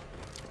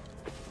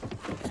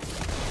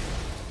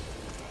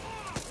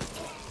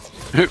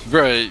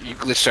 Bro, you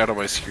glitched out on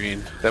my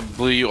screen. That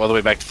blew you all the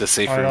way back to the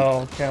safe I room.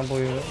 know, can't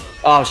believe it.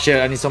 Oh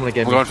shit, I need someone to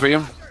get I'm me. going for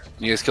you.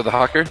 You guys killed the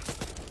hawker?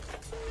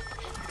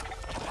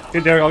 Hey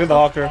Derek, I'll get the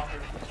hawker.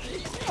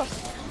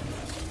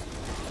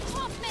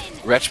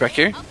 Wretch back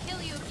here. I'll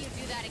kill you if you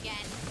do that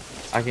again.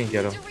 I can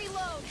get him. To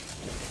reload.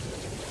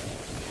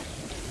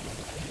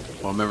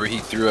 Well, remember he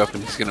threw up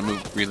and he's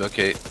gonna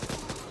relocate.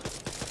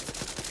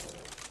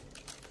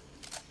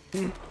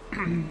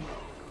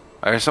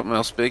 I heard something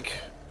else big.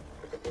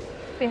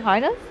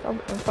 Behind us? Or in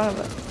front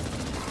of us?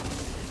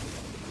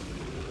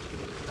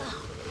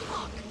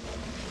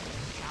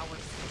 Power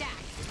stack.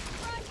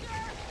 Roger.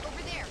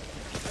 Over there.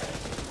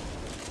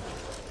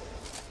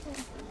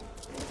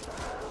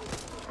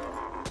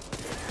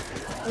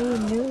 Oh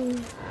no.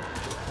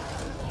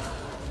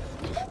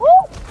 Woo!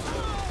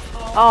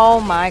 Oh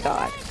my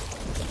god.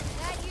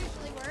 That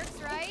usually works,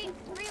 right?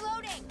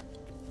 Reloading.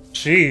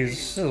 Jeez,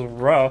 this is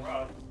rough.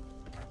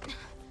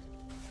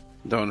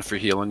 Don't for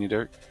healing you,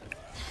 Dirk.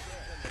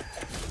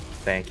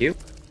 Thank you.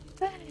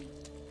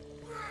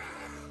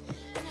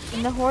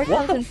 And the horde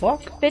What comes the in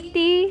fuck?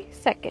 50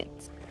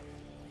 seconds.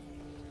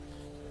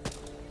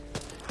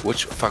 What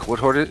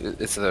horde?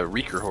 It's the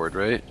Reeker horde,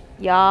 right?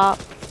 Yup.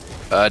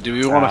 Do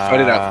we want to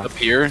fight it out up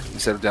here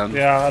instead of down?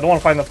 Yeah, I don't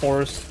want to fight in the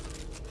forest.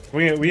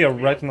 We are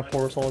right in the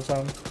forest all the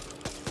time.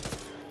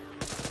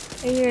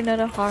 I hear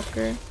another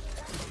hawker.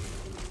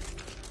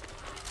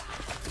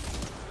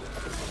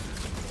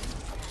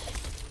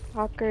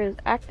 Hawker is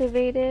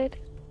activated.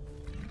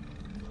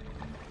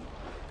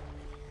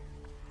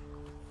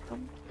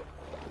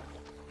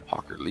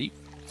 Hawker leap.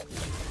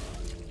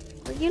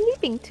 Where are you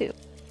leaping to?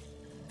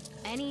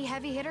 Any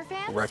heavy hitter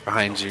fans? Right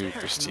behind you,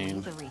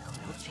 Christine. The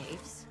recoil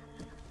chafes.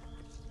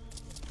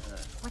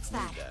 What's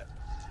that?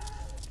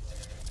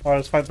 Alright,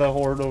 let's fight the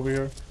horde over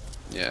here.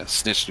 Yeah,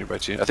 snitch nearby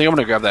too. I think I'm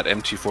gonna grab that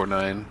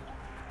M249.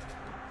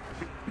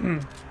 What are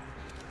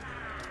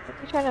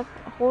you trying to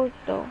hold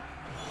though?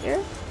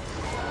 Here?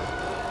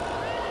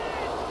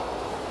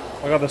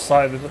 I got the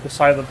side of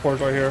the porch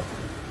right here.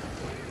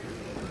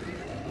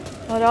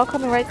 Oh, they're all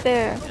coming right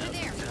there.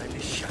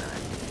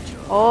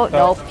 Oh,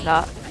 nope,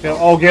 not. Yeah,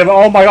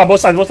 oh my god, both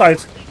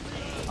sides.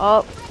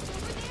 Oh.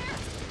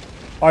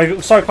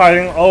 Alright, start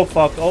fighting. Oh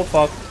fuck, oh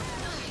fuck.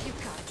 You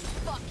gotta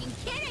be fucking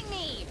kidding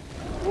me!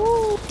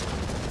 Woo.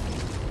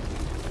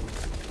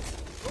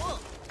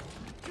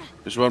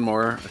 There's one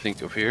more, I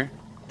think, over here.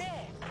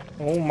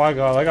 Oh my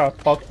god, I got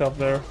fucked up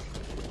there.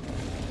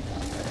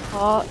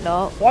 Oh,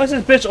 no. Why is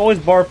this bitch always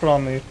barfing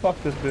on me? Fuck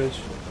this bitch.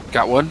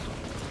 Got one.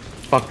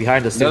 Fuck,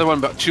 behind us. Another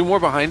one, two more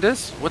behind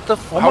us? What the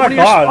Oh how my many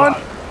god.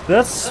 are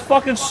That's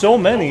fucking so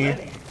many.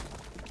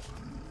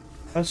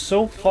 That's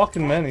so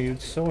fucking many.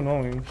 It's so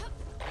annoying.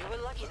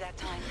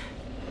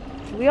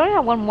 We only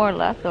have one more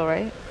left though,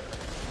 right?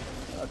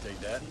 I'll take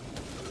that.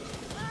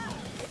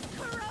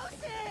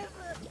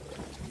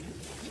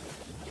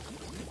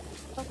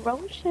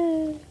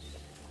 Ferocious.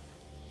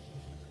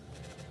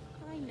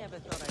 I never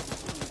thought I'd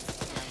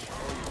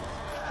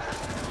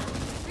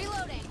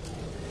Reloading.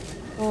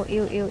 Oh,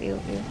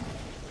 ew.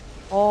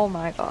 Oh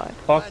my god.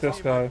 Fuck this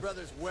guy.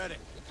 Brother's wedding.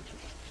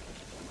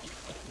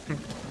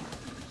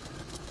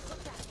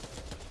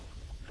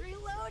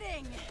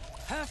 Reloading.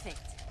 Perfect.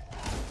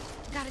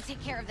 Gotta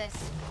take care of this.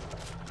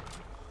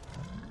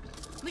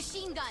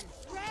 Machine gun.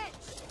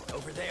 Stretch.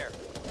 Over there.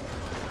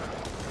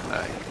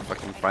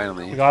 fucking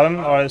finally. You got him?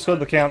 Alright, let's go to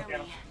the camp.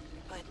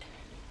 but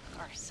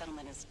our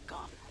settlement is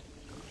gone.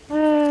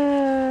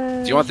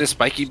 Do you want this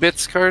spiky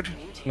bits card?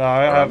 No,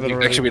 I have it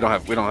already. Actually, we don't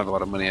have a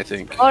lot of money, I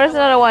think. Oh, there's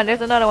another one.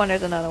 There's another one.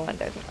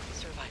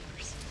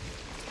 Survivors.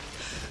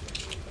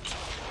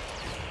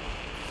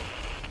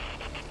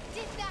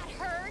 Did that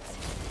hurt?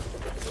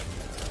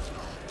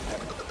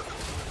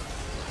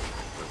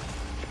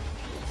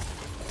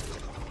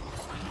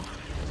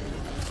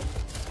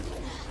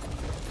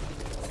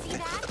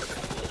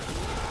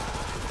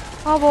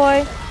 Oh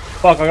boy.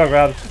 Fuck, I got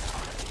grabbed.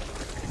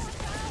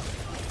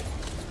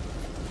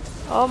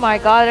 Oh my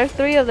god, there's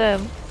 3 of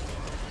them.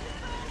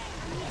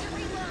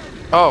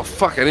 Oh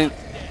fuck! I didn't.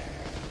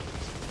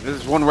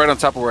 There's one right on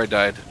top of where I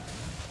died.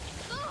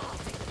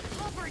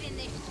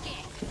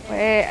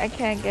 Wait, I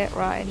can't get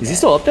right. Is he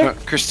still up there?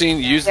 Christine,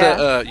 use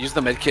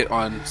the med kit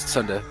on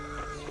Sunday.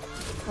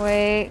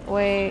 Wait.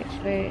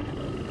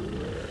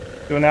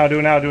 Do it now, do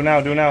it now, do it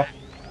now, do it now.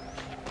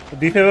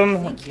 Defib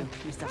him. Thank you,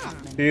 Mr.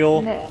 Hoffman.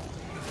 Heal.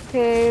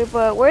 Okay,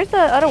 but where's the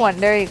other one?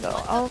 There you go.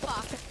 Oh.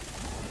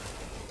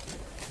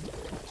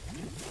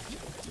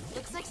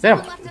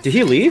 Damn, did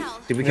he leave?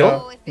 Did we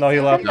kill him? No, he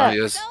left. No, he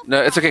is.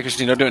 No, it's okay,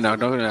 Christine. Don't do it now.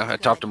 Don't do it now. I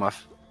topped him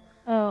off.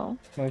 Oh.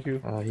 Thank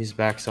you. He's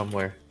back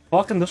somewhere.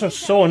 Fucking, those are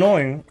so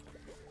annoying.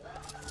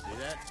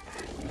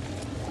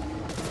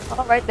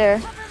 Oh, right there.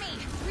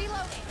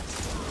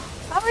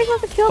 How are we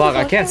supposed to kill Fuck,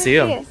 this I can't see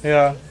him.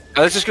 Yeah.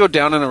 Let's just go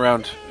down and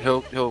around.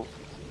 He'll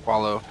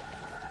follow.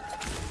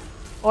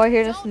 Or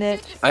here's a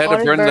snitch. I had Or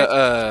to burn bird.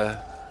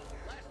 the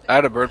I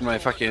had to burn my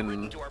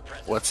fucking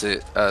what's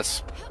it?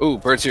 Ooh,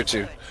 bird's here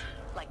too.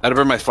 I had to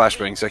burn my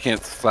flashbang, so I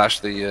can't flash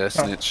the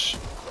snitch.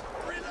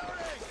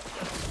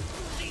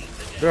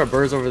 There are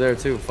birds over there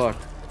too. Fuck.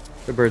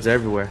 There are birds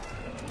everywhere.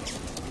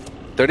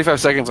 35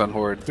 seconds on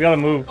horde. We gotta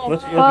move.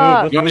 Let's move. You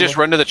want me to just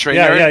run to the train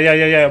yard?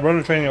 Yeah. Run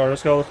to the train yard.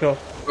 Let's go. Oh.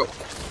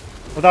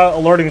 Without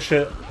alerting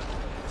shit.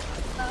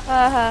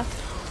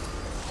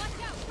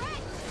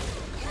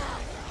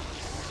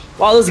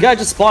 Wow, this guy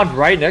just spawned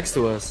right next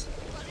to us.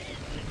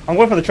 I'm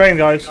going for the train,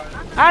 guys.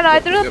 I don't know, I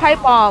threw a pipe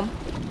bomb.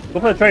 Go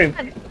for the train.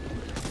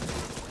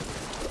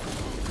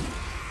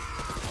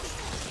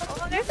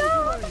 Oh, there's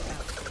no.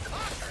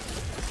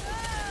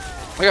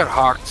 I got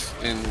hawked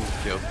and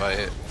killed by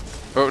it.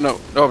 Oh no,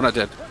 I'm not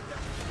dead.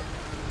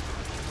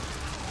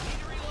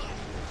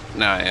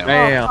 Now I am.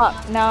 Damn. Oh,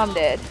 fuck. Now I'm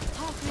dead.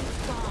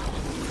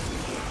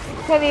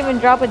 Can't even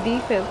drop a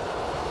defib.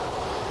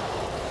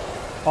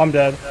 I'm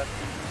dead.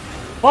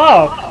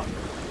 Fuck!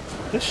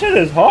 This shit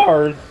is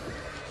hard.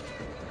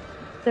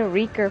 The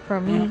reeker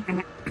for me.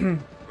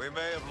 We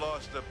may have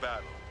lost the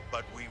battle,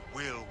 but we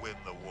will win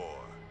the war.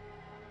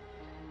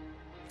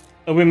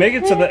 If we make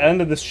it to the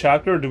end of this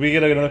chapter, do we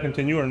get another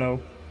continue or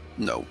no?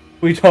 No.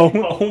 We don't?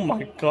 Oh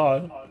my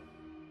god.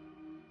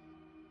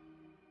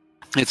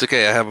 It's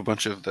okay. I have a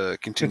bunch of the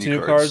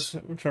continue cards.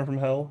 Return from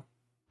hell.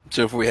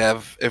 So if we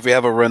have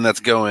a run that's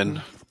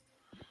going,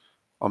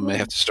 I may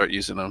have to start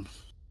using them.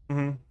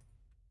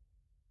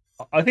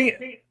 I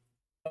think.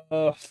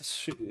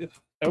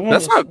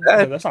 That's not bad.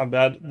 Yeah, that's not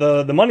bad.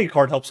 The money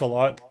card helps a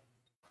lot.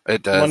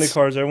 It does. Money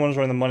cards. Everyone's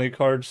running the money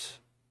cards,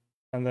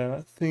 and then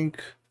I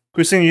think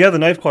Christine, you have the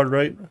knife card,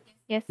 right?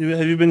 Yes.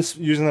 Have you been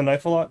using the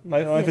knife a lot?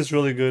 Knife is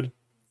really good.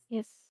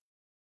 Yes.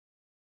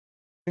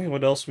 I think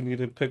what else we need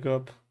to pick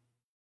up?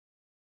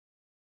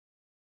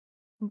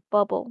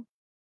 Bubble.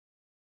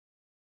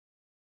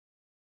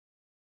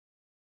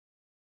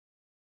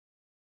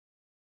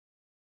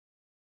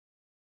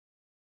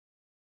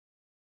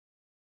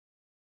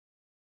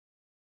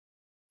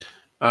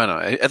 I don't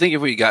know. I think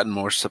if we gotten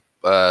more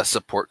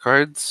support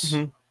cards,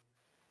 Mhm.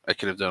 I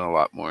could have done a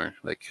lot more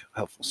like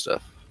helpful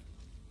stuff.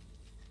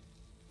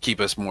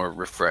 Keep us more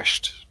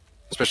refreshed,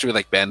 especially with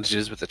like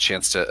bandages with a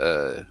chance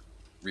to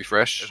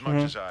refresh. As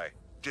much as I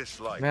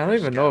dislike Man, I don't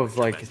even know if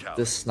like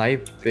the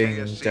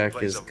sniping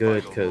deck is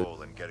good because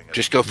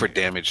Just go for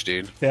damage,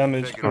 dude.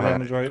 Damage,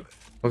 damage, right?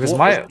 because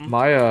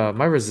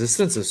my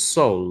resistance is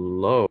so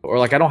low, or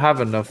like I don't have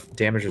enough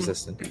damage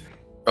resistance.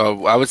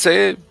 Oh, I would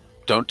say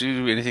don't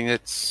do anything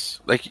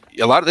that's like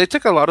a lot. They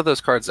took a lot of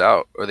those cards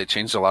out, or they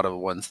changed a lot of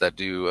ones that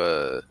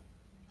do.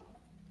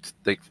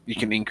 Like you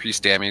can increase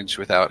damage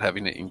without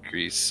having to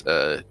increase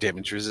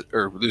damage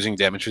or losing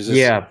damage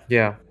resistance.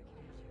 Yeah.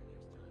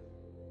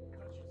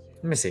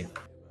 Let me see.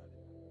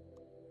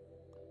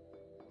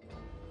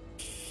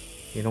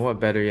 You know what?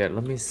 Better yet,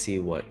 let me see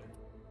what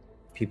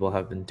people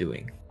have been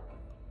doing.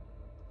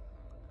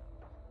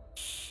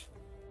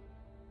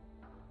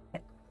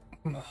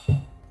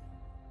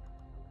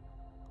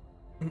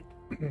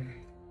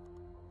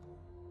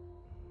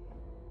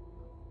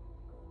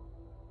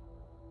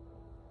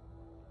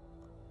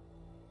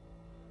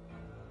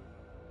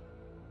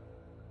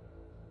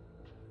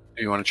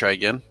 You want to try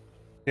again?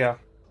 Yeah.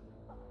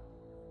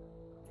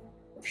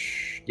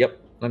 Yep.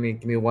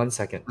 Give me 1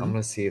 second. I'm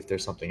gonna see if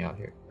there's something out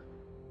here.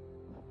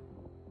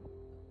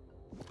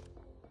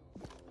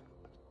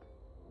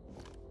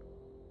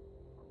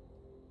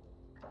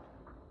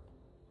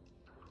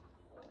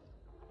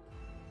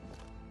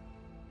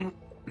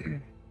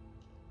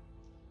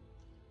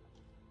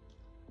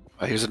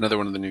 Here's another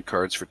one of the new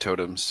cards for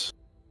totems.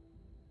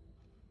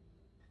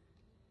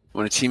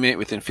 When a teammate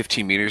within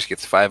 15 meters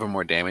gets 5 or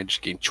more damage,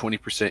 gain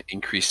 20%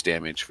 increased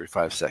damage for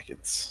 5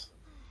 seconds.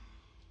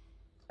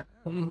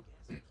 Should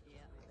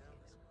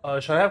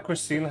I have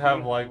Christine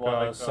have like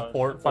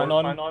support find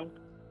on?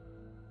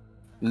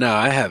 No,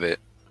 I have it.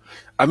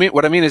 I mean,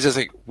 what I mean is just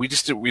like we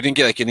didn't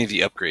get like any of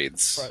the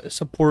upgrades. Right,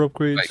 support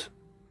upgrades. Like,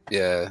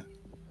 yeah.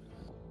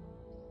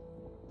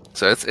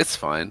 So it's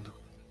fine.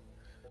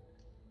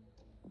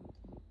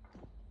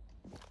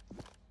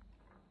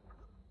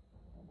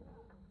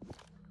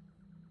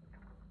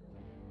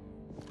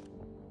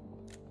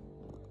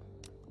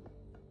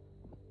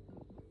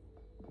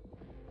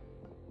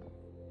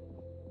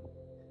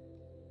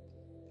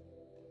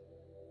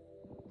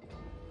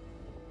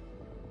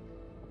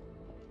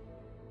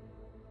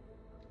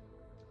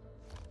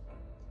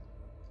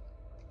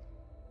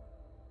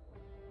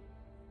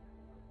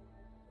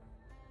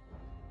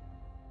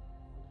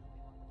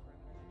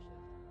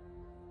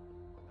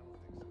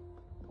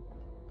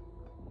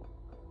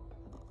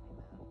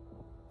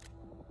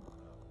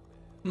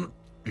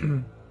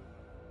 Alright,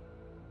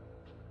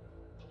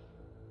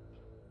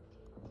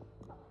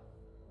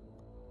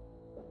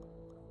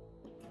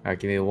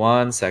 give me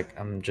 1 sec.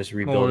 I'm just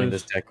rebuilding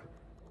this deck.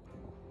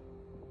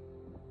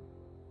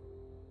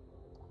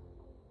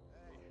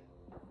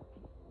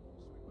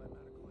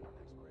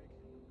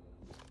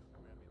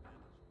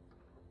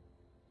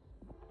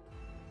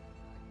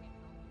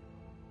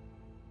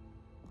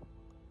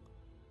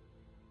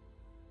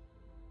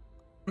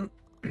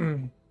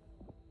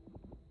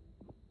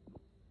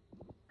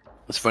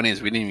 What's funny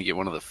is we didn't even get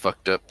one of the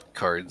fucked up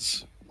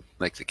cards,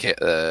 like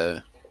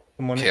the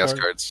money chaos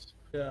card. cards.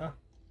 Yeah.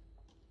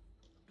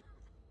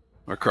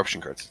 Or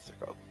corruption cards, as they're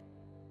called.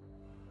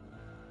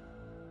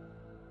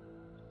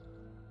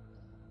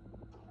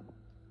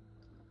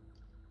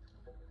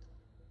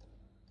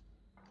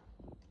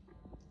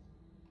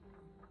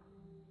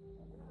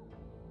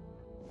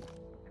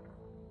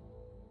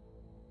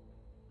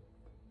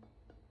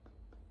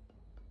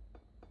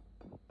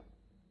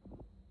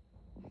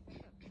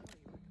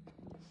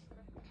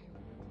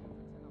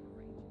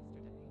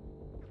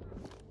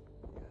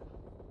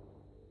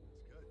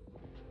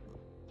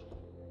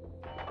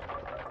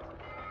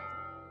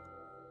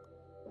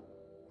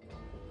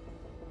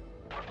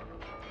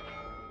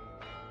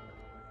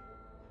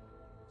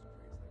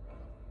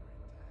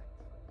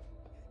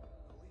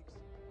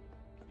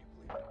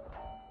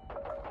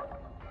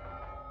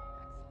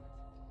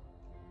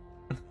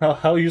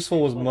 How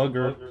useful was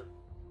Mugger?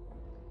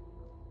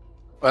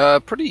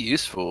 Pretty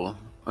useful.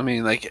 I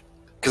mean, like,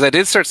 because I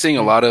did start seeing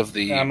a lot of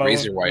the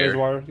razor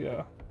wire.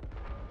 Yeah.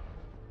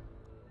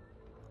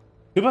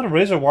 Too bad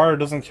razor wire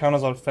doesn't count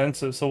as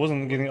offensive, so it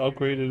wasn't getting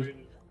upgraded.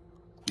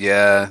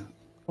 Yeah.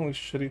 Only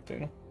shitty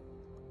thing.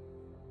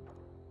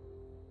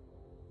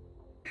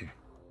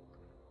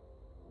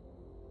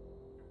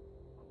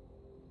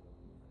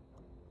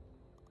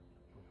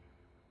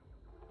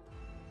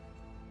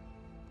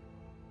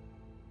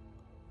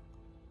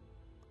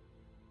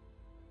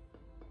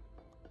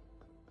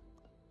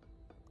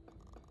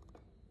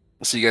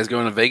 So you guys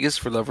going to Vegas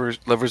for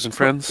lovers and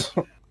friends?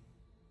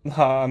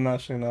 Nah, I'm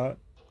actually not.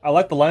 I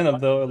like the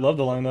lineup though. I love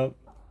the lineup,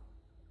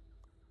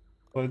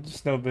 but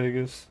just no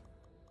Vegas.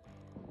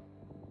 Do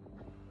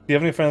you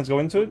have any friends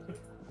going to it?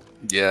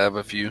 Yeah, I have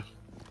a few.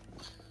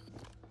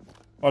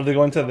 Are they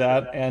going to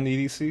that and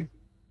EDC?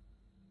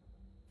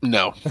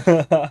 No.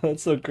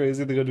 That's so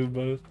crazy to go do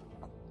both.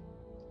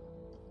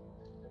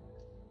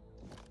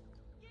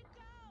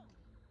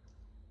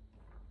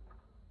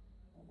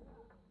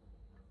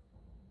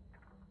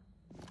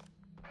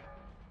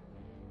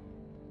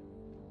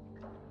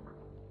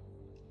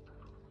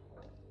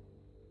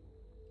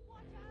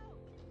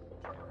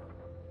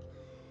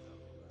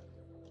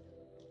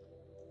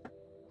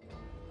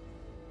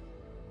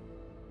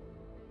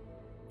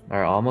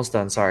 Alright, almost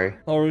done. Sorry.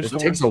 Oh, it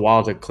takes a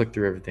while to click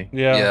through everything.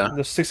 Yeah.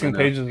 There's 16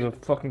 pages of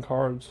fucking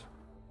cards.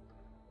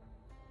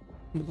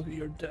 Look at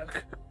your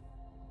deck.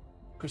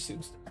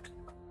 Christine's deck.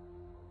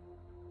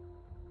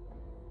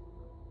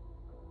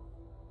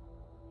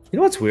 You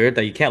know what's weird?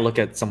 That you can't look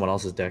at someone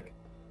else's deck.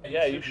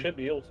 Yeah, you should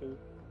be able to.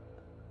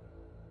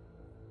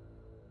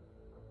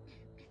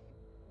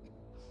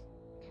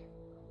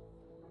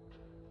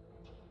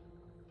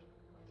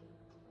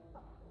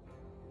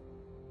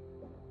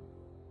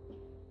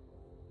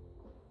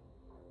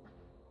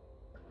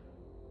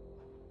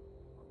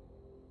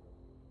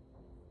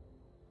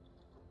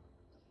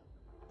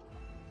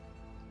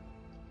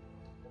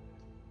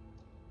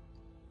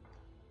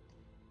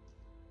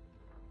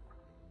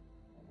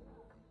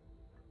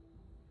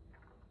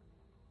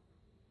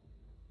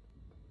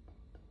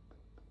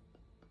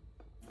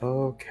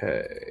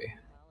 Okay.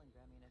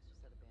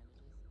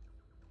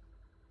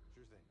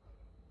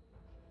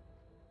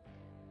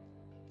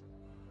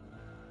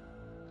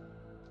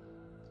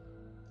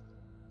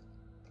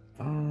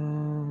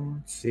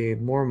 Let's see,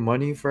 more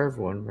money for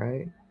everyone,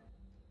 right?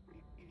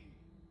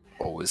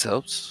 Always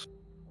helps.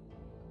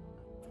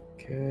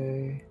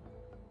 Okay.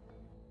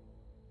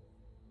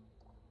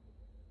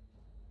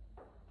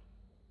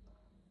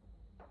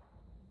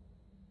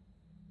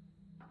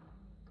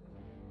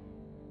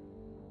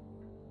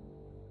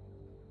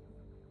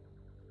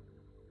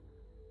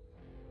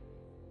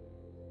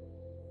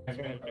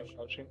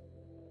 Crouching.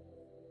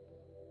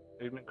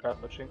 Movement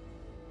crouching.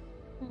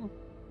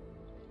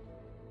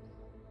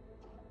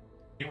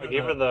 I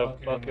gave her the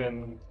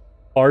fucking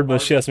hard,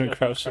 but she hasn't been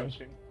crouching.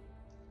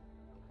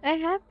 I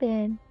have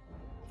been.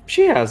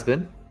 She has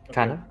been,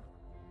 kind of.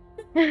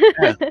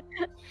 Yeah.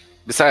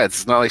 Besides,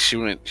 it's not like she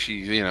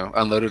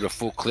unloaded a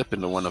full clip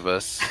into one of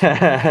us.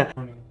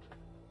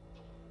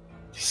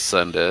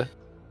 Sunday.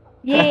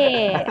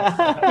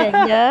 Yeah.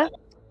 Linda.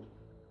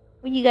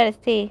 What you gotta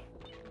say?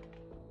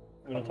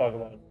 We don't talk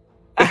about it.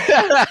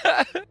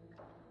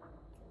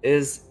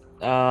 Is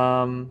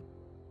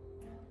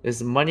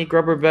Money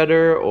Grubber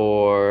better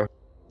or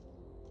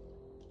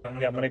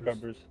Yeah, Money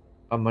Grubbers.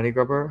 a Money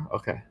Grubber?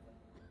 Okay.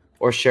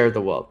 Or Share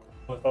the Wealth.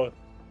 Both.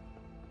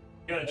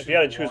 If you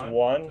gotta choose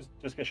one,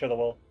 just get Share the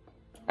Wealth.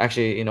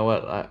 Actually, you know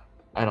what?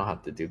 I don't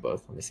have to do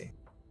both. Let me see.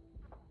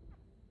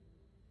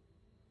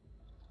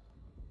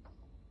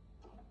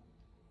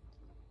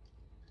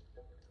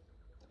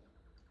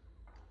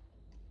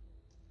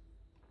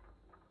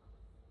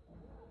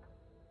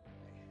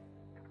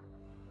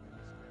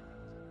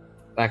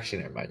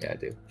 Actually, never mind. Yeah, I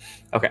do.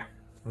 Okay,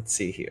 let's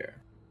see here.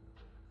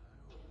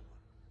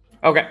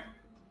 Okay,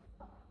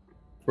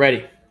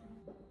 ready.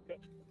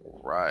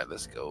 Right,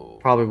 let's go.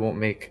 Probably won't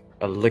make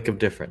a lick of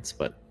difference,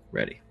 but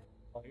ready.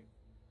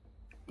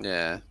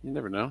 Yeah, you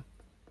never know.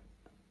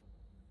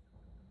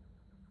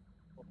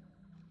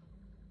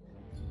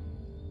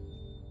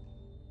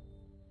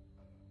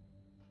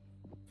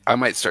 I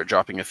might start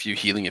dropping a few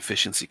healing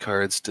efficiency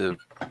cards to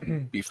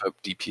beef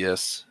up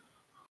DPS.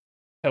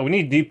 Yeah, we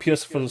need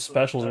DPS for the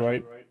specials,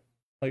 right?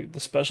 Like, the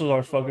specials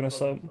are fucking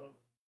us up.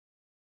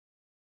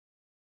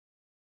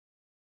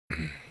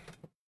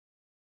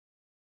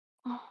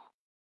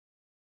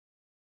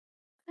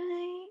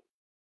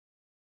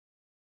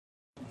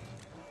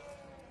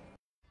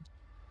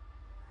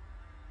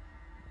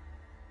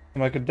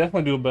 And I could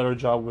definitely do a better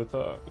job with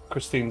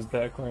Christine's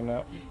deck right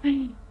now.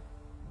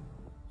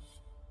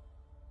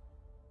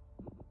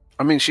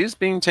 I mean, she's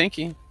being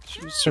tanky.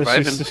 She's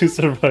surviving. She's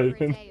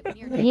surviving.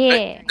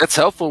 Yeah. That's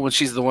helpful when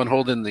she's the one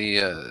holding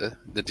the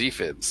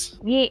defense.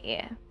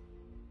 Yeah.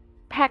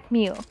 Pack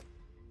mule.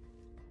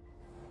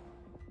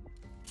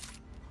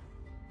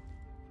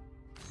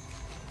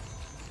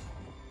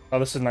 Oh,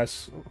 this is a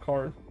nice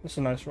card. This is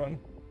a nice run.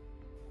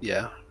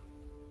 Yeah.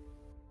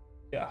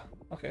 Yeah.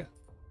 Okay.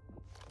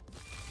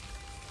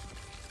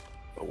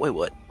 But wait,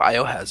 what?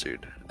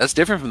 Biohazard. That's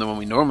different from the one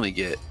we normally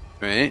get,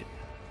 right?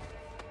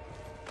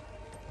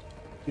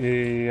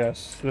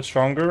 Yes, they're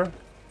stronger.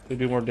 They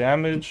do more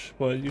damage,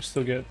 but you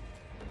still get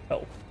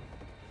health.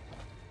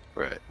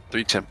 Right.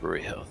 3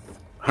 temporary health.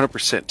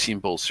 100% team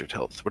bolstered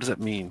health. What does that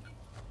mean?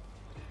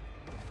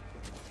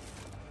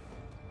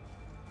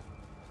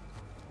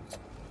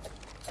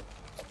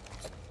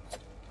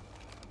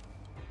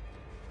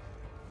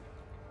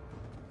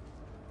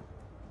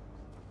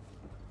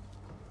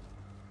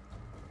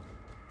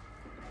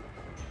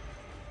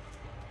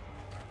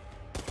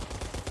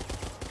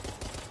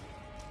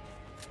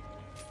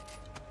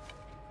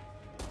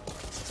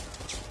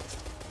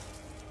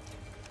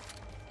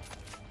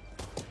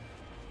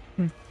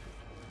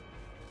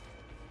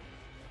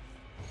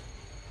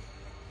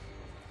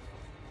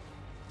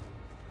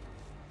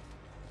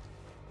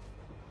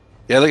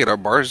 Yeah, look at our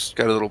bars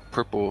got a little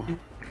purple.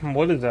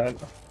 What is that?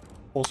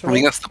 I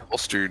think that's the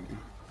bolstered.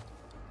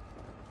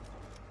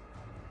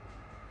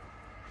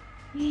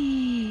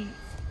 Man,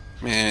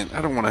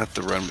 I don't want to have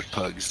to run with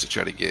pugs to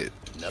try to get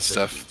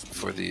stuff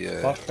for the.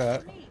 Fuck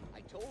that. I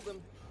told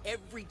them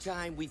every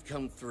time we've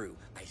come through.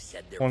 I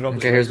said there.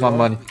 Okay, here's my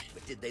money.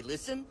 But did they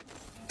listen?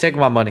 Take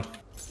my money.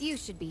 You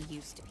should be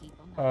used to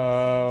people.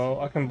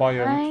 I can buy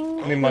you.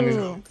 I need money.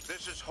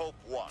 This is Hope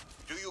 1.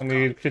 Do you I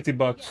need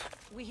 $50.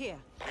 We here.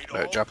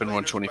 Alright, drop in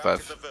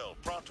 125.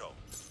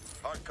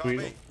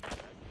 Sweet.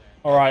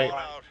 Alright.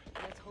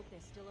 Let's hope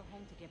there's still a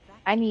home to get back.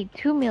 I need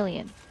 2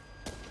 million.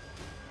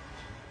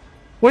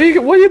 What are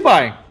you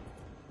buying?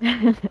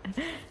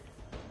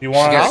 You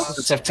want got a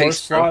some support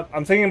taste, bro. slot?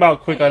 I'm thinking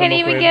about quick item Can't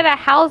even upgrade. get a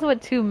house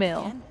with 2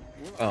 mil.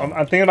 I'm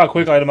thinking about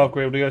quick item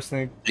upgrade. What do you guys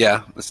think?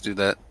 Yeah, let's do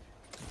that.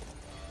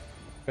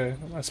 Okay,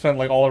 I spent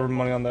like all of our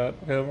money on that.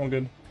 Okay, I'm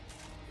good.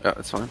 Yeah,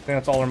 that's fine. I think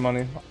that's all our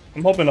money.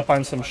 I'm hoping to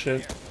find some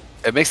shit.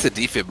 It makes the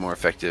defib more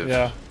effective.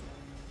 Yeah.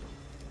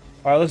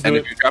 All right, let's do And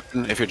it.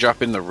 if you're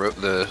dropping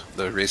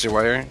the razor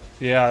wire,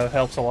 Yeah, it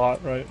helps a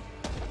lot, right?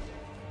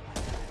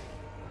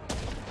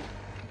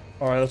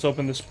 All right, let's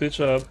open this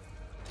bitch up.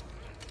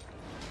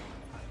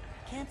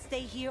 Can't stay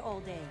here all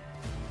day.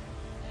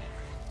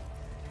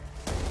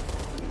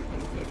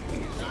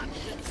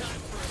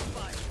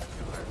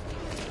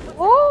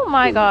 Oh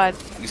my god.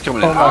 he's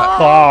coming Oh in my hot.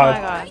 god. Oh my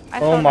god. I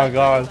Oh saw my that.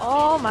 god.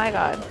 Oh my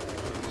god.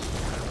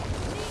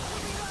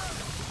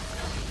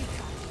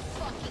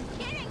 Fucking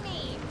kidding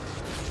me!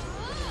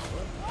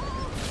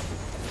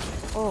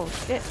 Oh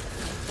shit.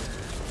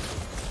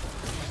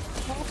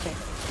 Okay.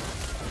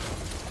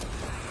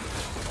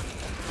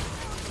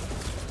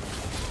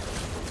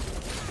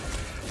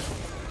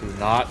 Do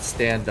not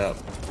stand up.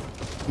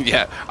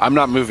 Yeah, I'm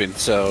not moving,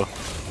 so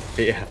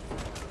Yeah.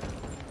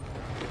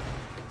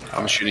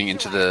 I'm shooting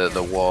into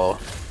the wall.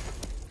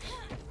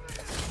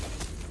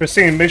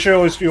 Christine, make sure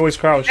you always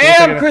crouch. Don't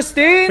Damn, take it-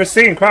 Christine!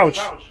 Christine, crouch.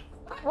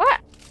 What?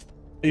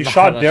 You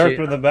shot no, Derek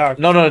she- in the back.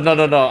 No.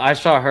 I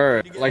shot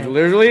her. Like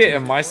literally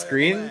in my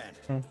screen,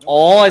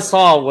 all I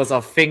saw was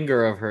a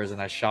finger of hers,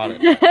 and I shot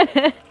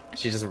it.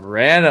 She just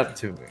ran up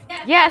to me.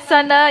 Yeah,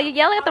 Sunda, you're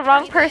yelling at the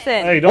wrong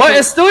person. Hey, don't What? take-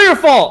 It's still your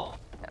fault.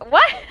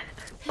 What?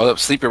 Oh,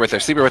 sleeper right there.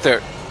 Sleeper right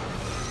there.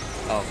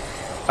 Oh.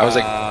 I was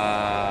like,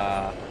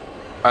 Uh,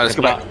 alright, let's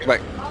go back. Go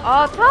back.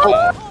 Oh, Tom.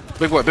 Oh,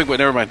 big boy.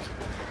 Never mind.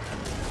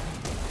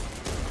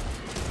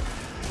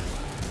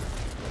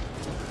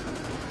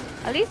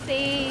 At least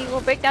they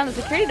will break down the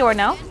security door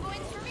now.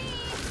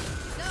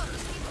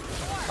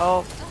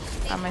 Oh,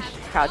 I'm a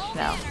crouch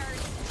now.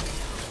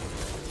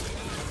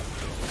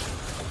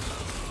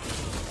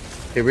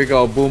 here we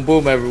go. Boom,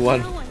 boom,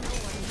 everyone.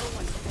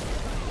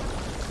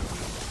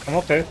 I'm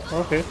okay. I'm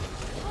okay.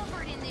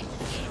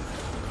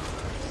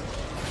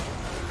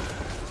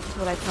 That's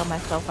what I tell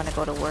myself when I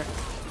go to work.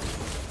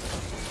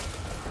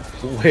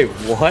 Wait,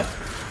 what?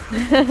 Oh,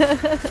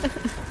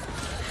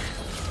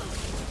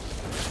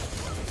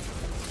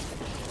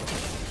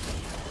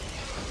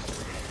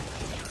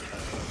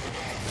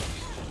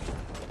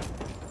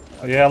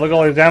 yeah, look at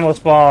all these ammo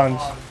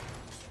spawns.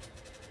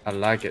 I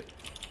like it.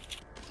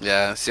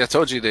 Yeah, see, I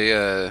told you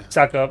they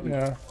Stack up,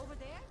 yeah.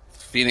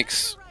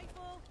 Phoenix.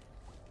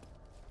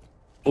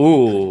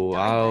 Ooh,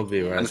 I'll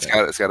be right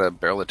there. It's got a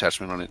barrel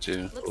attachment on it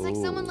too. Looks like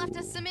someone left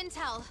us some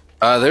intel.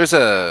 There's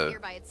a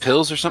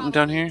pills or something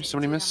down here.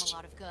 Somebody missed.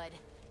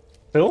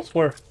 Pills?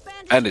 Where?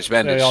 Bandage.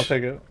 Yeah, I'll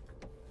take it.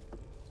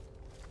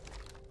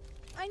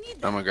 I'm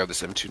gonna grab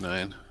this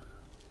M29.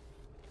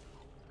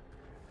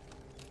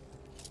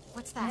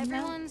 What's that?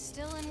 Everyone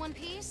still in one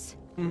piece?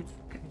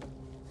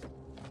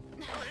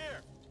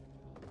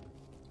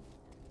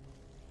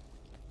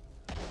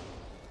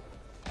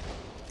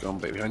 Going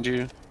back behind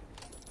you.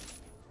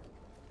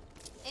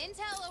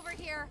 Intel over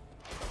here.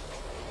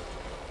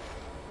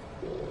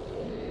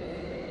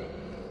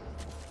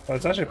 Oh,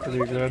 it's actually pretty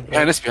good.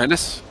 Behind us, behind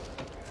us.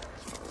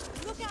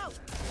 Look out!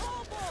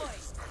 Oh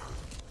boys!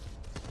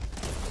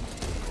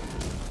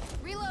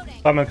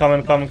 Reloading.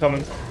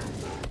 Coming.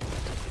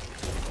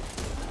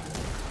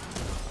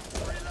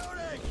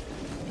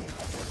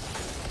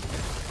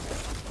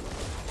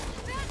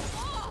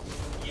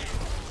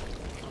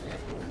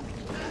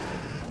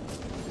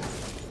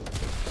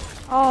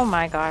 Oh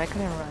my god, I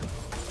couldn't run.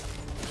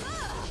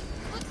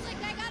 Looks like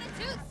I got a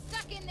tooth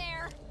stuck in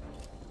there.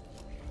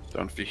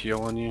 Don't if you heal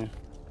on you.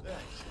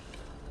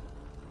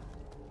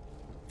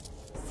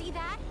 See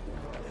that?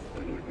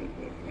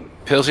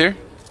 Pills here?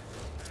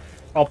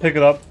 I'll pick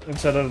it up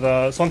instead of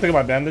the. Someone pick up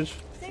my bandage.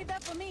 Save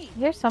that for me.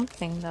 Here's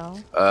something though.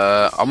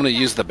 I'm gonna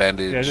use the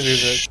bandage. Yeah, just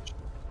use it.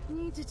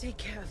 Need to take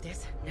care of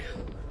this now.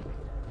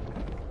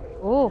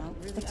 Oh,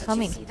 it's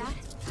coming. See that?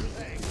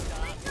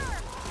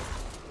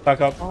 Back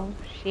up. Oh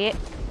shit.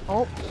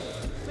 Oh.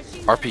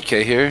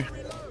 RPK here.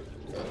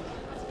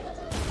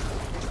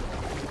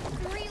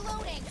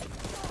 Reloading.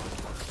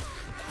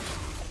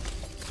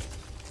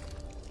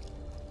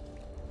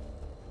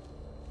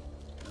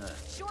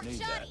 Short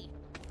shotty.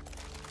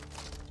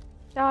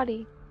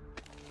 Dotty.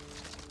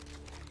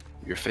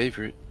 Your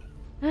favorite.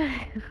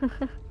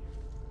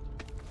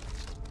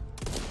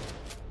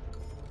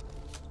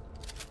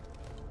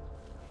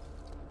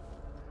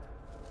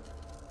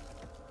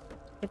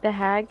 If the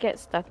hag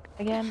gets stuck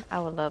again, I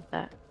would love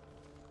that.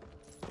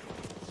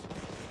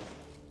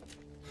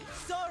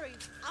 Sorry,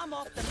 I'm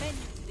off the menu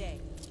today.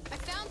 I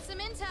found some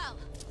intel.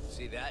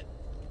 See that?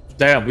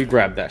 Damn, we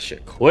grabbed that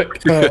shit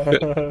quick.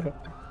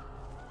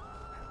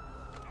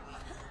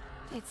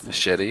 It's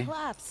Machete.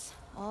 collapse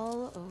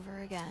all over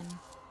again.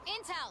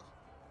 Intel.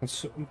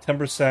 It's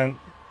 10%.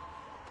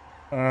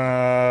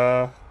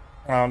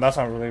 That's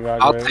not really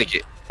bad. I'll take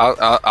it.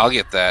 I'll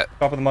get that.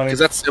 Top of the money. Because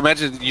that's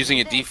imagine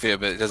using a defib,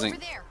 but it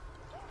doesn't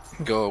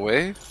go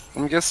away.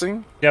 I'm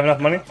guessing. You have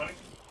enough money?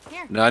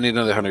 Here. No, I need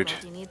another 100.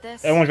 Do you need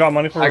this? Everyone's got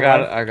money for I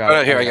got it. it. I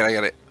got it. Here, I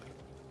got it.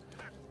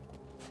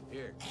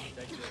 Here, take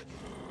this.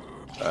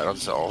 Alright, I'll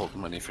just hold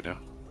money for now.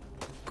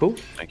 Cool.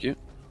 Thank you.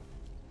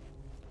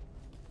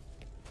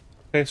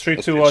 Okay, straight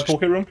Let's to finish.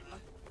 toolkit room.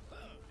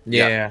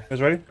 Yeah. You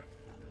guys ready?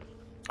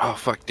 Oh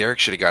fuck, Derek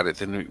should have got it.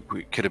 Then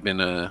we could have been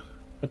A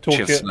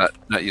chance toolkit. to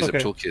not use Okay.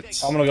 up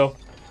toolkits. I'm gonna go.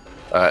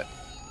 Alright.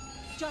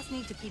 Just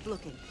need to keep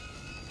looking.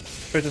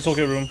 Straight to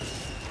toolkit room.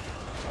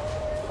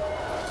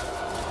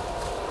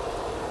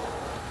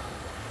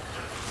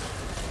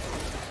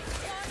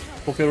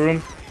 Toolkit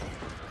room.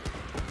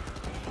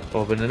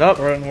 Open it up.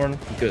 Alright, we're in.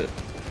 Good.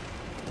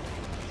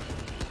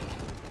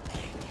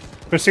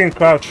 Christine,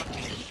 crouch.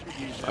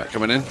 Alright,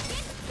 coming in.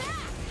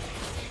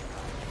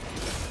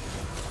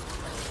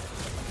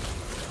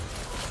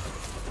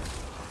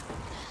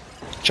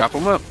 Chop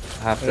them up.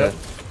 I have to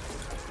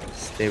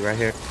stay right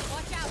here.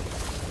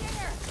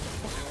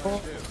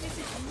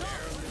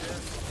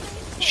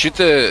 Shoot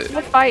the.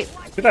 Let's fight.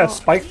 Look at that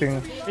spike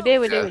thing. We did.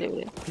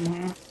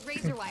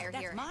 Razor wire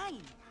here.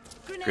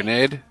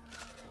 Grenade.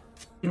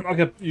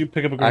 Okay, you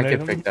pick up a I grenade.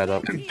 can pick that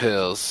up.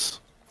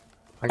 Pills.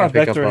 I can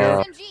pick up Vector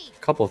a here.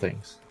 couple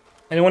things.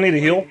 Anyone need a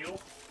heal?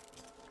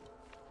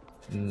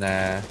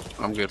 Nah.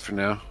 I'm good for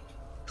now.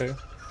 Okay.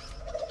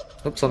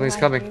 Oops, something's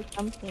coming.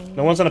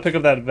 No one's gonna pick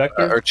up that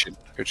vector?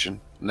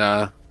 Urchin.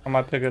 Nah. I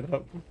might pick it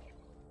up.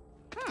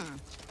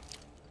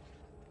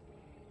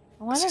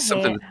 I see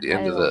something at the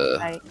end of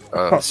the.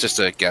 It's just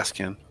a gas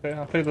can. Okay,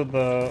 I picked up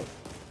the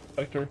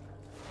vector.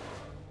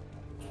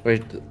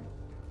 Wait.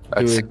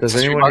 That's Does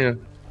stream anyone mark. here?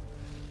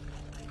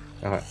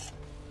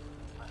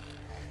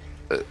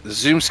 Okay.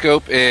 Zoom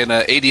scope and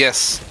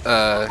ADS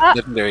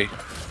legendary.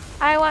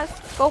 I want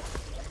scope.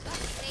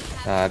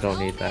 I don't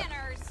need that.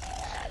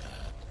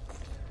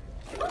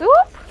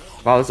 Oop.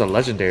 Wow, this is a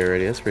legendary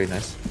already. That's pretty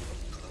nice.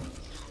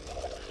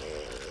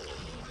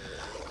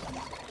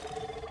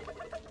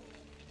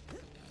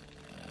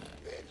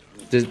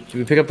 Did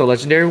we pick up the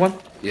legendary one?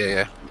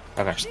 Yeah.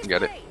 Okay.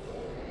 Got it.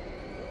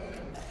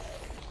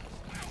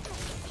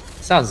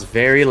 Sounds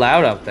very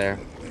loud out there.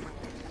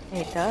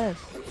 It does.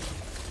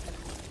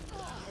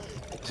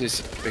 Is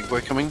this big boy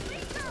coming?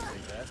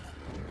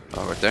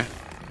 Oh, right there.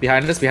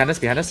 Behind us, behind us,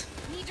 behind us.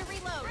 Need to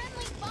reload.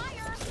 Friendly fire.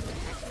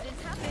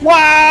 Accidents happen.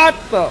 What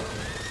the?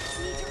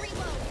 Need to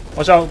reload.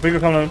 Watch out, Beaker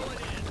coming in.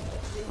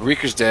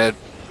 Reeker's dead.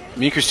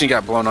 Meeker's team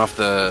got blown off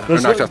the. Or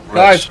Let's knocked go- off the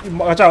ledge. guys,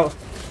 watch out.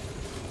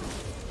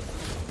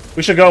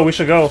 We should go. We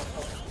should go.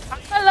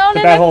 I'm alone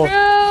in that the hole.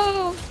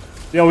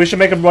 groove. Yo, we should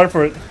make him run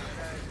for it.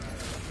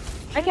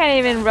 I can't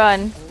even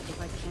run.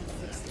 If I can't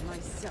fix it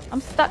myself.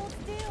 I'm stuck.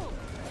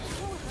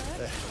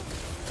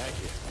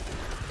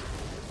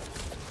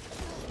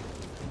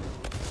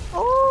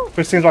 Oh.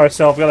 Christine's by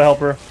herself. We gotta help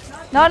her.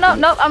 No, no,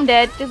 no, I'm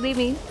dead. Just leave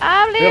me.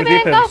 I'm have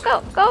leaving. Go, defense.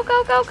 go, go,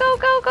 go, go, go,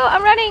 go, go.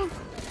 I'm running.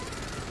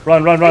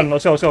 Run, run, run.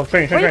 Let's go. Let's go.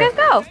 Train, train, Where you train.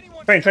 guys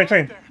go? Train, train,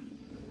 train.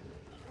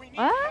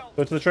 What?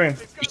 Go to the train.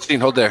 Christine,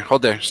 hold there.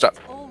 Hold there. Stop.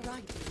 All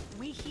right,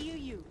 we hear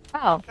you.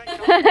 Oh.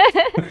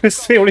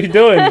 Christine, what are you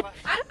doing? I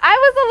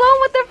was alone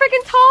with the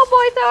freaking tall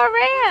boys that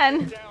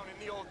ran.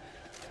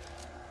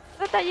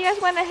 I thought you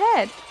guys went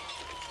ahead.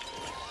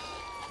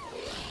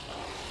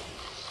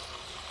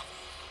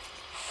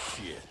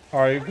 All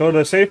right, go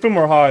to safe room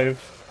or hive.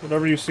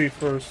 Whatever you see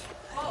first.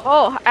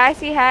 Oh, I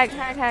see hag,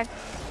 hag, hag.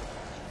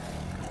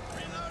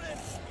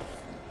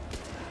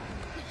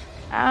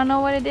 I don't know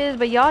what it is,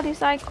 but y'all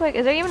decide quick.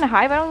 Is there even a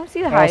hive? I don't even see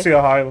the I don't hive. see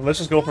a hive. Let's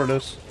just go for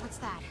this. What's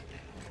that?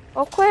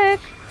 Oh, quick.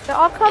 They're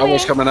all coming. Tall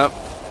boys coming up.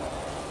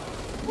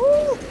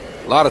 Woo.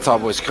 A lot of tall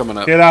boys coming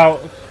up. Get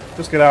out.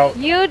 Just get out.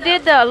 You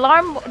did the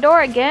alarm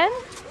door again?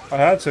 I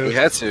had to. We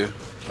had to.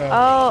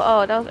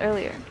 Oh, that was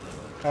earlier.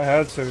 I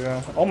had to,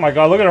 yeah. Oh my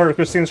god, look at her,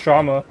 Christine's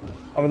trauma.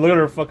 I mean, look at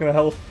her fucking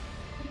health.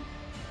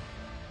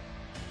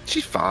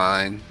 She's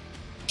fine.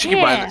 She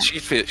can buy Yeah. that. She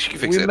can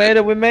fix We it. made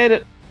it. We made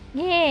it.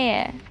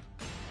 Yeah.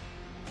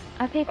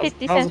 I paid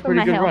 50 That was cents a for pretty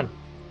my good health. run.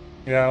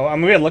 Yeah, well, I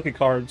mean, we had lucky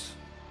cards.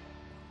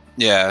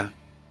 Yeah.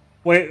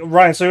 Wait,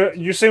 Ryan, so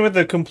you're saying we have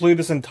to complete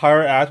this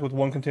entire act with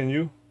one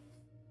continue?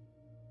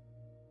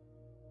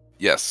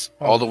 Yes.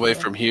 Oh, All the way okay.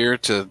 from here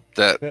to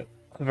that. Yeah.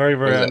 The very,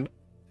 very What is end.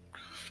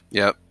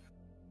 Yep.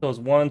 So it's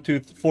 1,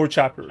 2, 4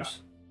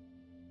 chapters.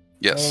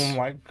 Yes. Oh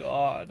my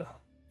god.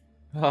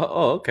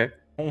 Oh, okay.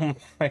 Oh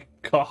my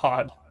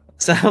god.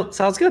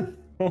 Sounds good.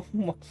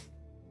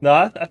 No,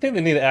 I think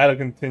they need to add a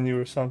continue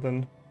or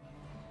something.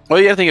 Well,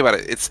 you gotta think about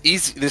it. It's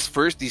easy.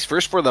 These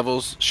first 4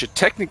 levels should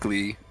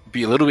technically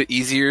be a little bit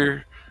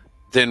easier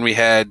than we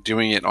had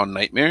doing it on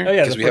Nightmare Oh,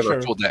 yeah, because we for have sure.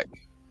 our full deck.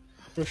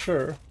 For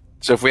sure.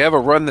 So if we have a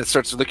run that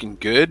starts looking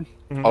good,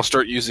 Mhm. I'll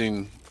start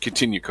using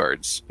continue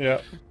cards. Yeah.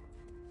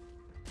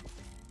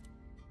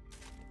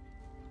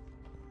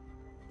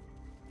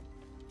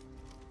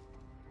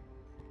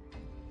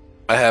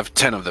 I have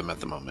 10 of them at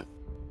the moment.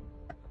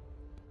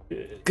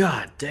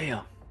 God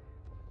damn.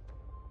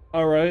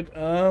 Alright,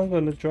 I'm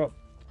gonna drop.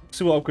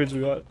 See what upgrades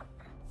we got.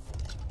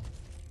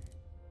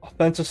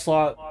 Offensive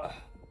slot.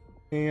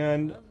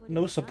 And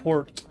no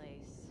support.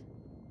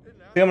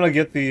 I think I'm gonna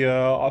get the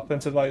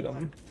offensive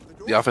item.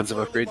 The offensive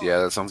upgrade, yeah,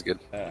 that sounds good.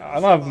 I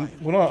don't have.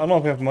 I don't know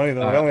if we have money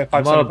though. I only have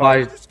I'm gonna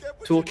buy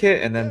 575.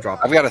 toolkit and then drop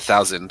it. I've got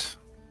 1,000.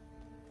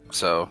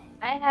 So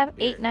I have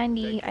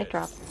 890. I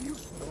dropped.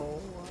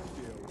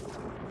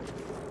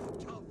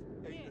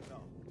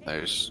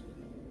 there's.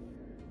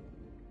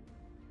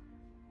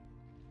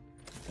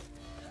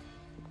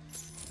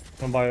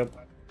 I'm gonna buy a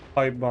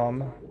pipe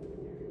bomb.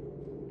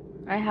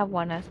 I have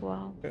one as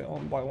well. Okay, I'll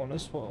buy one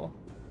as well.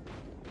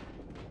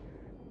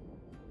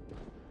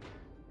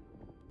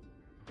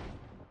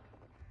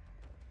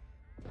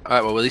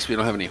 Alright, well, at least we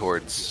don't have any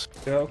hordes.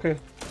 Yeah, okay.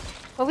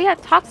 But we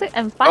have toxic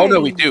and fire. Oh, no,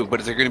 we do,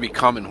 but they're going to be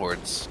common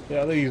hordes.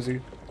 Yeah, they're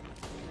easy.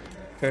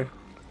 Okay,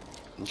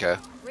 Okay.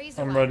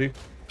 I'm ready.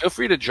 Feel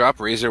free to drop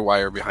razor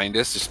wire behind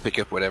us. Just pick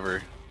up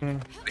whatever. Hmm.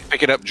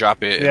 Pick it up,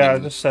 drop it. and Yeah,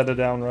 then- just set it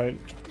down right.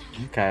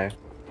 Okay.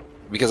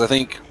 Because I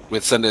think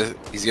with Senda,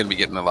 he's going to be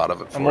getting a lot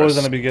of it for I'm always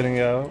us. gonna be getting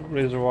a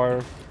razor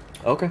wire.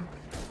 Okay.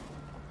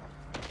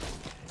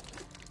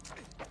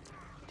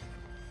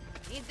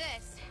 Need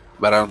this.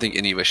 But I don't think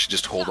any of us should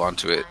just hold on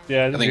to it.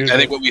 Yeah, I just think use I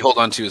think it. what we hold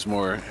on to is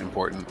more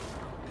important.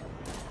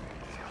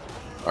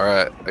 All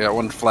right, I got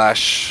one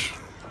flash.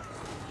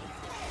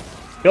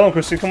 Kill him,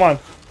 Christy. Come on.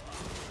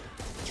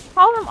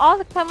 Call them all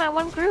to come at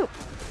one group.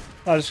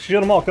 Nah, just kill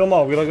them all. Kill them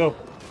all. We gotta go.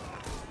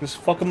 Just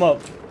fuck them up.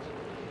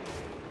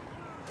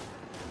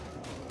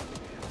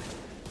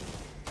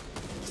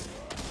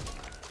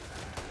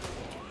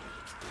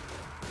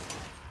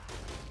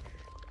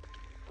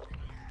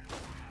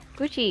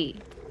 Gucci.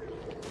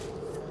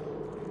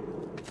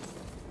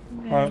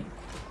 Alright.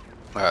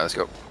 All right, let's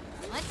go.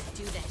 Let's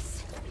do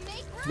this.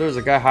 There's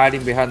a guy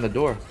hiding behind the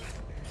door.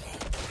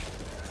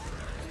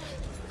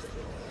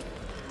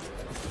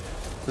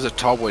 There's a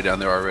tall boy down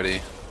there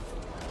already.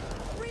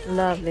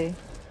 Lovely.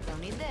 Don't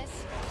need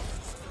this.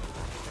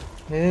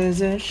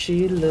 Isn't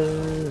she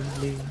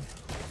lovely?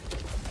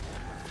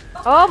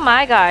 Oh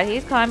my god,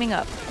 he's climbing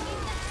up.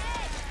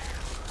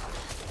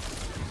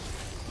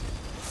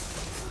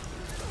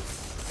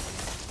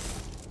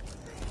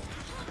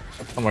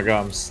 Oh my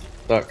god, I'm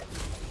stuck.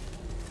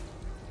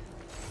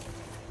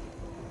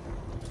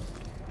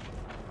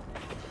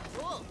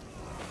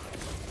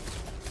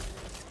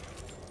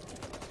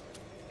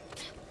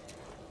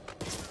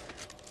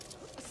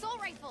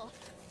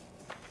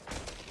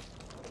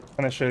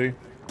 kind of shitty.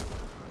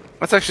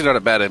 That's actually not a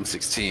bad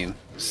M16.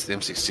 The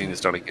M16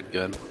 is not a good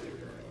gun.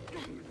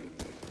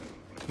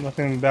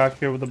 Nothing back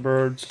here with the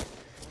birds.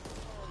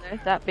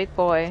 There's that big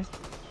boy.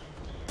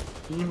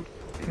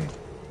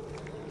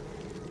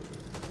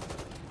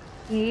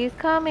 He's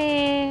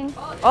coming.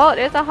 Oh,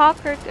 there's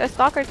a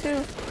stalker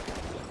too.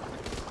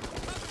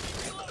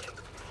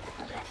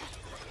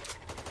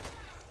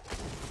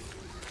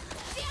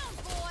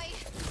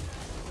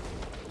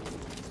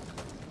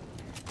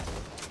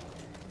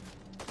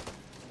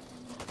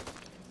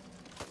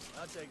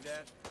 I'll take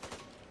that.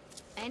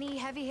 Any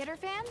heavy hitter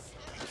fans?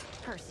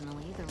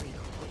 Personally, the recoil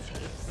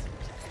chase.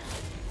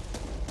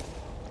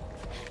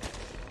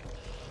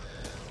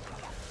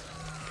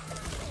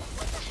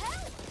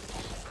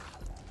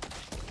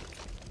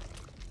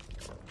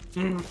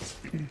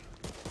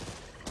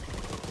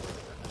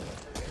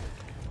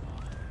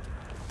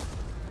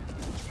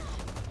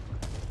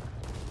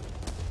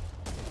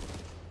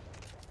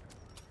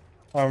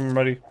 I'm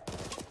ready.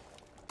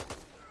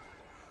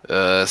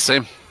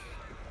 Same.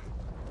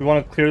 We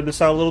want to clear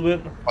this out a little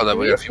bit. Oh, that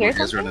we got a few more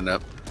guys running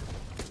up.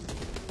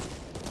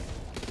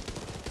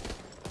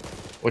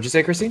 What'd you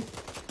say, Christine?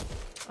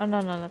 Oh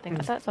no, nothing.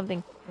 I thought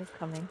something was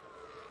coming.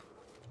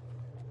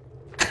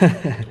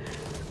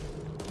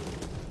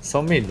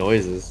 So many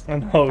noises. I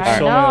know. I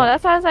know.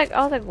 That's why I was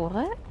like,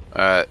 what?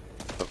 Alright.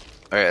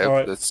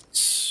 Alright.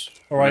 Let's.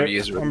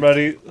 Alright, I'm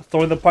ready.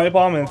 Throwing the pipe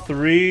bomb in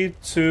 3,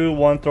 2,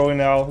 1. Throwing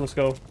now. Let's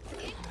go.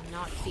 I'm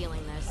not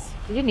feeling this.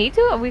 Did you need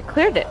to? We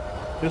cleared it.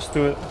 Just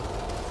do it.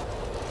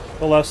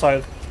 The left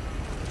side.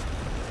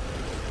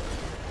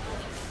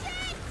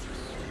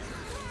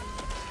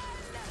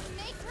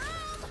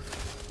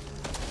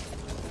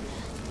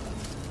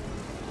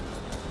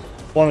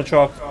 One on the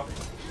truck.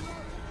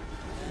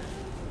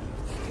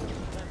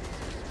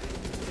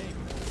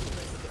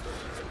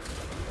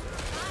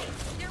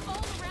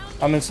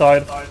 I'm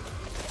inside.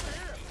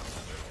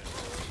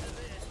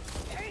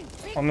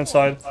 I'm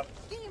inside.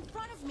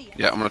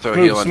 Yeah, I'm gonna throw a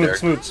heal in there.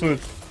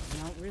 Smooth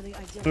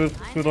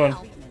one.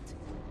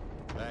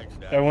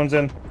 Everyone's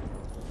in.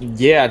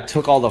 Yeah, it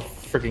took all the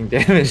freaking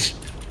damage.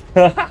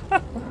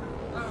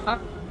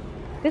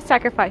 Good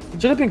sacrifice.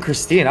 Should have been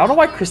Christine. I don't know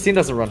why Christine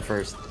doesn't run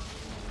first.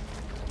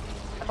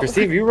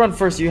 Christine, if you run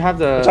first, you have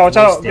the. Watch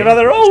out! Get out of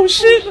there! Oh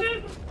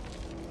shit!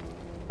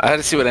 I had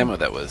to see what ammo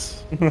that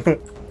was.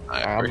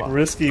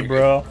 Risky,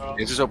 bro.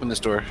 Yeah, just open this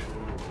door.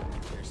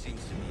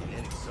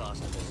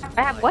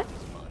 I have what?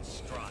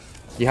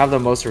 You have the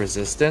most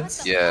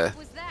resistance? Yeah.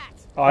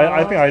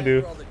 I think I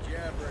do.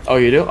 Oh,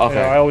 you do? Okay.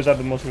 Yeah, I always have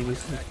the most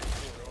resistance.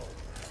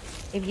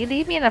 If you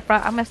leave me in the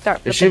front, I'm gonna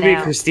start. It should be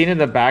out. Christine in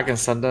the back and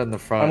Sunda in the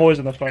front. I'm always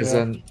in the front. Because Yeah.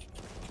 then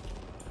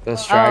the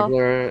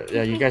straggler.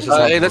 Yeah, you guys just.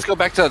 Hey, let's go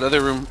back to the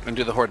other room and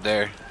do the horde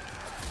there.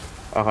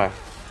 Okay.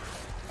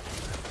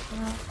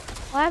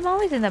 Well, I'm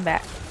always in the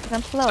back. 'Cause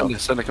I'm slow.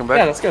 Sunda, come back.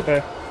 Yeah, that's good.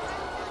 Okay.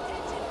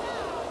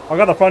 I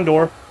got the front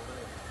door.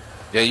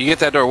 Yeah, you get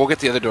that door. We'll get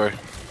the other door.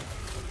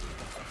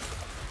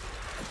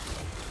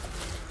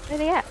 Where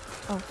they at?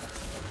 Oh.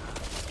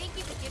 Think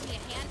you could give me a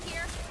hand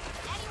here?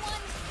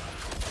 Anyone?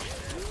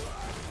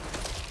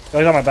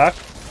 Guys on my back.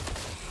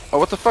 Oh,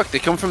 what the fuck? They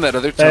come from that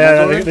other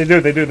tunnel door? Yeah,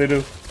 they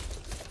do.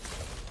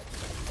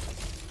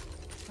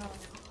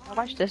 I'll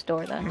watch this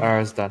door then.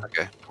 Alright, it's done.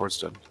 Okay, horde's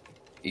done.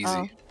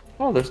 Easy.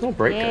 Oh, there's no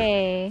breaker.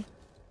 Yay.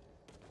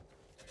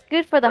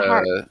 Good for the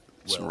heart.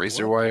 Some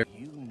razor wire.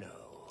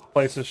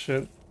 Place this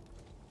shit.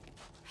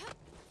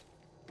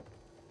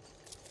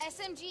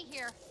 SMG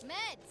here.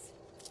 Meds.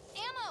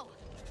 Ammo.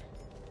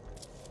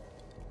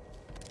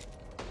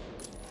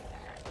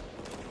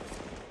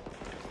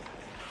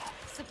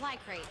 Supply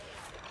crate.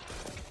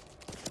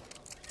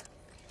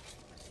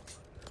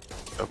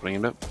 Opening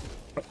it up.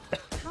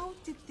 How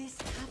did this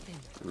happen?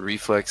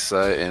 Reflex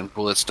sight and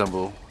bullet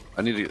stumble.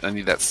 I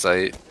need that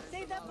sight.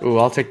 Ooh,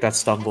 I'll take that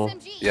stumble.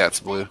 Yeah, it's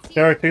blue.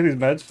 Derek, take these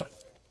meds.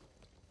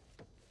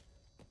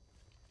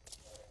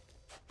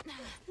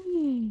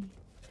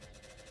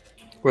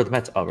 Where are the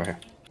meds? Oh, right here.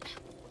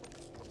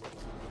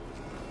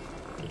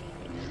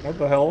 What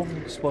the hell?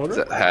 Exploder? Is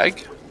that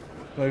Hag?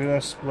 Like an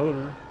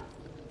exploder.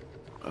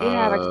 We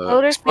have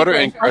exploder, Exploder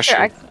and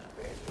crusher.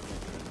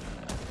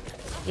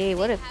 Yay,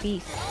 what a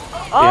beast.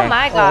 Oh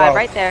my god, wow.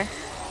 right there.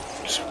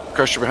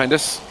 Crusher behind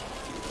us.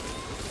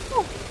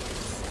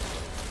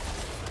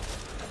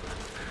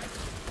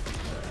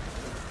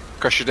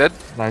 Crusher dead.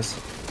 Nice.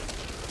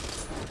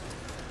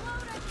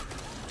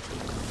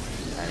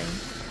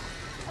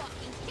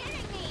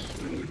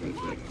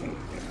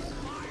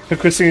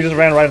 Christine just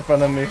ran right in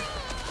front of me.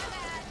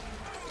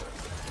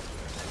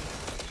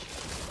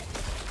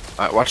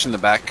 Alright, watching the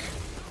back.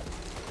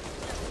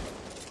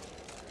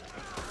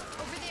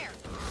 Over there.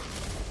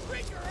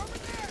 Breaker over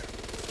there.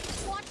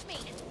 Watch me.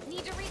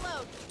 Need to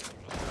reload.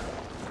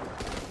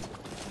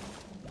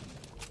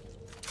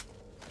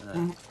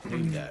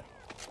 Need that.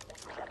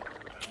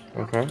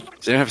 Okay.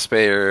 Does anyone have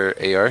spare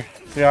AR?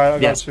 Yeah, I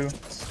got two.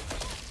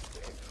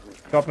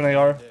 Drop an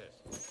AR.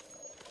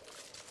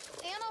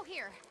 Ammo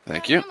here.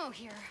 Thank you. Ammo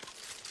here.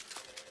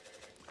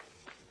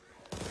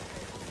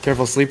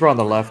 Careful, sleeper on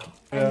the left.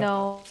 Yeah. I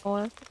know.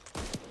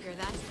 Hear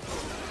that?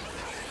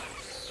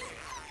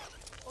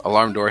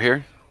 Alarm door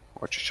here.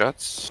 Watch your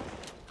shots.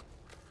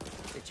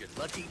 It's your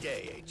lucky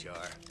day, HR.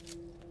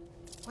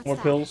 What's More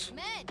that? pills.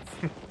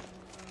 Meds.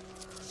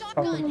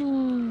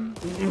 Shotgun.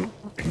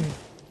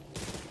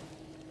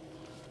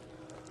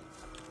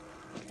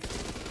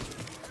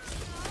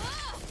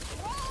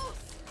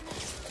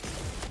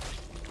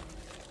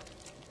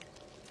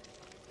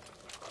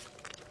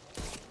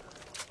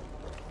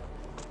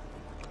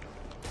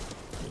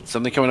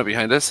 Something coming up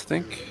behind us, I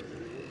think.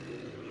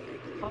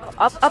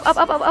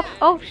 Up.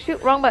 Oh, shoot,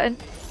 wrong button.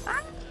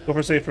 Go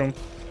for safe room.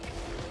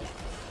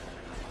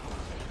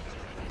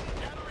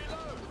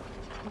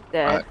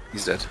 Dead.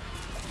 He's dead.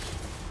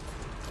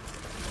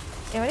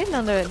 Yeah, I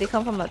didn't know they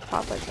come from the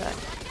top like that.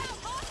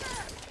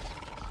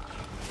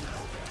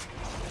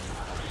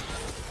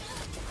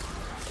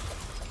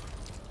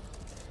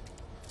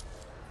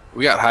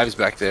 We got hives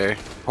back there.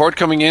 Horde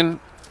coming in.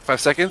 5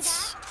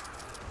 seconds.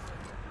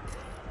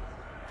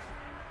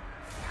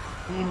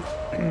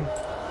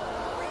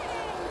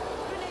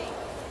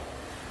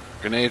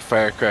 Grenade,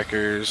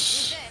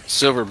 firecrackers,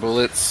 silver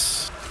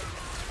bullets.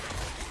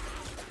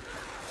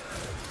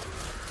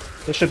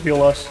 This should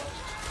heal us.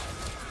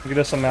 Get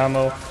us some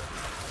ammo.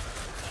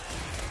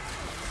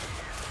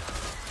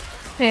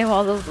 Damn,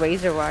 all those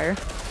razor wire.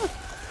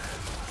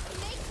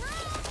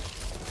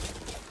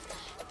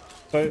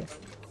 So,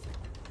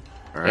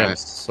 All Damn, right.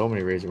 so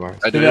many razor wires.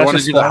 Do Dude, we that's want to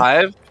just do the fun.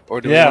 hive,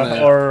 or do we yeah,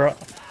 wanna... or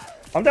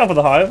I'm down for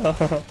the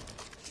hive.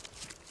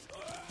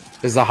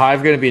 Is the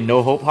hive gonna be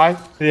no hope hive?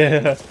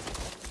 Yeah.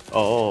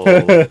 Oh.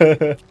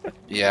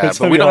 Yeah, It's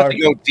but gonna we be don't have hard. to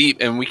go deep,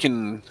 and we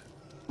can.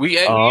 We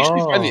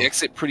usually find the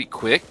exit pretty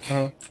quick.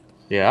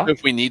 Yeah.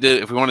 If we need to,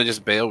 if we want to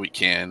just bail, we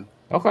can.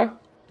 Okay.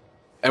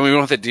 And we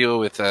won't have to deal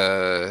with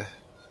that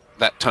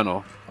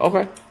tunnel.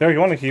 Okay. There, you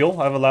want to heal?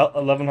 I have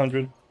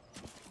 1100.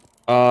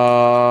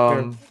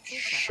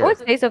 Sure. I would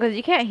say so because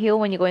you can't heal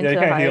when you go into Yeah, you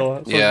the can't hive.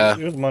 heal. So Yeah.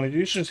 Here's money.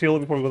 You should just heal it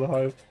before we go to the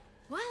hive.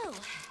 Well,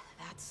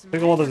 that's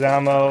Take all this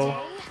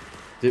ammo.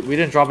 We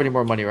didn't drop any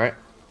more money, right?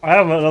 I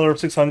have another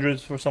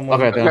 600 for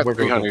someone. Okay, then got we're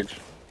good. 300.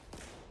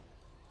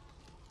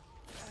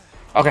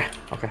 Okay.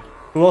 Okay.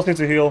 Who else needs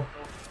to heal?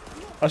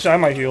 Actually, I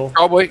might heal.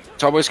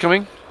 Tallboy's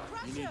coming.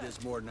 You need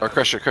this more than Or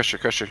Crusher.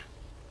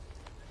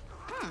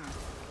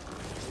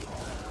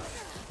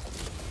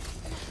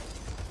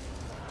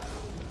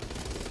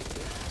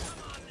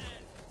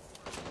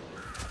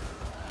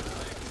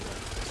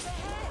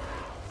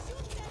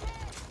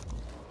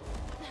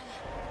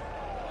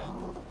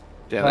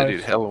 Damn, that Nice.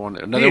 dude hella one.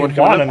 Another He one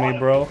coming wanted up. me,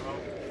 bro.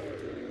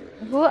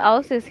 Who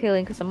else is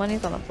healing? Because the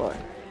money's on the floor.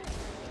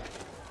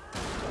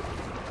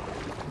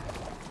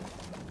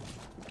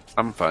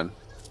 I'm fine.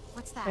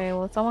 What's that? Okay,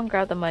 well, someone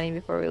grab the money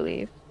before we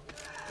leave.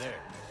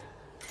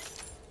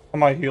 I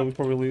might heal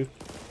before we leave.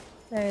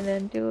 And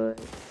then do it.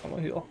 I'm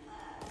gonna heal.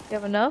 You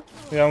have enough?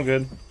 Yeah, I'm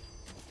good.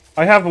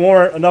 I have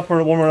enough for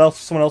someone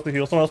else to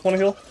heal. Someone else want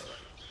to heal?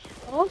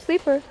 Oh,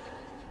 sleeper.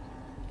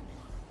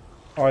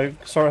 Alright,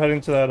 start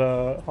heading to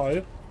that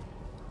hive.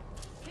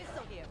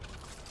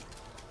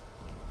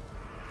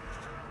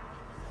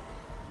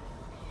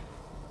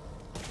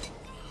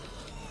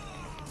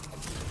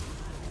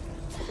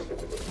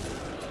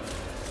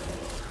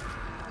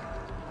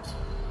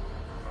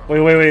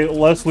 Wait,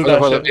 let's loot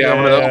that shit.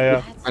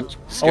 Yeah. I'll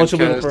let you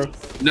loot it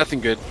first. Nothing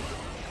good.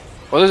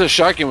 Well, there's a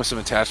shotgun with some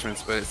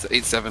attachments, but it's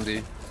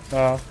 870.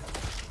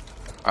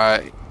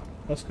 Alright.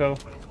 Let's go.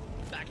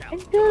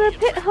 Into the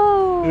pit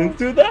hole!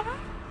 Into the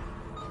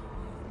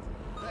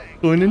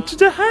Going into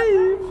the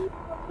hive!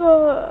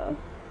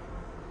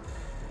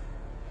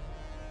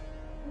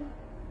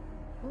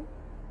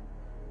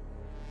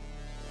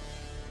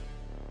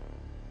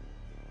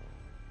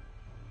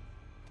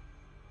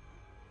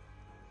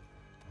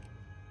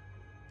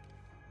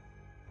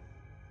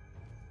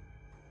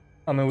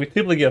 I mean, we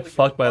typically get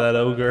fucked by that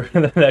ogre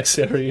in the next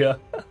area.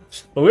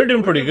 But we were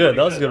doing pretty good.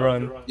 That was a good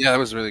run. Yeah,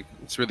 it's really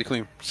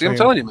clean. See, I'm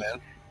telling you, man.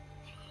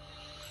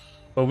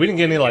 But we didn't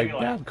get any, like,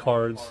 bad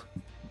cards.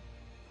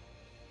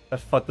 I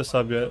fucked this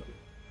up yet.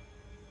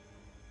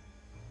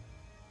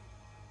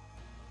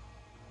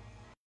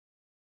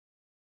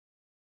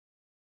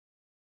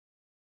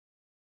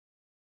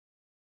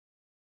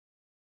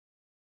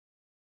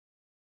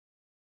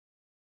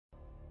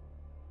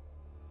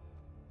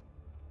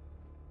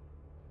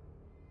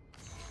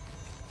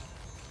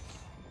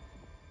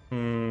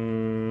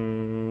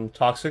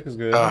 Toxic is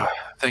good.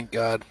 Thank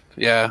God.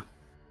 Yeah.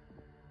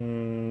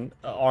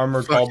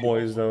 Armored tall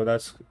boys though.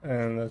 That's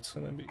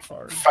gonna be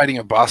hard. Fighting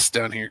a boss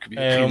down here could be a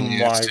Oh pain in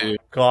the ass my too.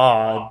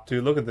 god,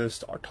 dude! Look at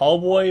this. Our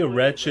tall boy,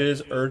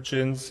 wretches,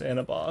 urchins, and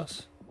a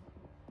boss.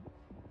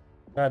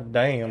 God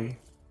damn.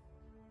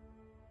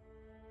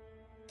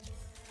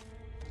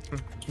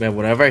 Man,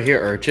 whenever I hear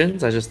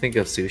urchins, I just think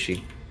of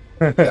sushi.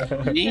 But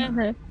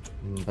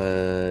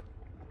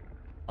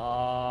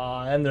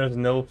And there's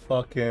no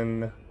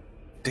fucking.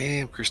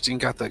 Damn, Christine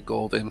got that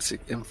gold M6,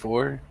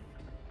 M4.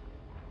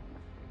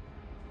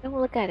 Don't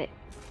look at it.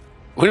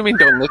 What do you mean?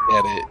 Don't look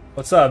at it.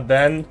 What's up,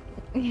 Ben?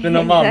 Been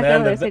a mom,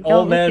 man. Exactly, The so don't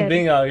old look man at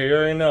being it. out here. You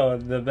already know.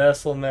 The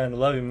best old man.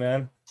 Love you,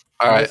 man.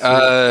 All right,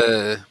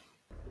 Honestly.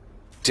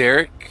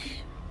 Derek,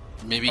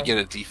 maybe get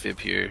a defib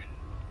here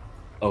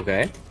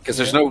Okay. because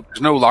there's no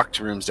locked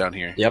rooms down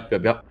here. Yep.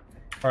 All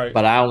right.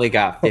 But I only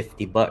got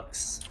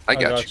 $50. I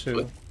got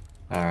you.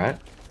 All right.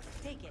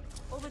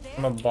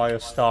 I'm gonna buy a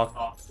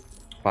stock.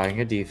 Buying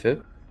a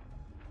defib.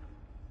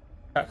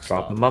 Stock.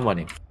 Dropping my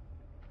money.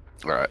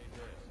 All right.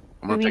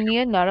 Do we need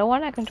another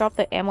one? I can drop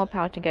the ammo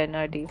pouch and get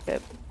another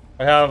defib.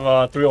 I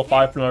have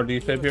 305 for another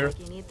defib here.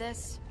 You need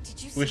this?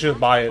 Did you We should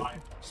buy it.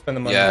 Spend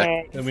the money.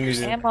 Yeah. That we need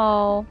it.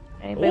 Ammo.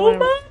 Anybody Oh,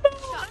 want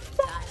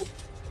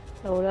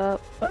to load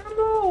up?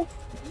 All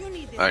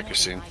right,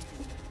 Christine.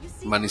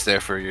 Money's there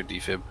for your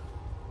defib.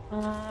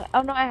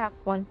 Oh no, I have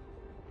one.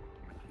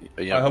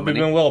 You I have hope you've money?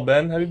 been well,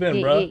 Ben. How you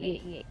been, bro?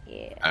 Yeah.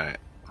 All right.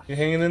 You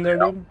hanging in there,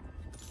 dude?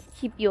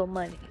 Keep your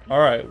money. All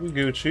right, we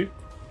Gucci.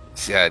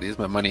 Yeah, it is.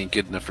 My money ain't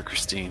good enough for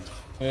Christine.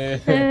 All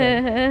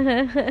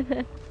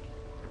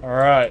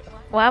right.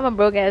 Well, I'm a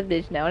broke ass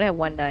bitch now. I have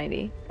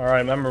 190. All right.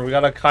 Remember, we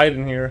got a kite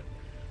in here.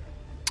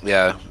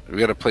 Yeah, we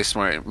gotta play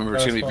smart. Remember,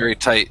 it's That's gonna be fine. very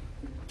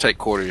tight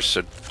quarters.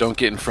 So don't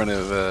get in front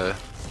of.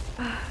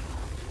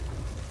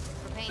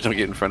 Don't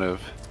get in front of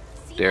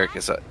Derek.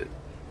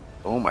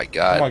 Oh my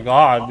god. Oh my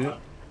god, dude.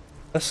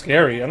 That's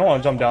scary. I don't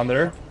want to jump down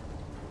there.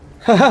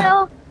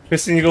 No.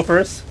 Christine, you go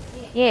first.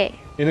 Yeah.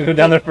 You gonna go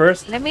down there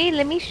first? Let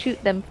me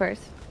shoot them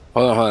first.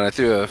 Hold on. I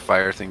threw a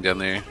fire thing down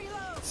there.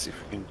 Let's see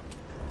if we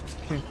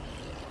can.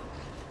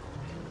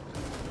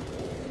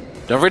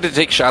 Don't forget to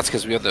take shots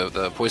because we have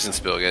the poison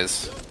spill,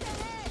 guys.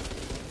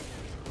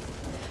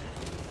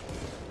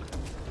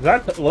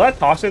 Will that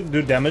toxic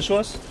do damage to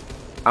us?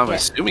 I'm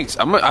assuming.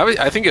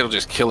 I think it'll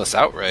just kill us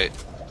outright.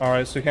 All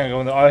right, so you can't go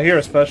in there. I hear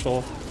a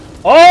special.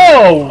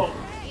 Oh!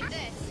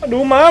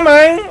 Do my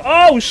man!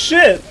 Oh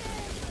shit!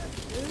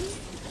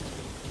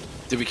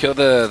 Did we kill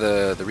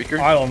the Reeker?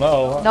 I don't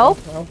know. Nope.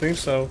 I don't think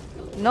so.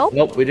 Nope.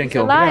 Nope, we didn't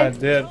kill him. Yeah, I Alive.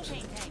 did.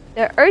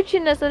 The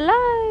urchin is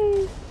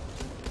alive.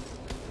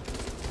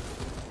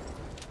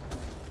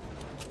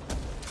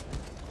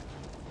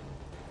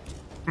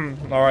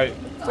 All right.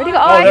 Where'd he go?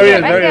 Oh, there he I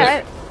is. There he see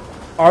is.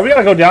 All right, we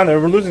gotta go down there.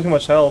 We're losing too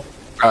much health.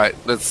 All right,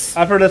 let's.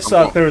 After this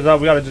clears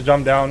up, we gotta just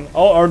jump down.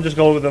 Oh, or just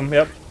go with them.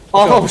 Yep.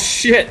 Oh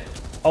shit!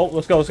 Oh,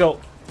 let's go. Let's go.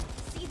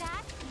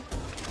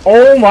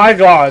 Oh my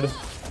god.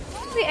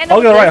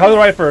 I'll go right. I'll go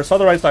right first. I'll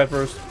the right side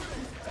first.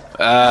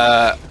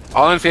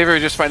 All in favor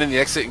of just finding the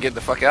exit and getting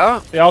the fuck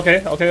out? Yeah.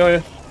 Okay.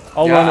 Okay.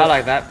 I'll Yeah, run it. I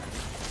like that.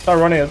 Start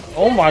running it.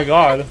 Oh my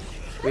god.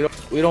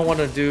 We don't want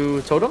to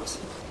do totems?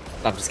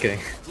 No, I'm just kidding.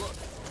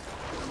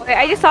 Okay,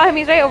 I just saw him.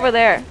 He's right over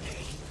there.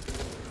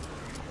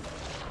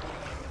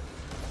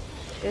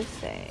 Just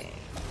saying.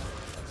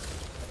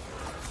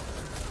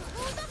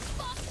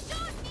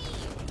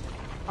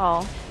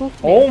 Oh.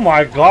 Oh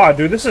my god,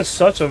 dude. This is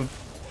such a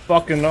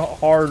fucking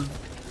hard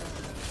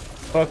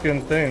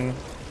fucking thing.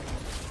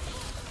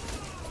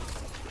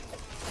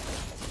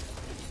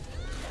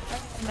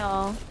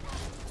 No.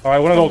 All right,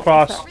 we're gonna go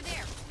across.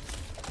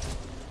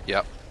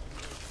 Yep.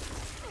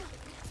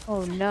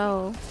 Oh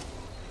no.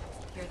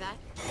 Hear that?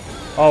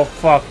 Oh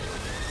fuck.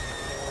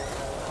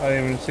 I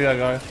didn't even see that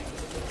guy.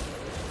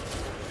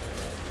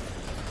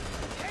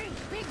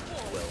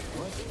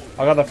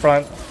 I got the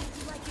front.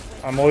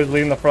 I'm always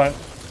leading the front.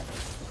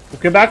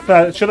 Get back to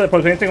that shit that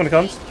puts anything when it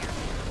comes.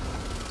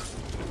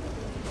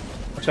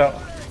 Watch out.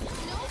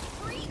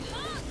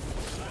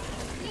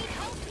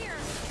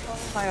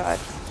 Oh my god.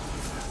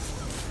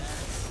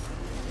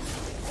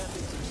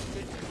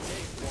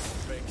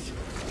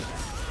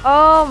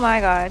 Oh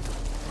my god.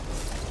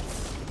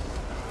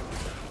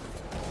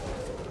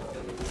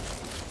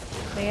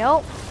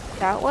 Well,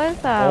 that was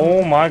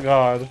Oh my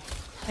god.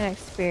 an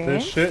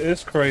experience This shit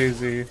is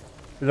crazy. Is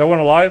everyone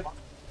alive?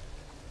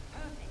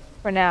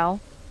 for now.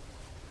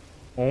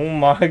 Oh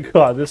my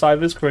god, this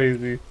hive is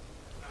crazy.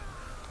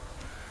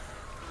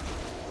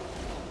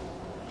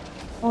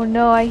 Oh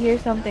no, I hear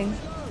something.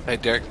 Hey,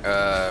 Derek,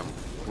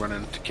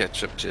 running to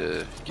catch up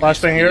to...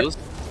 Last thing here. heals.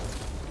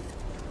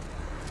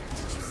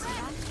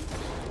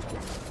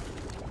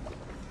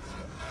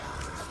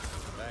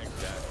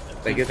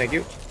 Thank you, thank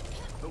you.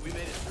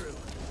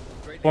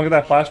 Wanna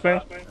get that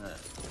flashbang?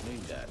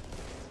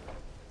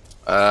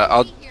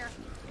 I've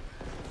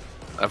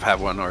had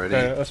one already.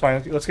 Okay, that's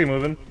fine. Let's keep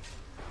moving.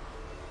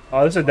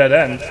 Oh, this is a dead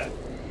end.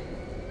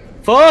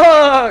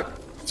 Fuck!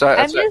 Sorry, I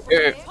that's right. missed-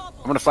 Here,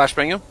 I'm gonna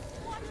flashbang him.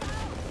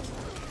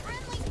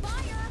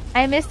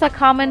 I missed a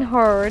common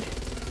horde.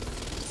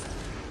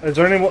 Is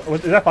there any?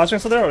 Is that flashbang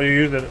still there, or you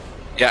used it?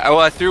 Yeah, well,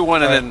 I threw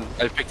one and then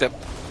I picked up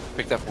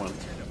one.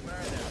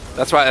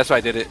 That's why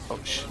I did it. Oh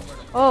shit.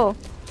 Oh.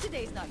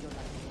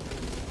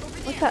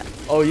 What's that?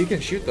 Oh, you can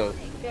shoot those.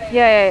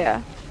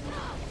 Yeah.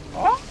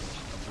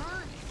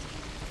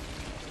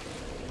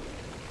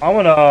 I'm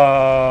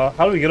gonna.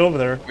 How do we get over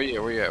there? Where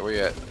you at?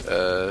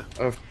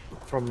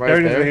 From right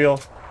There needs there. to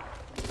heal.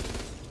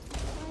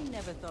 I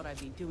never thought I'd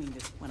be doing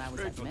this when I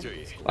was at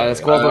medical school. Let's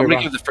go over I'm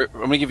there.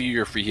 gonna give you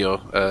your free heal,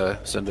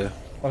 Cinda.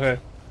 Okay.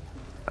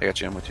 I got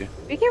you. I'm with you.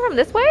 We came from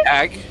this way?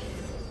 Ag.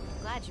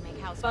 Glad you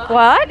make house.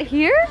 What?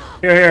 Here?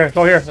 Here.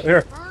 Go here.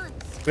 Here.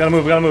 We gotta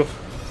move.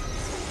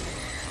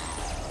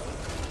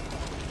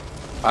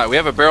 Alright, we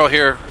have a barrel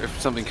here if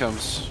something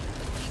comes.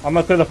 I'm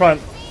gonna clear the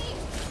front.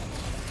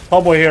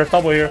 Tall boy here.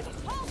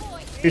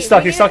 He's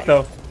stuck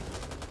though.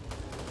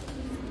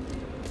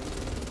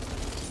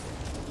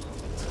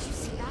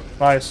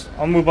 Nice.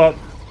 I'll move up.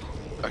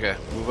 Okay,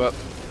 move up.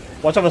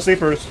 Watch out for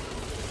sleepers.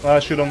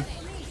 Shoot them.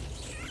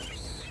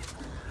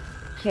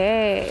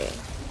 Okay.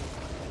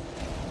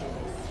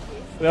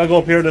 We gotta go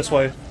up here this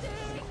way. We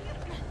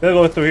gotta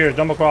go through here,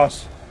 jump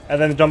across,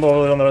 and then jump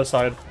over on the other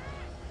side.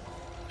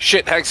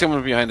 Shit, Hag's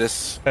coming behind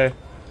us. Okay.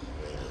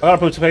 I gotta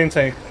put a pain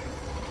tank.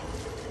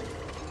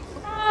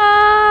 Come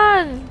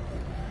on!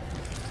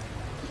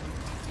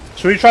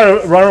 Should we try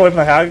to run away from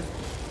the hag?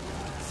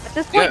 At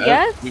this point,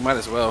 yes? We might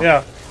as well.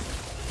 Yeah.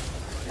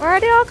 Where are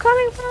they all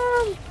coming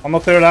from? I'm gonna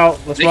clear it out.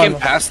 Let's They run.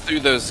 can pass through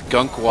those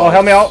gunk walls. Oh,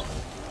 help me out.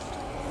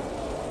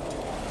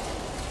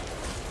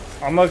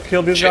 I'm gonna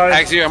kill these guys.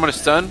 Hag's here, I'm gonna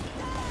stun.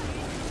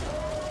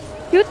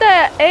 Shoot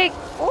the egg.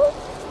 Oh.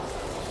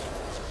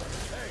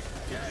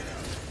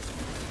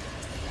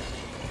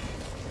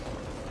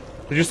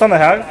 Did you stun the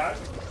hag?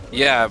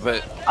 Yeah,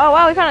 but Oh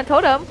wow, we found a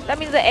totem. That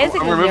means the eggs are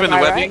I'm gonna be removing the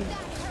nearby, webbing.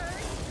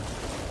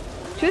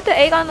 right? Shoot the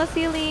egg on the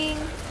ceiling.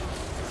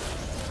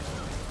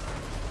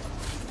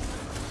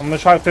 I'm gonna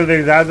try to clear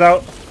these ads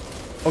out.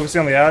 Focusing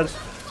on the ads.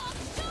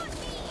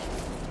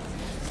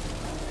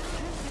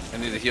 I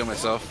need to heal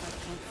myself.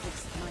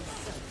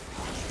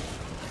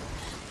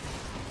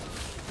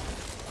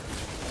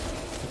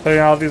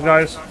 Clearing out these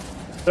guys.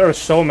 There are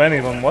so many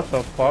of them. What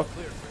the fuck?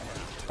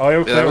 Oh,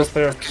 you're clear. We're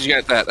clear. Because you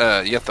got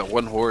that, you got the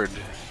one horde.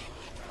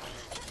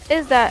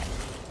 Is that?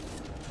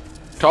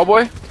 Tall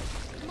boy?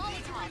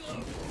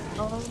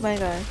 Oh my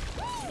god.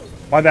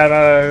 My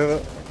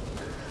bad.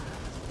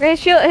 His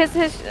shield, his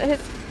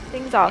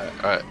thing's off.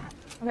 Alright.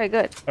 Okay,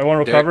 good. Everyone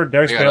recovered.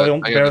 Derek's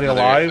barely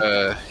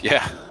alive.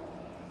 Yeah.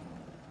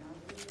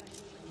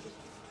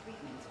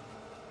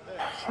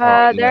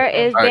 There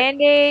is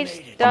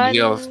bandage, stun,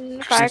 heals.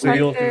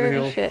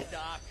 firecracker, shit.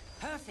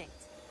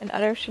 And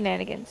other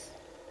shenanigans.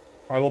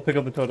 Alright, we'll pick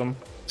up the totem.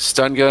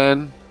 Stun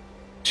gun,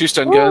 2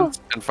 stun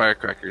guns, and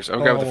firecrackers. I'll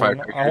grab the I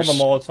firecrackers. hold the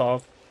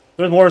Molotov.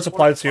 There's more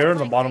supplies here in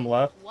the bottom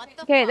left.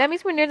 Okay, that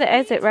means we're near the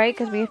exit, right?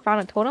 Because we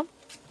found a totem.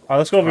 Alright,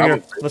 let's go over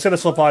here. Let's get the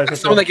supplies.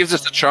 That's the one that gives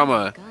us the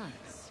trauma.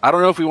 I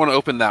don't know if we want to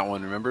open that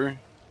one, remember?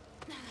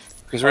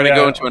 Because we're going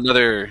to go into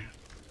another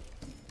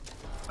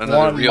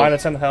one real...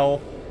 minus 10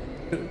 health.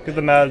 Get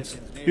the meds.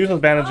 Use those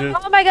bandages.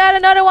 Oh my god,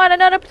 another one,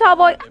 another tall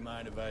boy.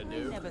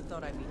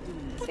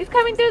 He's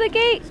coming through the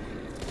gate.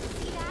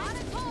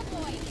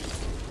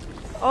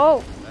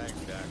 Oh.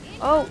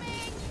 Oh.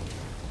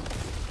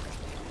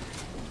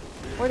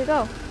 Where'd he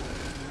go?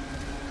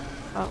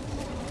 Oh.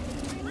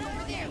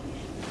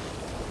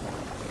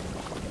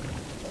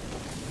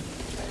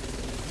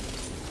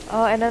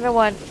 Oh, another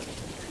one.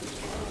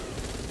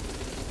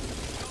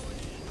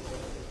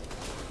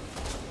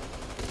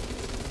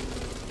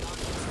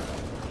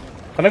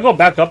 Can I go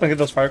back up and get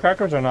those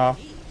firecrackers or not?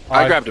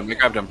 I grabbed him. You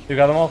got them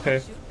all?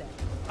 Okay.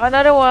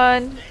 Another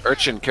one.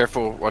 Urchin,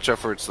 careful. Watch out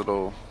for its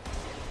little...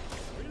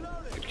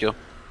 Good kill.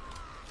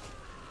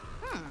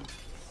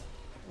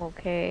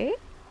 Okay.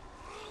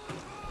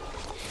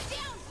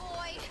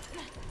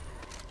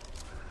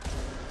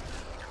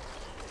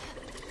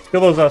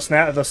 Kill those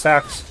the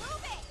sacks.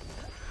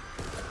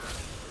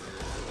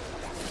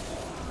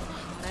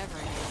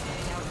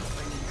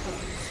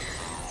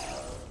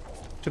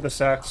 To the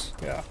sacks,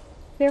 yeah.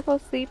 Careful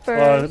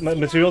sleepers.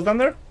 Materials down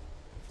there?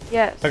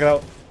 Yes. Check it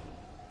out.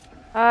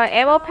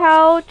 Ammo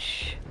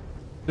pouch.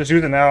 Just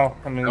use it now.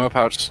 I mean, ammo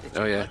pouch.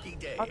 Oh yeah.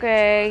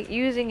 Okay,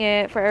 using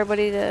it for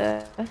everybody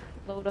to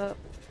load up.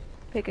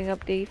 Picking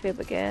up defib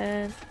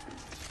again.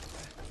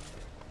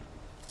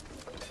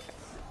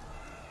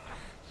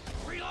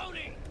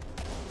 Reloading.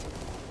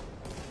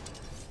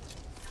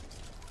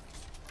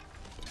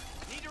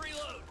 Need to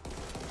reload.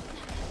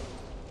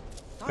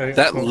 okay,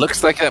 That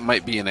looks like that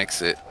might be an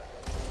exit.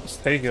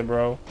 Just take it,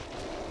 bro.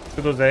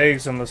 Get those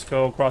eggs and let's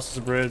go across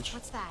this bridge.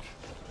 What's that?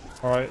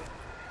 Alright.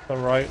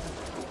 Alright.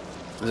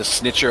 There's a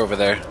snitcher over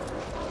there.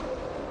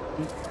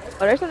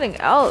 Oh, there's something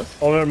else.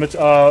 Oh, there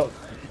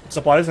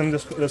supplies in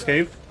this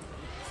cave.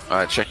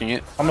 Alright, checking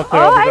it. I'm gonna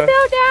clear Oh, over I there.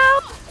 fell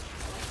down.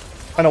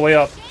 Find a way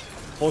up.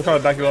 We'll try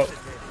to back you up.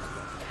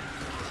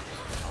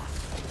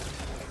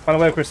 Find a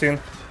way up, Christine.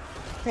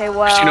 Okay,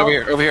 well. Christine,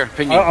 over here,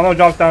 ping me. I'm gonna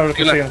drop down to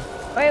Christine.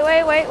 Wait,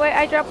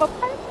 I drop a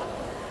pipe.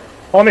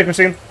 Follow me,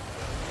 Christine.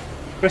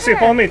 Christine,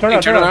 follow me. Turn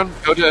around.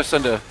 Go to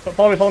Sunda.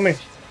 Follow me.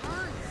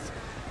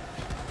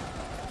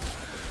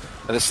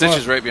 The snitch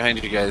is right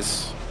behind you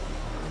guys.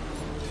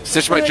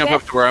 Snitch might Wait, jump yeah.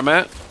 up to where I'm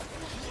at.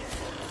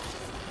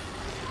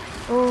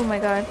 Oh my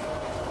god.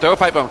 Throw a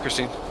pipe bomb,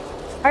 Christine.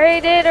 I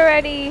already did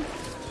already.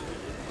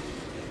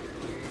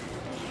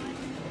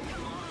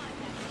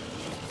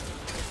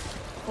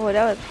 Oh,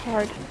 that was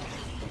hard.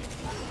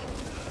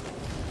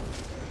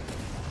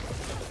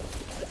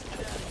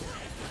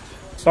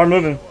 Start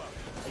moving.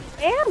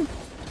 Damn.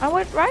 I'm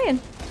with Ryan.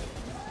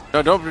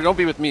 No, don't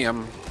be with me. I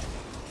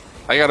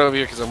got over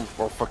here because I'm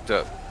all fucked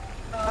up.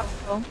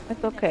 Oh,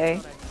 it's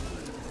okay.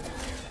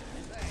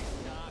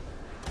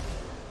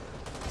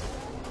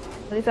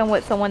 At least I'm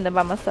with someone than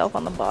by myself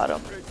on the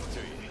bottom.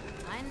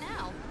 I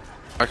know.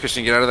 Alright,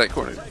 Christian, get out of that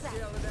corner.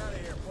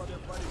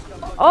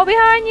 Oh,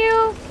 behind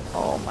you!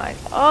 Oh my.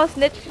 Oh,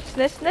 snitch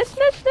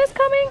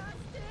coming!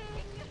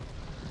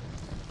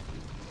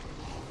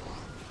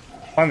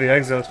 Find the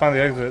exit. Let's find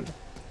the exit.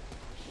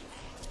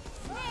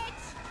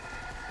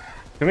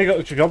 Can we go?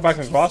 Should we go back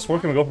across? Where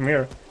can we go from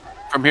here?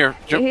 From here.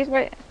 Jump. He's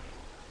right.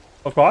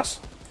 Across?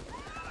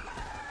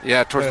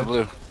 Yeah, towards the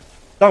blue.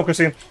 Down,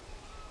 Christine.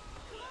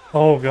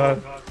 Oh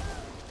god.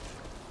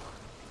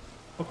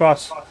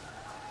 Across.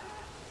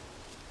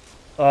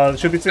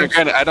 Should be things.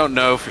 I don't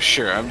know for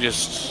sure. I'm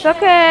just. It's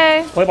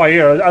okay. Play by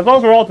ear. As long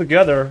as we're all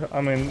together,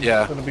 I mean,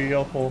 yeah, it's gonna be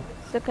helpful.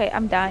 It's okay.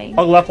 I'm dying.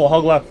 Hug left.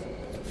 Hug left.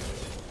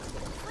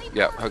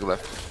 Yeah, hug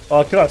left.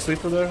 Can I sleep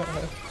for there?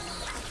 Okay.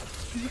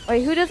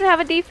 Wait, who doesn't have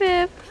a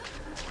defib?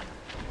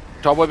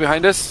 Tall boy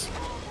behind us.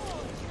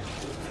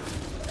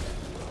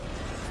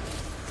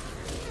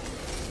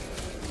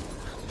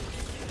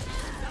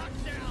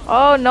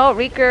 Oh no,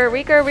 Reeker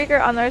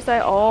on the other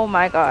side. Oh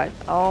my god.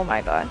 Oh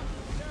my god.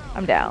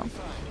 I'm down.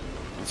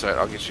 That's alright,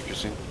 I'll get you,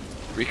 Christine.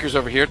 Reeker's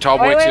over here. Tall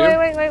boy too.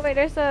 Wait.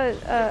 There's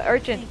a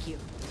urchin. Thank you.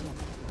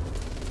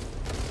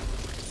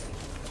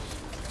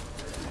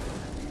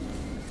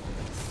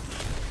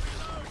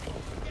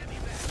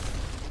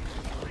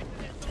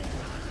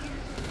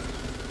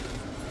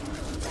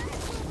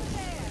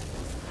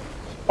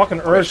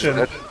 Fucking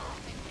urchin.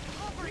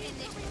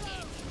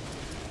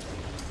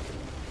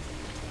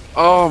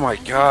 Oh my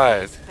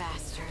god.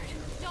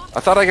 I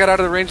thought I got out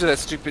of the range of that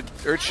stupid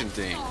urchin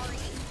thing.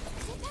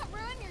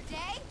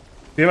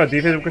 Do you have a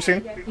defib,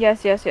 Christine?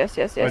 Yes.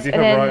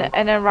 defib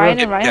And then Ryan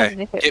has a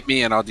defib. Get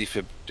me and I'll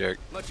defib Derek.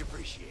 Much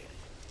appreciated.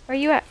 Where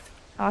you at?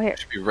 Oh, here.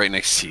 Should be right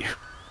next to you.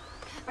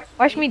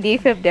 Watch me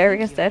defib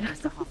Derek instead.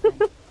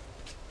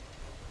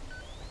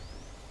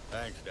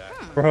 Thanks,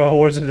 Doc. Bro,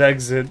 where's the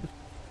exit?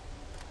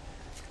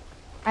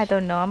 I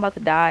don't know. I'm about to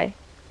die.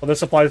 Well, there's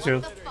supplies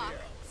here. I'm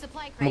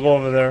gonna go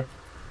over there.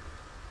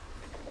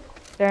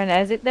 Is there an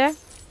exit there?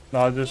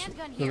 No, there's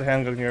a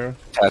handgun here.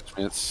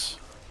 Attachments.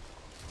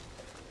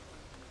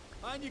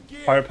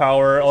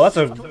 Firepower. Oh, that's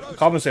a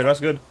compensator.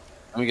 That's good.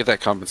 Let me get that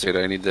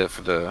compensator. I need that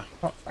for the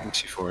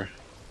MC4.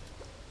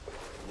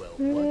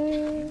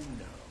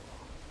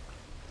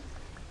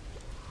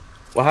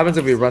 What happens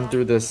if we run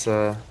through this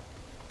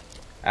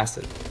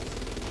acid?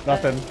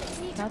 Nothing.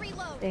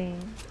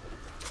 Nothing.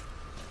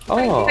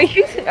 Oh.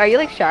 Are you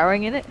like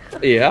showering in it?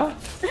 Yeah.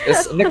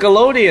 It's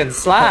Nickelodeon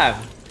Slab.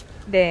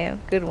 Damn.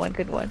 Good one.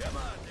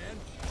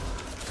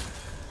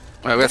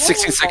 Alright, we got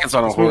 16 seconds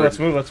on a horde. Let's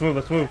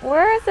move.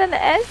 Where's an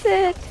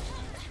exit?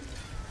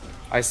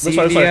 I see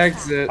the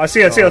exit. I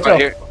see it. Let's go.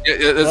 Yeah,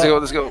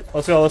 let's go.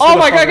 Let's go. Oh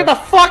my god, get the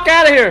fuck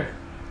out of here!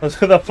 Let's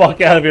get the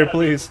fuck out of here,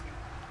 please.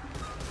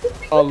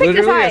 Oh,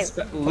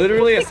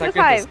 literally a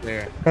second to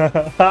spare.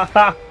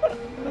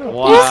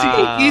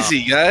 Wow.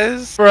 Easy,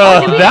 guys.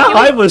 Bro, that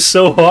hive was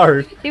so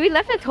hard. Did we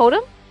left a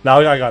totem?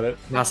 No, I got it.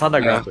 No,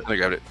 Sanda grabbed it. I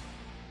grabbed it.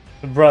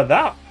 Bro,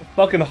 that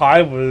fucking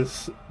hive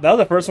was... That was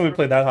the first time we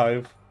played that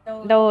hive.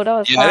 No, that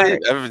was hard.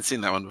 I haven't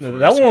seen that one before.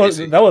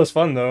 That was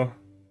fun, though.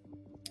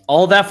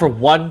 All that for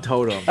one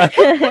totem.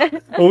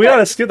 Well, we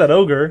gotta skip that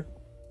ogre.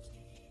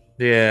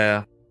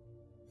 Yeah.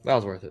 That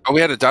was worth it. Oh,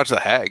 we had to dodge the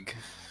hag.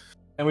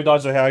 And we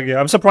dodged the hag, yeah.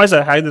 I'm surprised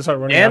that hag didn't start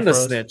running And the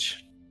after us.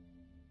 snitch.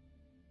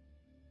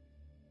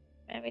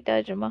 Man, we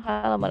dodged a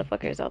mahalo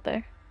motherfuckers out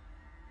there.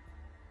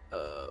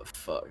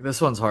 Fuck. This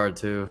one's hard,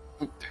 too.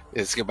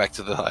 Let's go back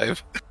to the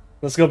hive.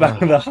 Let's go back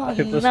to the hive.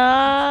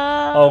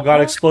 No. Oh god,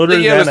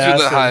 exploders Yeah, and let's do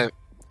the acid. hive.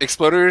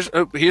 Exploders.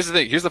 Oh, here's the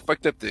thing. Here's the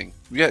fucked up thing.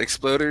 We got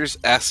exploders,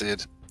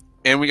 acid,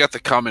 and we got the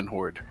common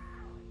horde.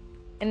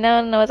 And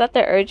no, it's at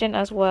the urgent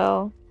as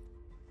well.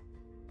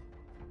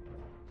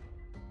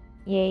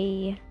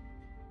 Yay.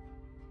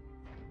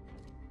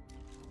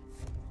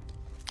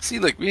 See,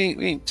 like we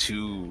ain't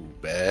too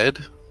bad.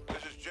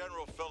 This is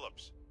General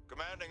Phillips,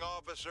 commanding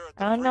officer at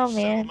I don't know, Free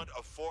man. Settlement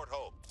of Fort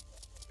Hope.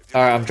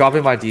 Alright, I'm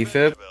dropping my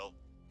defib.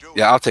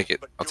 Yeah, I'll take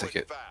it. I'll take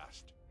it.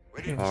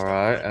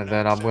 Alright, and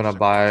then I'm gonna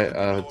buy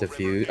a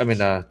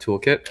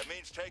toolkit. That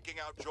means taking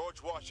out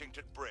George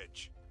Washington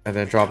Bridge. And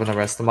then dropping the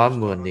rest of my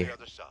money.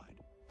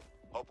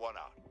 Hope one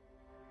out.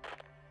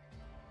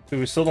 Dude,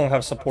 we still don't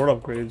have support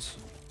upgrades.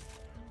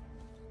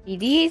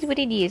 It is what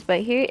it is,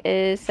 but here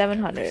is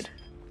 700.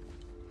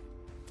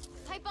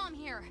 Pipe bomb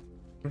here.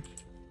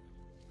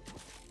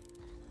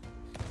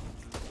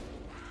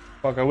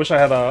 Fuck, I wish I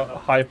had a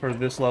high for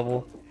this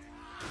level.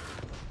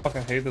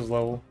 Fucking hate this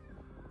level.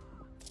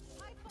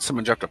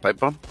 Someone dropped a pipe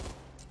bomb.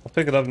 I'll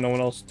pick it up, no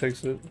one else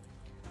takes it.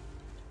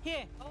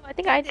 Oh, I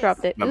think I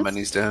dropped it. My Oops.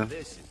 money's down.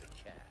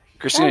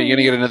 Christina, are you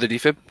gonna get another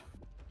defib?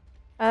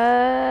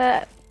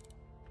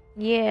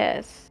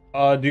 Yes.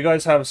 Do you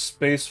guys have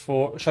space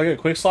for... Should I get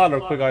a quick slot or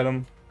a quick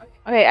item?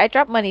 Okay, I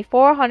dropped money.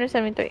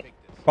 473.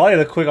 Probably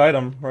the quick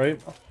item,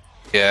 right?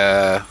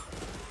 Yeah.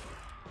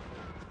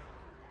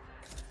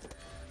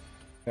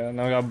 Yeah,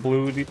 now we got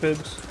blue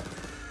D-pids.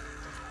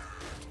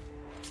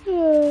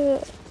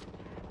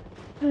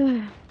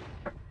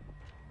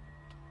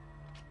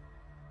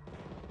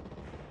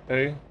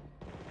 Okay.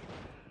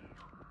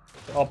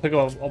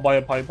 I'll buy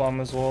a pipe bomb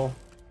as well.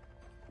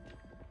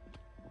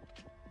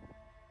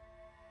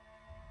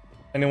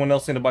 Anyone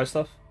else need to buy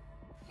stuff?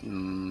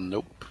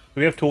 Nope. Do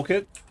we have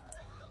toolkit?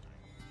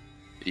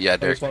 Yeah,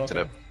 Derek picked it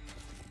up.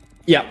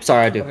 Yeah,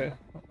 sorry, I do. Okay,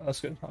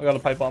 that's good. I got a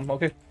pipe bomb.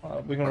 Okay,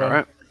 we can run.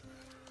 Alright.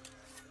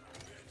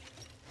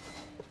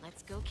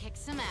 Let's go kick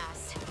some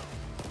ass.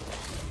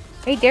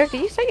 Hey, Derek,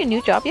 did you start your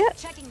new job yet?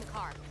 Checking the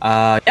car.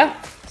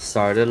 Yeah.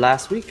 Started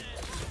last week.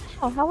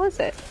 Oh, how was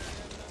it?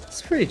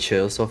 It's pretty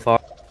chill so far.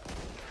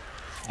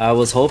 I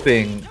was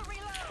hoping,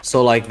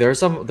 so like there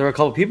are a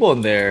couple people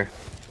in there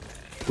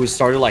who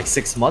started like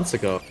 6 months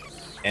ago,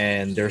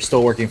 and they're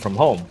still working from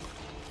home.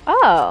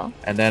 Oh.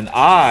 And then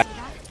I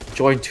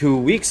joined 2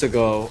 weeks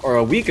ago or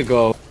a week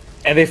ago,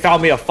 and they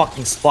found me a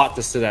fucking spot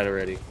to sit at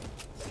already.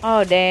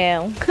 Oh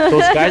damn.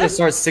 Those guys that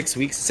started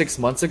 6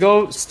 months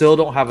ago still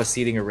don't have a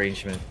seating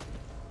arrangement.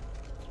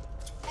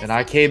 And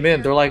I came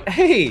in, they're like,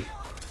 "Hey,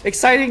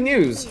 exciting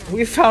news!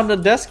 We found a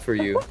desk for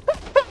you."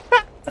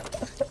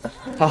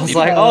 I was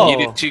like, "Oh, you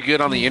did too good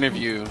on the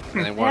interview,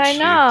 and they want I you.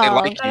 know. They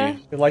like you.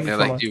 They like you They're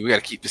so like, much. dude, we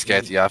gotta keep this guy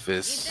at the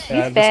office."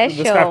 Yeah,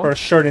 this guy for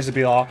sure needs to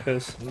be in the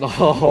office. No,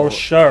 for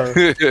sure.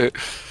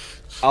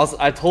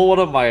 I told one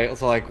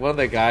of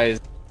the guys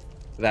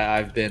that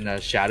I've been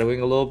shadowing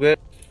a little bit.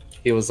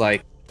 He was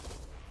like,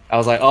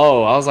 he's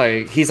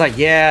like,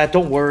 "Yeah,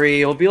 don't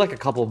worry, it'll be like a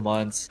couple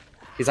months."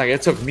 He's like,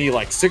 "It took me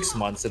like 6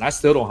 months, and I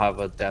still don't have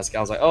a desk." I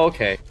was like, "Oh,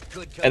 okay."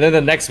 And then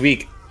the next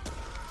week,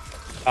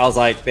 I was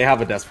like, "They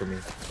have a desk for me,"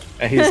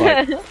 and he's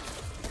like,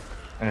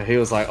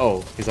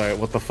 "Oh," he's like,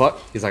 "What the fuck?"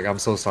 He's like, "I'm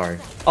so sorry."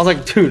 I was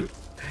like, "Dude,"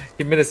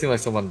 he made it seem like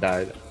someone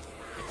died.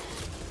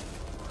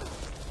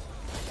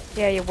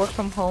 Yeah, your work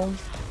from home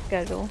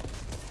schedule.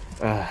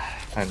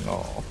 I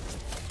know.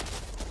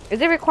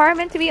 Is it a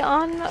requirement to be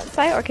on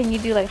site, or can you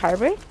do like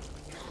hybrid?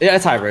 Yeah,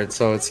 it's hybrid,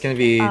 so it's gonna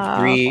be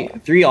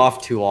three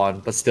off, 2 on,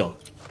 but still.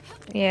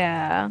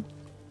 Yeah.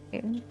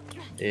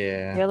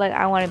 Yeah. You're like,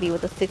 I want to be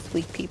with the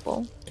 6-week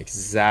people.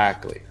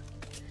 Exactly.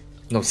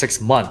 No, 6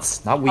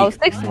 months, not weeks.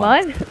 Oh, 6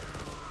 months?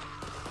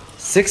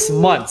 6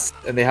 months,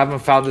 and they haven't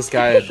found this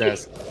guy at a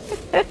desk.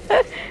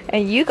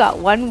 And you got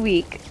 1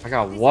 week. I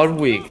got 1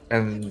 week,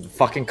 and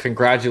fucking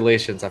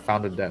congratulations, I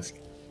found a desk.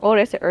 Oh,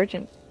 that's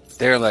urgent.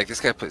 They're like, "This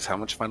guy plays how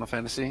much Final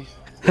Fantasy?"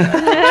 Keep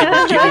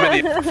him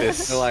in the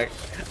office. They're like,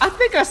 "I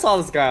think I saw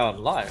this guy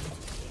online."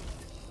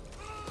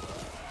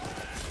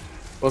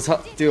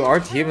 Dude, our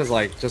team is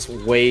like just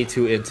way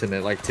too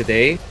intimate. Like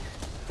today,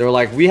 they were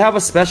like, "We have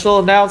a special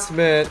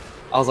announcement."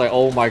 I was like,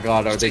 "Oh my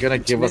god, are they gonna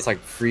give us like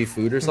free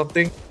food or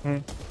something?"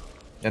 And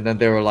then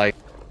they were like,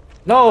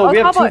 "No, we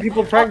have 2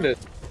 people pregnant."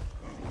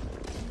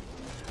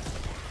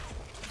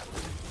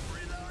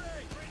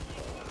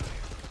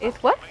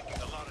 It's what?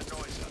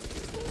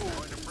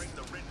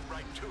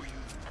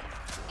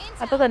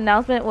 I thought the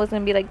announcement was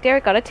gonna be like,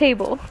 Derek got a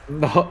table.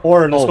 No.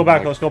 Or let's go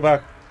back. Let's go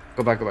back.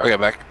 Go back. Okay,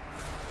 back.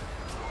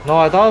 No,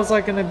 I thought it was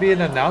like gonna be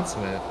an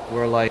announcement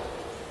where like,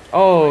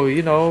 "Oh,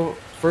 you know,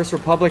 First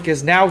Republic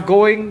is now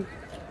going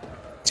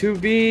to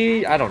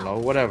be," I don't know,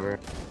 whatever.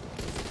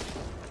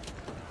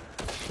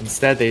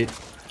 Instead, they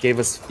gave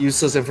us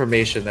useless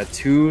information that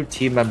 2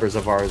 team members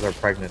of ours are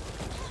pregnant.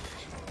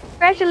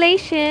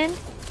 Congratulations.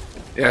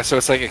 Yeah, so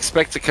it's like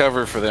expect to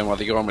cover for them while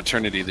they go on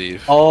maternity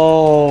leave.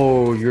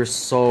 Oh, you're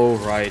so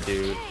right,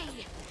 dude.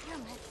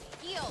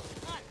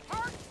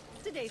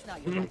 Today's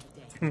not your lucky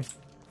day.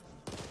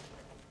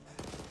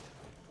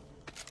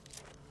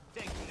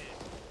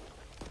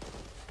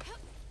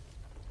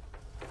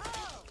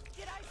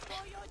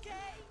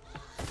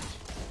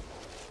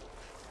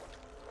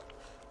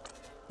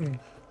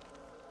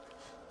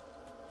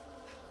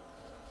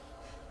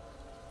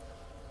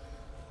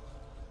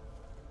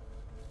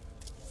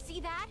 See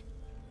that?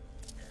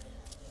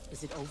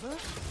 Is it over?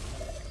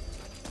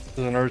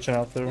 There's an urchin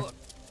out there.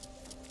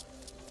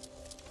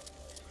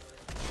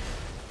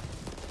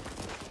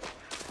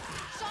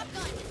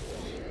 Shotgun.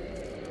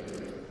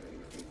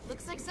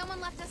 Looks like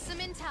someone left us some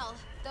intel,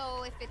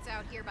 though if it's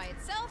out here by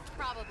itself,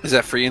 probably. Is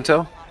that free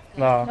intel?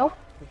 Nah. Nope.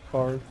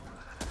 Card.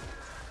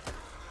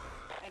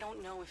 I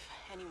don't know if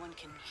anyone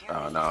can hear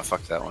Oh me. no,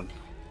 fuck that one.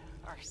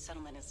 Our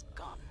settlement is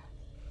gone.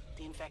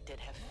 The infected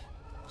have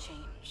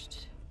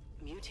changed,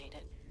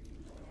 mutated.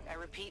 I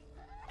repeat,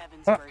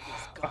 Evansburg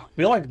is gone. I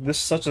feel like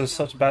this is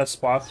such a bad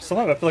spot.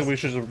 Sometimes I feel like we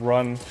should just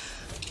run.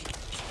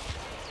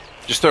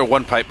 Just throw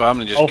 1 pipe bomb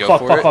and just Oh go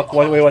fuck, for fuck, it. fuck!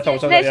 Wait, watch out!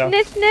 Snitch, Yeah.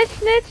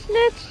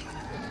 snitch.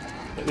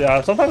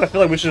 Yeah. Sometimes I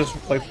feel like we should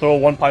just like throw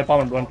 1 pipe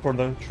bomb and run for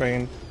the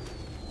train.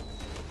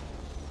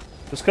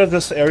 Just because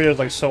this area is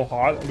like so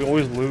hot, we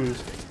always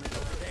lose.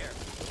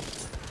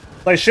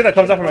 Like shit that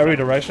comes out from every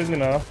direction, you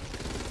know.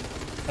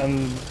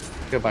 And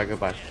Goodbye.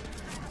 That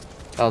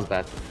was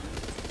bad.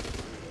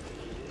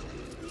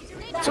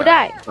 Who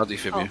died? I'll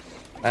defib you.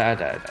 I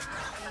died.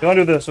 we don't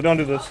do this. We don't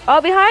do this.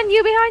 Oh, behind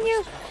you.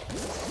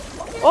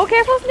 Oh,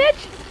 careful,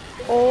 snitch.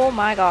 Oh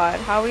my god,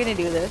 how are we gonna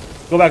do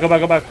this? Go back, go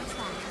back, go back.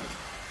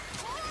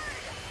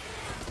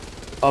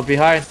 Oh,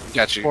 behind.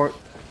 Got you. Fort.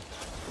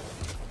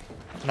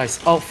 Nice.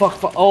 Oh fuck,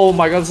 fuck. Oh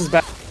my god, this is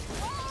bad.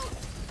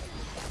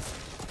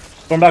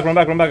 Run back,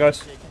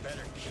 guys.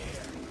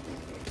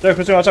 There,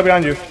 Christian, watch out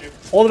behind you.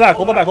 Hold it back,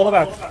 hold it back, hold it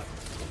back.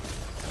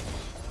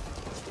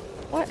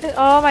 What?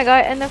 Oh my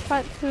god, and the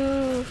front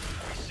too.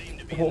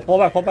 Hold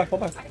back, hold back,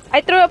 hold back.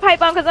 I threw a pipe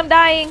bomb because I'm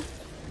dying.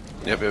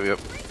 Yep.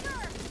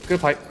 Good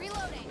pipe.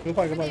 Good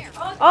fight, good fight.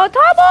 Oh, tall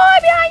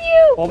boy behind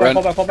you! Hold back, Run.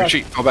 hold back, hold back.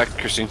 Retreat. Hold back,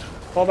 Christine.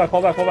 Hold back,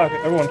 hold back, hold back.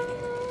 Everyone.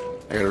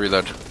 I gotta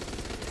reload.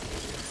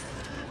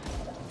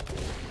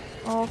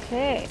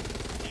 Okay.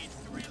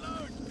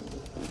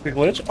 Big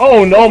glitch.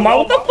 Oh no, my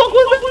what the fuck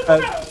was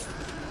that?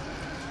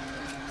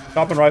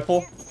 Dropping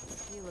rifle.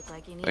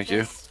 Thank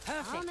you.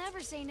 I'll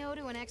never say no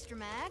to an extra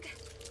mag.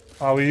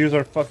 We use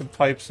our fucking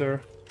pipes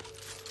there.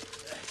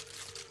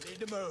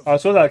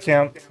 So that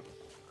camp.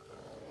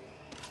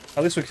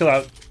 At least we kill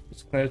that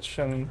snitch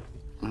and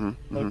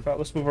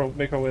let's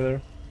make our way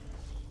there.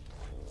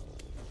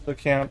 The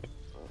camp.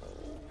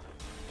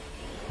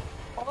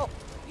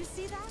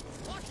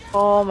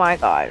 Oh my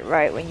god,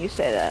 right when you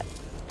say that.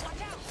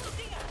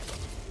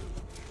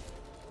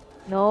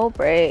 No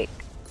break.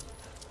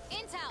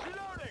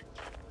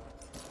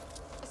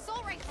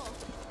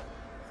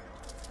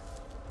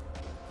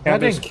 That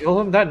didn't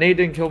kill him? That nade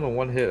didn't kill him in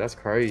one hit. That's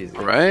crazy.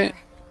 Right?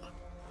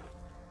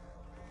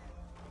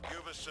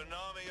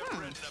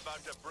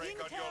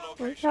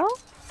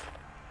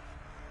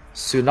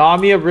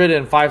 Tsunami of Rid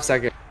in 5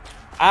 seconds.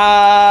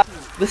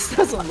 This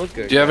doesn't look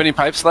good. Do you have any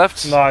pipes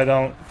left? No, I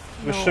don't.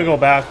 We should go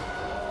back.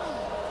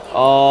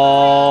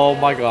 Oh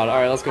my god.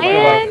 Alright, let's go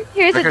back. And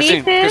here's a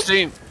Christine, defib.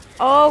 Christine.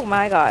 Oh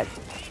my god.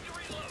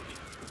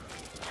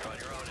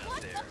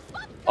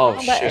 Oh Wrong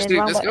shit. button, Christine,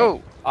 wrong let's button.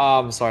 go.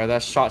 I'm sorry,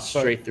 that shot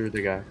straight through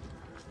the guy.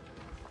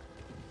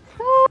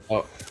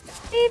 Oh.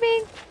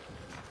 Leaving.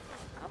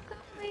 I'm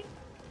coming.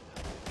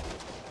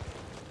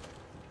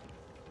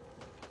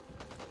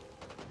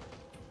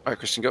 Alright,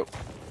 Christine, go.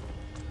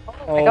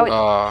 Oh my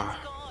god.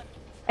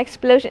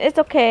 Explosion. It's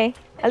okay.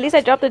 At least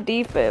I dropped the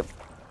defib.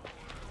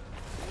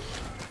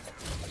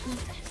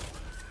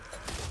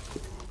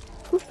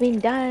 Who's been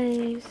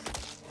dives?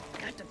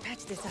 Got to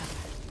patch this up.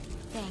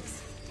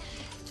 Thanks.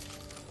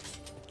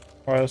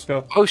 Alright, let's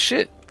go. Oh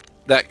shit.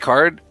 That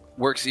card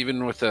works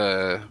even with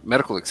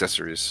medical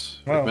accessories.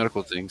 Wow. With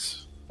medical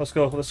things. Let's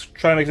go. Let's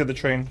try and exit the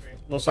train.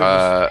 Let's Hey,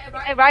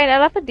 Ryan, I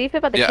left a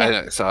defib at the yeah,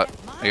 camp. I saw it.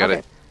 I got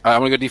it.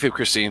 I'm gonna go defib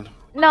Christine.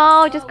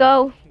 No, just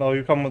go. No,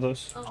 you come with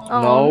us.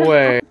 Oh, No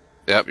way.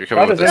 Yep, you're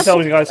coming Grab with his us. intel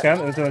when you guys can.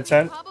 It's in the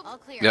tent.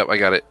 Yep, I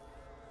got it.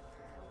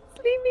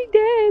 Leave me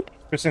dead.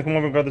 Christian, come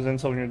over and grab his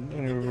intel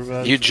when you're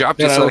revived. You dropped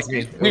Yeah, it that so was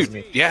me. That was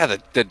me. yeah, the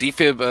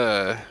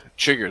defib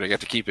triggered. I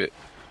got to keep it.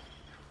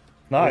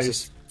 Where's Nice.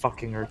 this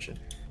fucking urchin?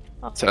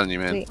 I'm telling you,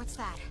 man. Sweet. What's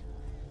that?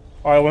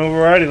 Alright, when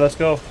we're ready, let's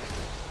go.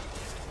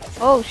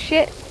 Oh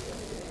shit.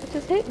 It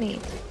just hit me.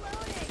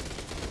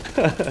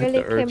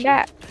 Really came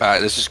back.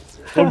 Alright, let's just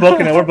We're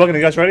booking it. We're booking it.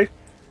 You guys ready?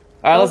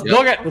 Alright, let's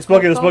book it! Let's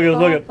book it. Let's book it. Let's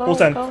book it. Full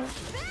send.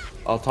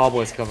 Oh, tall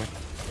boy's coming.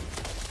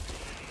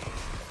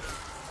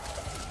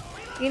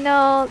 You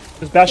know.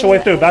 Just bash your way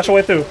through. Bash your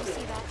way through.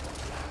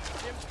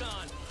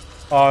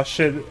 Oh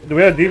shit. Do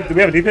we have deep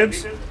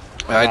hits?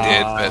 I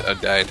did, but I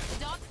died.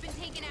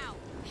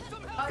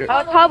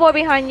 Oh, tall boy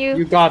behind you.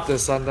 You got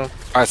this, Sunda.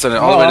 Alright, so then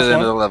all the way to the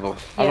end of the level.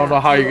 I don't know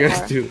how you're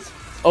gonna do this.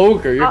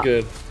 Ogre, you're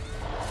good.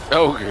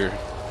 Ogre.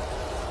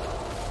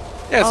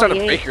 Yeah, it's Oh, not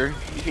yeah. a baker.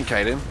 You can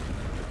kite him.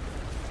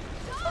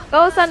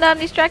 Go, Sunda. I'm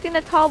distracting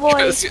the tall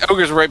boy. See,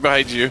 Ogre's right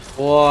behind you.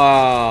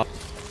 Wow.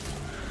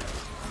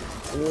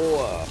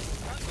 Whoa.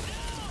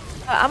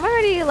 I'm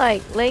already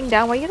like laying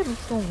down. Why you gotta be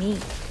so mean?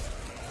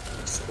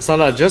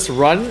 Sunda, just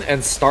run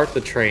and start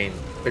the train.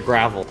 The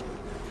gravel.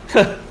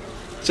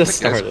 Just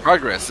start This is it.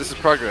 progress. This is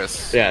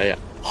progress. Yeah, yeah.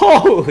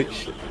 Holy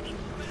shit.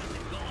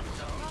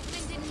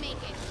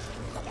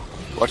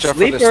 Watch out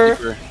Sleeper. for the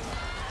sleeper.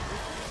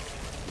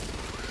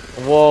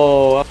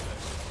 Whoa.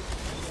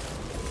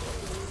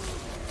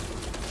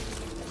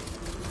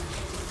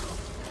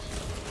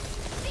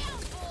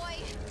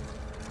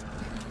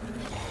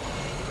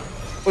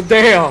 Oh,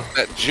 damn.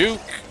 That juke.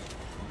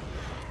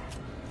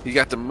 You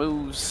got the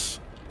moves.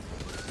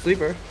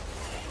 Sleeper.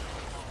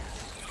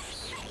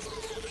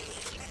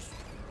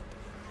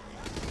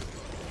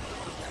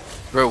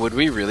 Bro, would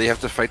we really have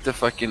to fight the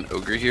fucking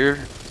ogre here?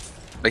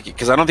 Like,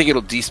 because I don't think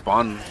it'll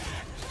despawn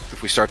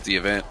if we start the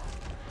event.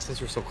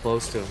 Since we're so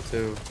close to him,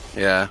 too.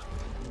 Yeah.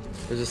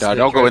 There's a No, snitch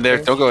don't go right in there.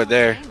 there. Don't go in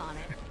there.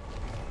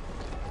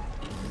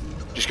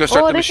 Just go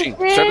start the this is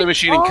machine. Start the it?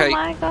 machine and Oh kite.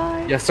 my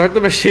god. Yeah, start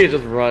the machine,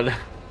 just run.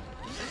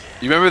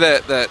 You remember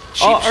that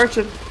cheap? Oh,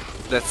 urchin.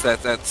 That's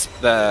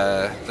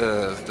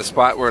the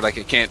spot where like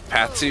it can't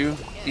path to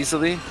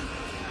easily.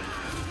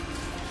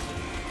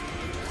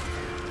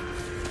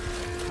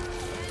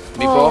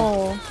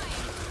 Meatball.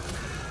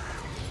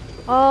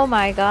 Oh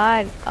my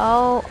god.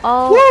 Oh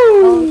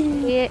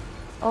shit.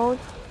 Oh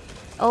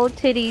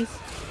titties.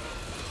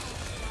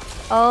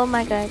 Oh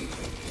my god.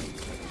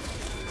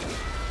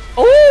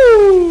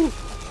 Oh!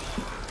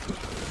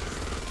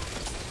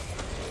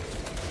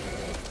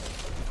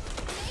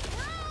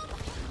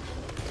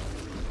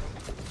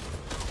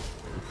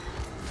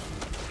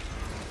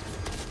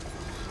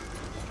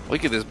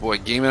 Look at this boy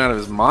gaming out of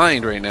his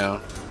mind right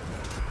now.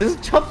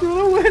 Just jump through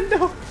the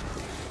window.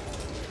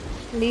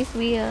 At least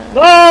we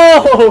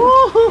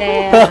No!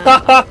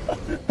 Damn.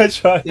 I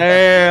tried.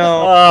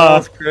 Damn.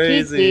 That's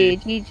crazy.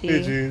 GG.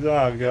 GG.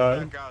 Oh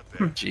god.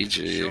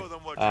 GG.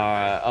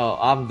 Alright. Oh,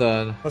 I'm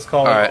done. Let's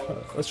call All it.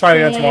 right. Let's try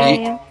again tomorrow.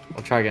 Yeah.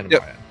 I'll try again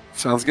Yep. tomorrow.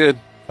 Sounds good.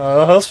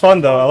 That was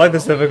fun though. I like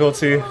this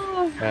difficulty.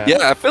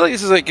 Yeah, I feel like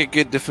this is like a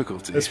good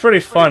difficulty. It's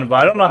pretty fun, but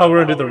I don't know how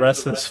we're gonna do the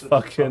rest of this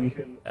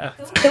fucking.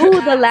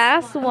 Ooh, the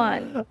last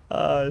one.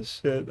 Oh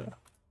shit.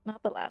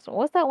 Not the last one.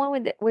 What's that one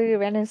where we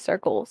ran in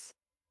circles?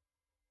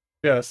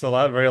 Yeah, it's the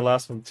very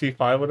last one.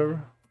 T5,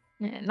 whatever.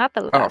 Yeah, not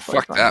the Oh, last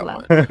one. fuck it's not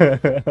that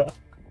the one. last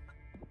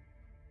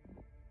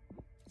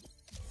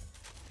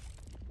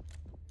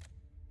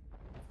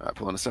Alright,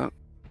 pulling us out.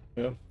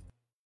 Yeah.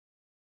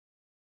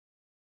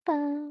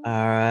 one.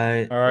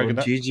 Alright. All right. Well, Good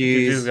night. GG's.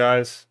 GG's,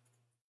 guys.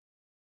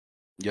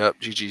 Yep,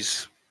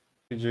 GG's.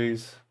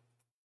 GG's.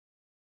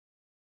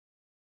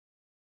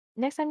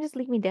 Next time, just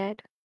leave me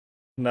dead.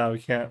 No, we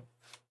can't.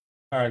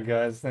 Alright,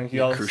 guys. Thank you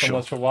Yeah, all so crucial.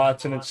 much for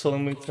watching and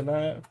chilling with me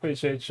tonight.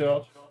 Appreciate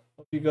y'all.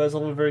 Hope you guys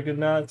have a very good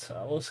night.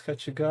 I will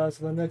catch you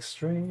guys on the next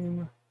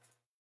stream.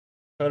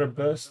 Tried our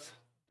best.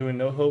 Doing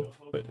no hope,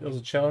 but it was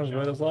a challenge,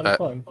 but it was a lot of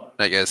fun.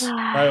 Night, guys.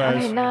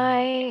 guys. Good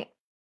night.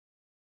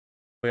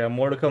 But yeah,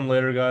 more to come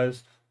later,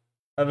 guys.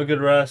 Have a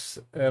good rest,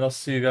 and I'll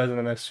see you guys in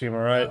the next stream,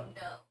 alright?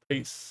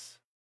 Peace.